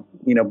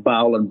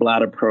 bowel and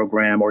bladder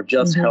program, or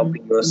just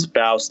helping your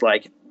spouse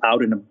like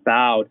out and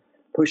about,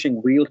 pushing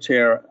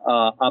wheelchair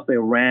up a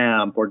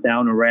ramp or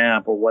down a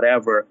ramp or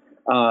whatever.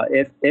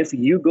 If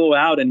you go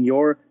out and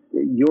your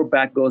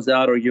back goes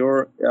out or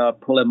you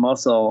pull a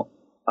muscle,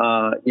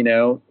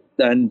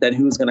 then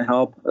who's going to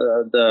help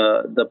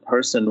the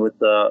person with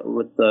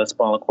the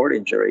spinal cord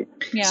injury?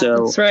 Yeah,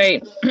 so that's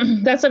right.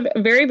 That's a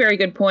very, very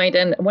good point.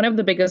 And one of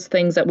the biggest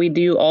things that we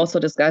do also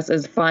discuss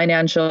is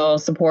financial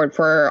support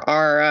for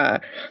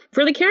our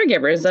for the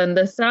caregivers. And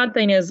the sad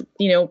thing is,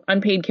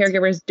 unpaid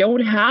caregivers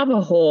don't have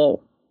a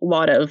whole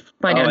lot of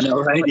financial.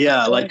 Oh, I know, right?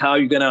 Yeah, like how are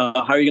you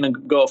gonna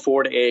go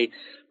afford a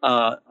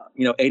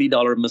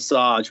 $80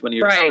 massage when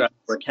you're stressed,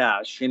 for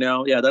cash,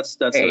 Yeah, that's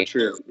so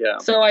true. Yeah.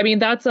 So, I mean,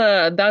 that's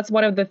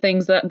one of the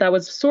things that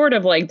was sort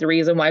of like the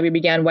reason why we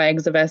began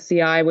WEGs of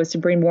SCI, was to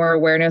bring more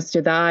awareness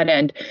to that.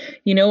 And,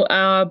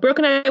 Brooke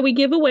and I, we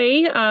give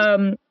away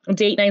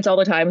date nights all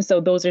the time.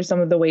 So those are some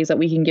of the ways that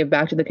we can give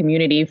back to the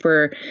community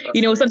for,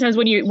 sometimes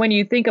when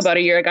you think about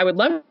it, you're like, I would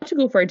love to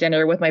go for a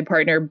dinner with my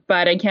partner,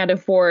 but I can't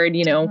afford,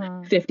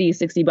 $50,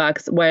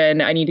 $60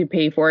 when I need to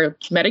pay for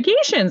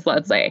medications,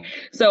 let's say.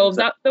 So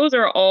those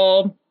are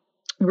all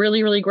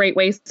really, really great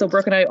ways. So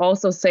Brooke and I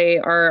also say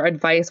our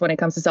advice when it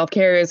comes to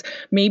self-care is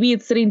maybe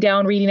it's sitting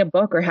down, reading a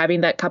book, or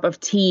having that cup of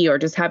tea, or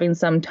just having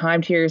some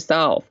time to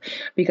yourself,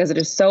 because it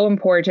is so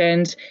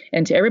important.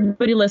 And to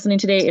everybody listening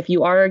today, if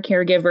you are a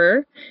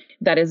caregiver,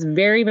 that is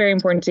very, very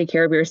important to take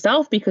care of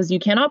yourself, because you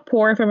cannot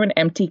pour from an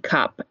empty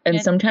cup.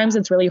 And sometimes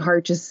it's really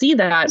hard to see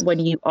that when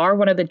you are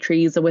one of the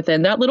trees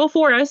within that little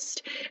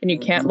forest and you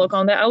can't look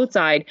on the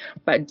outside.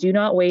 But do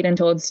not wait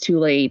until it's too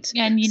late.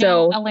 And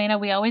Elena,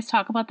 we always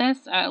talk about this,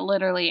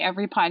 literally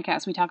every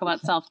podcast we talk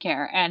about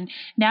self-care. And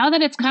now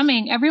that it's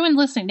coming, everyone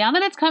listening, now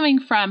that it's coming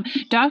from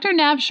Dr.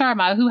 Nav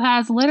Sharma, who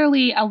has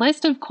literally a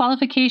list of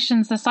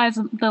qualifications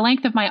the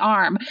length of my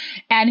arm,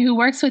 and who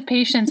works with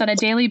patients on a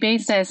daily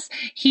basis,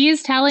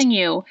 he's telling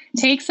you,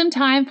 take some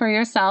time for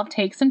yourself,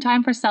 take some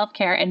time for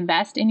self-care,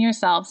 invest in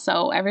yourself.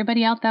 So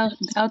everybody out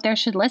there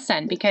should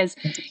listen, because,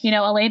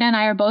 Elena and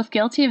I are both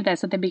guilty of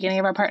this at the beginning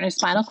of our partner's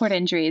spinal cord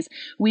injuries.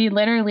 We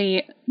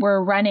literally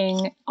were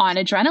running on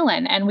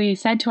adrenaline, and we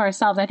said to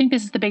ourselves, I think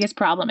this is the biggest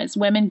problem, is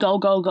women go,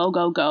 go, go,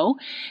 go, go.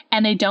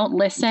 And they don't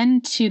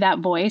listen to that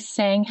voice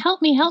saying,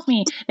 help me, help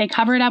me. They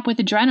cover it up with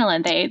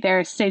adrenaline. They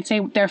say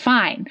they're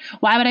fine.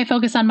 Why would I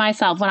focus on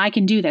myself when I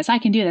can do this? I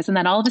can do this. And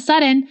then all of a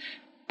sudden,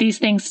 these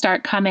things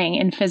start coming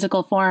in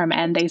physical form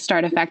and they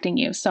start affecting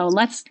you. So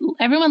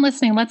everyone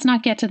listening, let's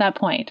not get to that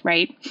point,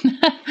 right?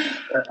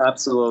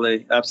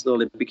 Absolutely.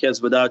 Absolutely.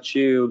 Because without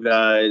you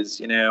guys,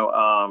 there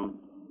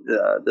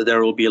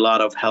will be a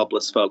lot of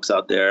helpless folks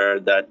out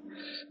there that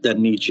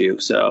need you.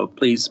 So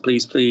please,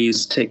 please,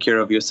 please take care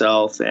of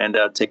yourself and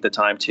take the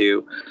time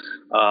to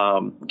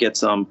get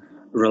some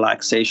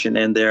relaxation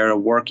in there,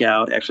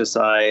 workout,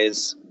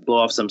 exercise, blow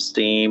off some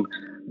steam,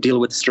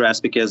 deal with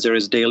stress, because there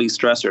is daily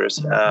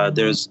stressors.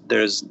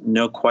 There's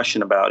no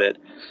question about it.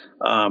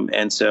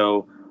 And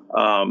so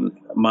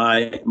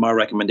my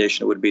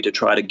recommendation would be to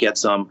try to get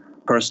some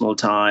personal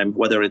time,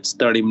 whether it's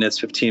 30 minutes,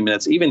 15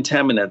 minutes, even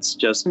 10 minutes,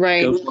 just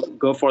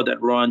go for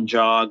that run,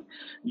 jog,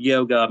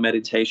 yoga,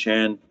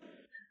 meditation,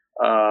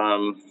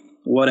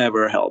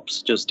 whatever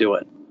helps, just do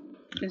it.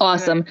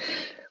 Awesome.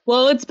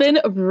 Well, it's been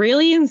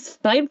really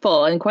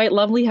insightful and quite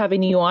lovely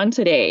having you on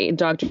today,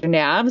 Dr.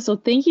 Nav. So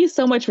thank you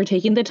so much for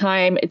taking the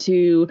time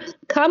to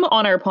come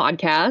on our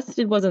podcast.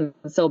 It wasn't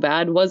so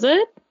bad, was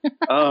it?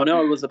 Oh,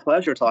 no, it was a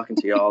pleasure talking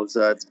to y'all.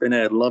 It's been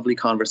a lovely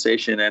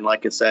conversation. And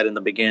like I said in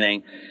the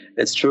beginning,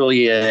 it's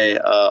truly a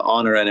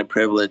honor and a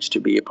privilege to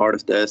be a part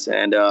of this.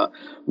 And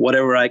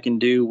whatever I can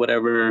do,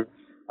 whatever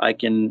I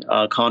can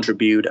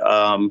contribute,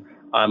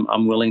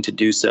 I'm willing to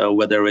do so,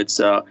 whether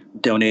it's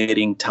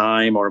donating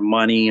time or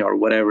money or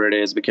whatever it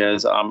is,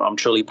 because I'm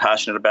truly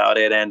passionate about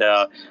it. And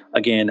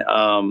again,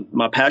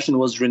 my passion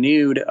was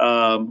renewed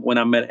when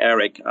I met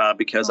Eric,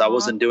 because I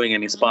wasn't doing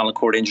any spinal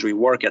cord injury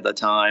work at the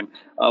time.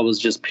 I was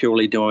just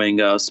purely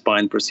doing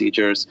spine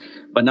procedures.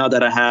 But now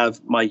that I have,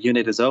 my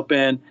unit is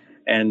open,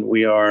 and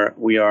we are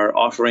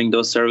offering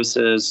those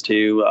services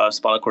to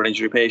spinal cord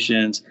injury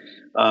patients.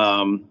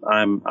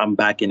 I'm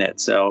back in it.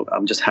 So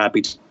I'm just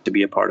happy to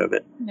be a part of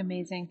it.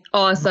 Amazing.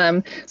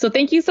 Awesome. So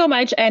thank you so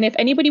much. And if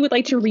anybody would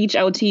like to reach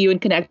out to you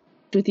and connect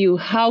with you,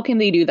 how can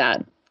they do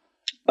that?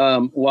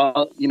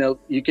 Well,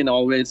 you can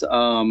always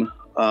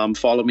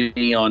follow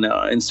me on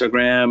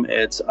Instagram.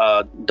 It's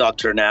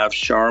Dr. Nav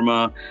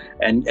Sharma,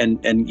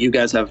 and you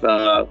guys have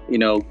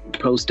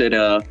posted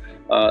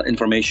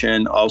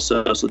information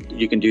also, so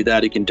you can do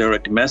that. You can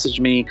direct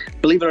message me.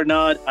 Believe it or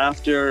not,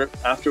 after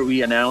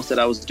we announced that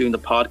I was doing the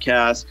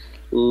podcast,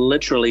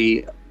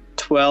 literally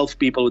 12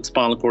 people with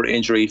spinal cord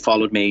injury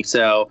followed me.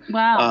 So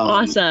wow,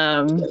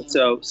 awesome.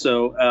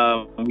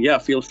 So yeah,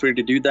 feel free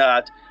to do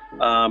that.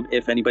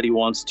 If anybody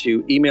wants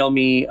to email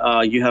me,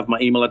 you have my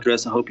email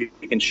address. I hope you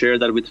can share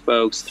that with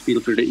folks. Feel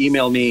free to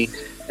email me,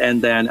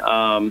 and then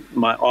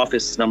my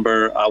office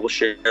number, I will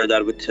share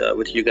that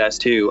with you guys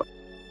too.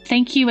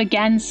 Thank you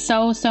again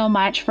so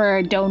much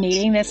for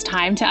donating this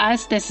time to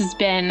us. This has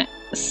been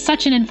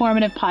such an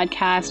informative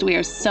podcast. We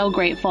are so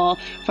grateful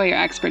for your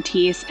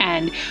expertise,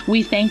 and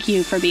we thank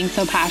you for being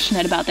so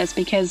passionate about this,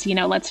 because,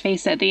 let's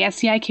face it, the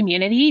SCI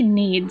community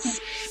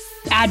needs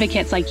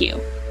advocates like you.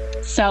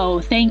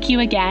 So thank you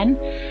again.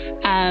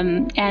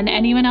 And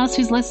anyone else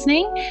who's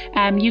listening,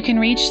 you can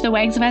reach the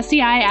WEGs of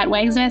SCI at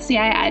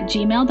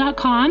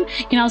wegsofsci@gmail.com.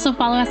 You can also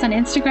follow us on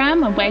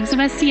Instagram on WEGs of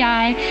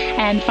SCI,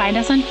 and find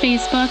us on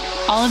Facebook.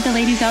 All of the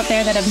ladies out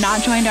there that have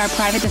not joined our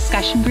private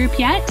discussion group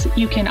yet,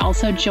 you can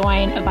also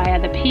join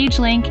via the page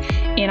link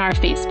in our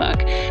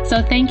Facebook.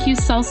 So thank you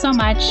so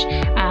much.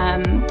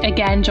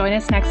 Again, join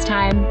us next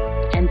time,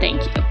 and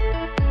thank you.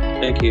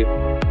 Thank you.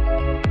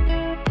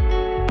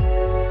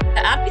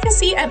 The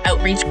advocacy and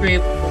outreach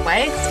group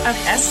WAGS of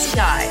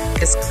SCI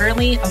is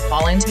currently a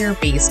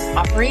volunteer-based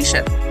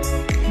operation.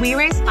 We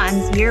raise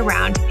funds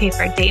year-round to pay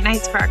for date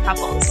nights for our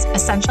couples,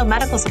 essential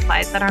medical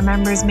supplies that our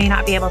members may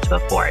not be able to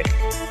afford,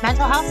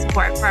 mental health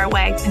support for our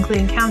WAGs,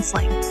 including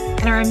counseling,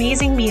 and our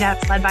amazing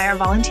meetups led by our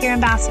volunteer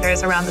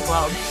ambassadors around the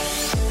globe.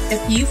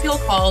 If you feel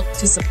called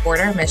to support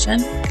our mission,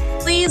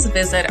 please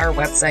visit our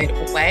website,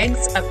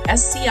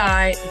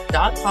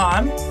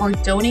 wagsofsci.com, or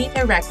donate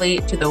directly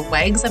to the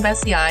WAGS of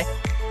SCI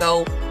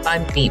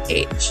GoFundMe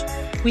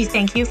page. We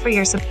thank you for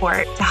your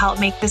support to help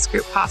make this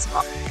group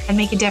possible and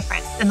make a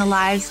difference in the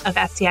lives of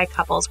SCI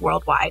couples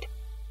worldwide.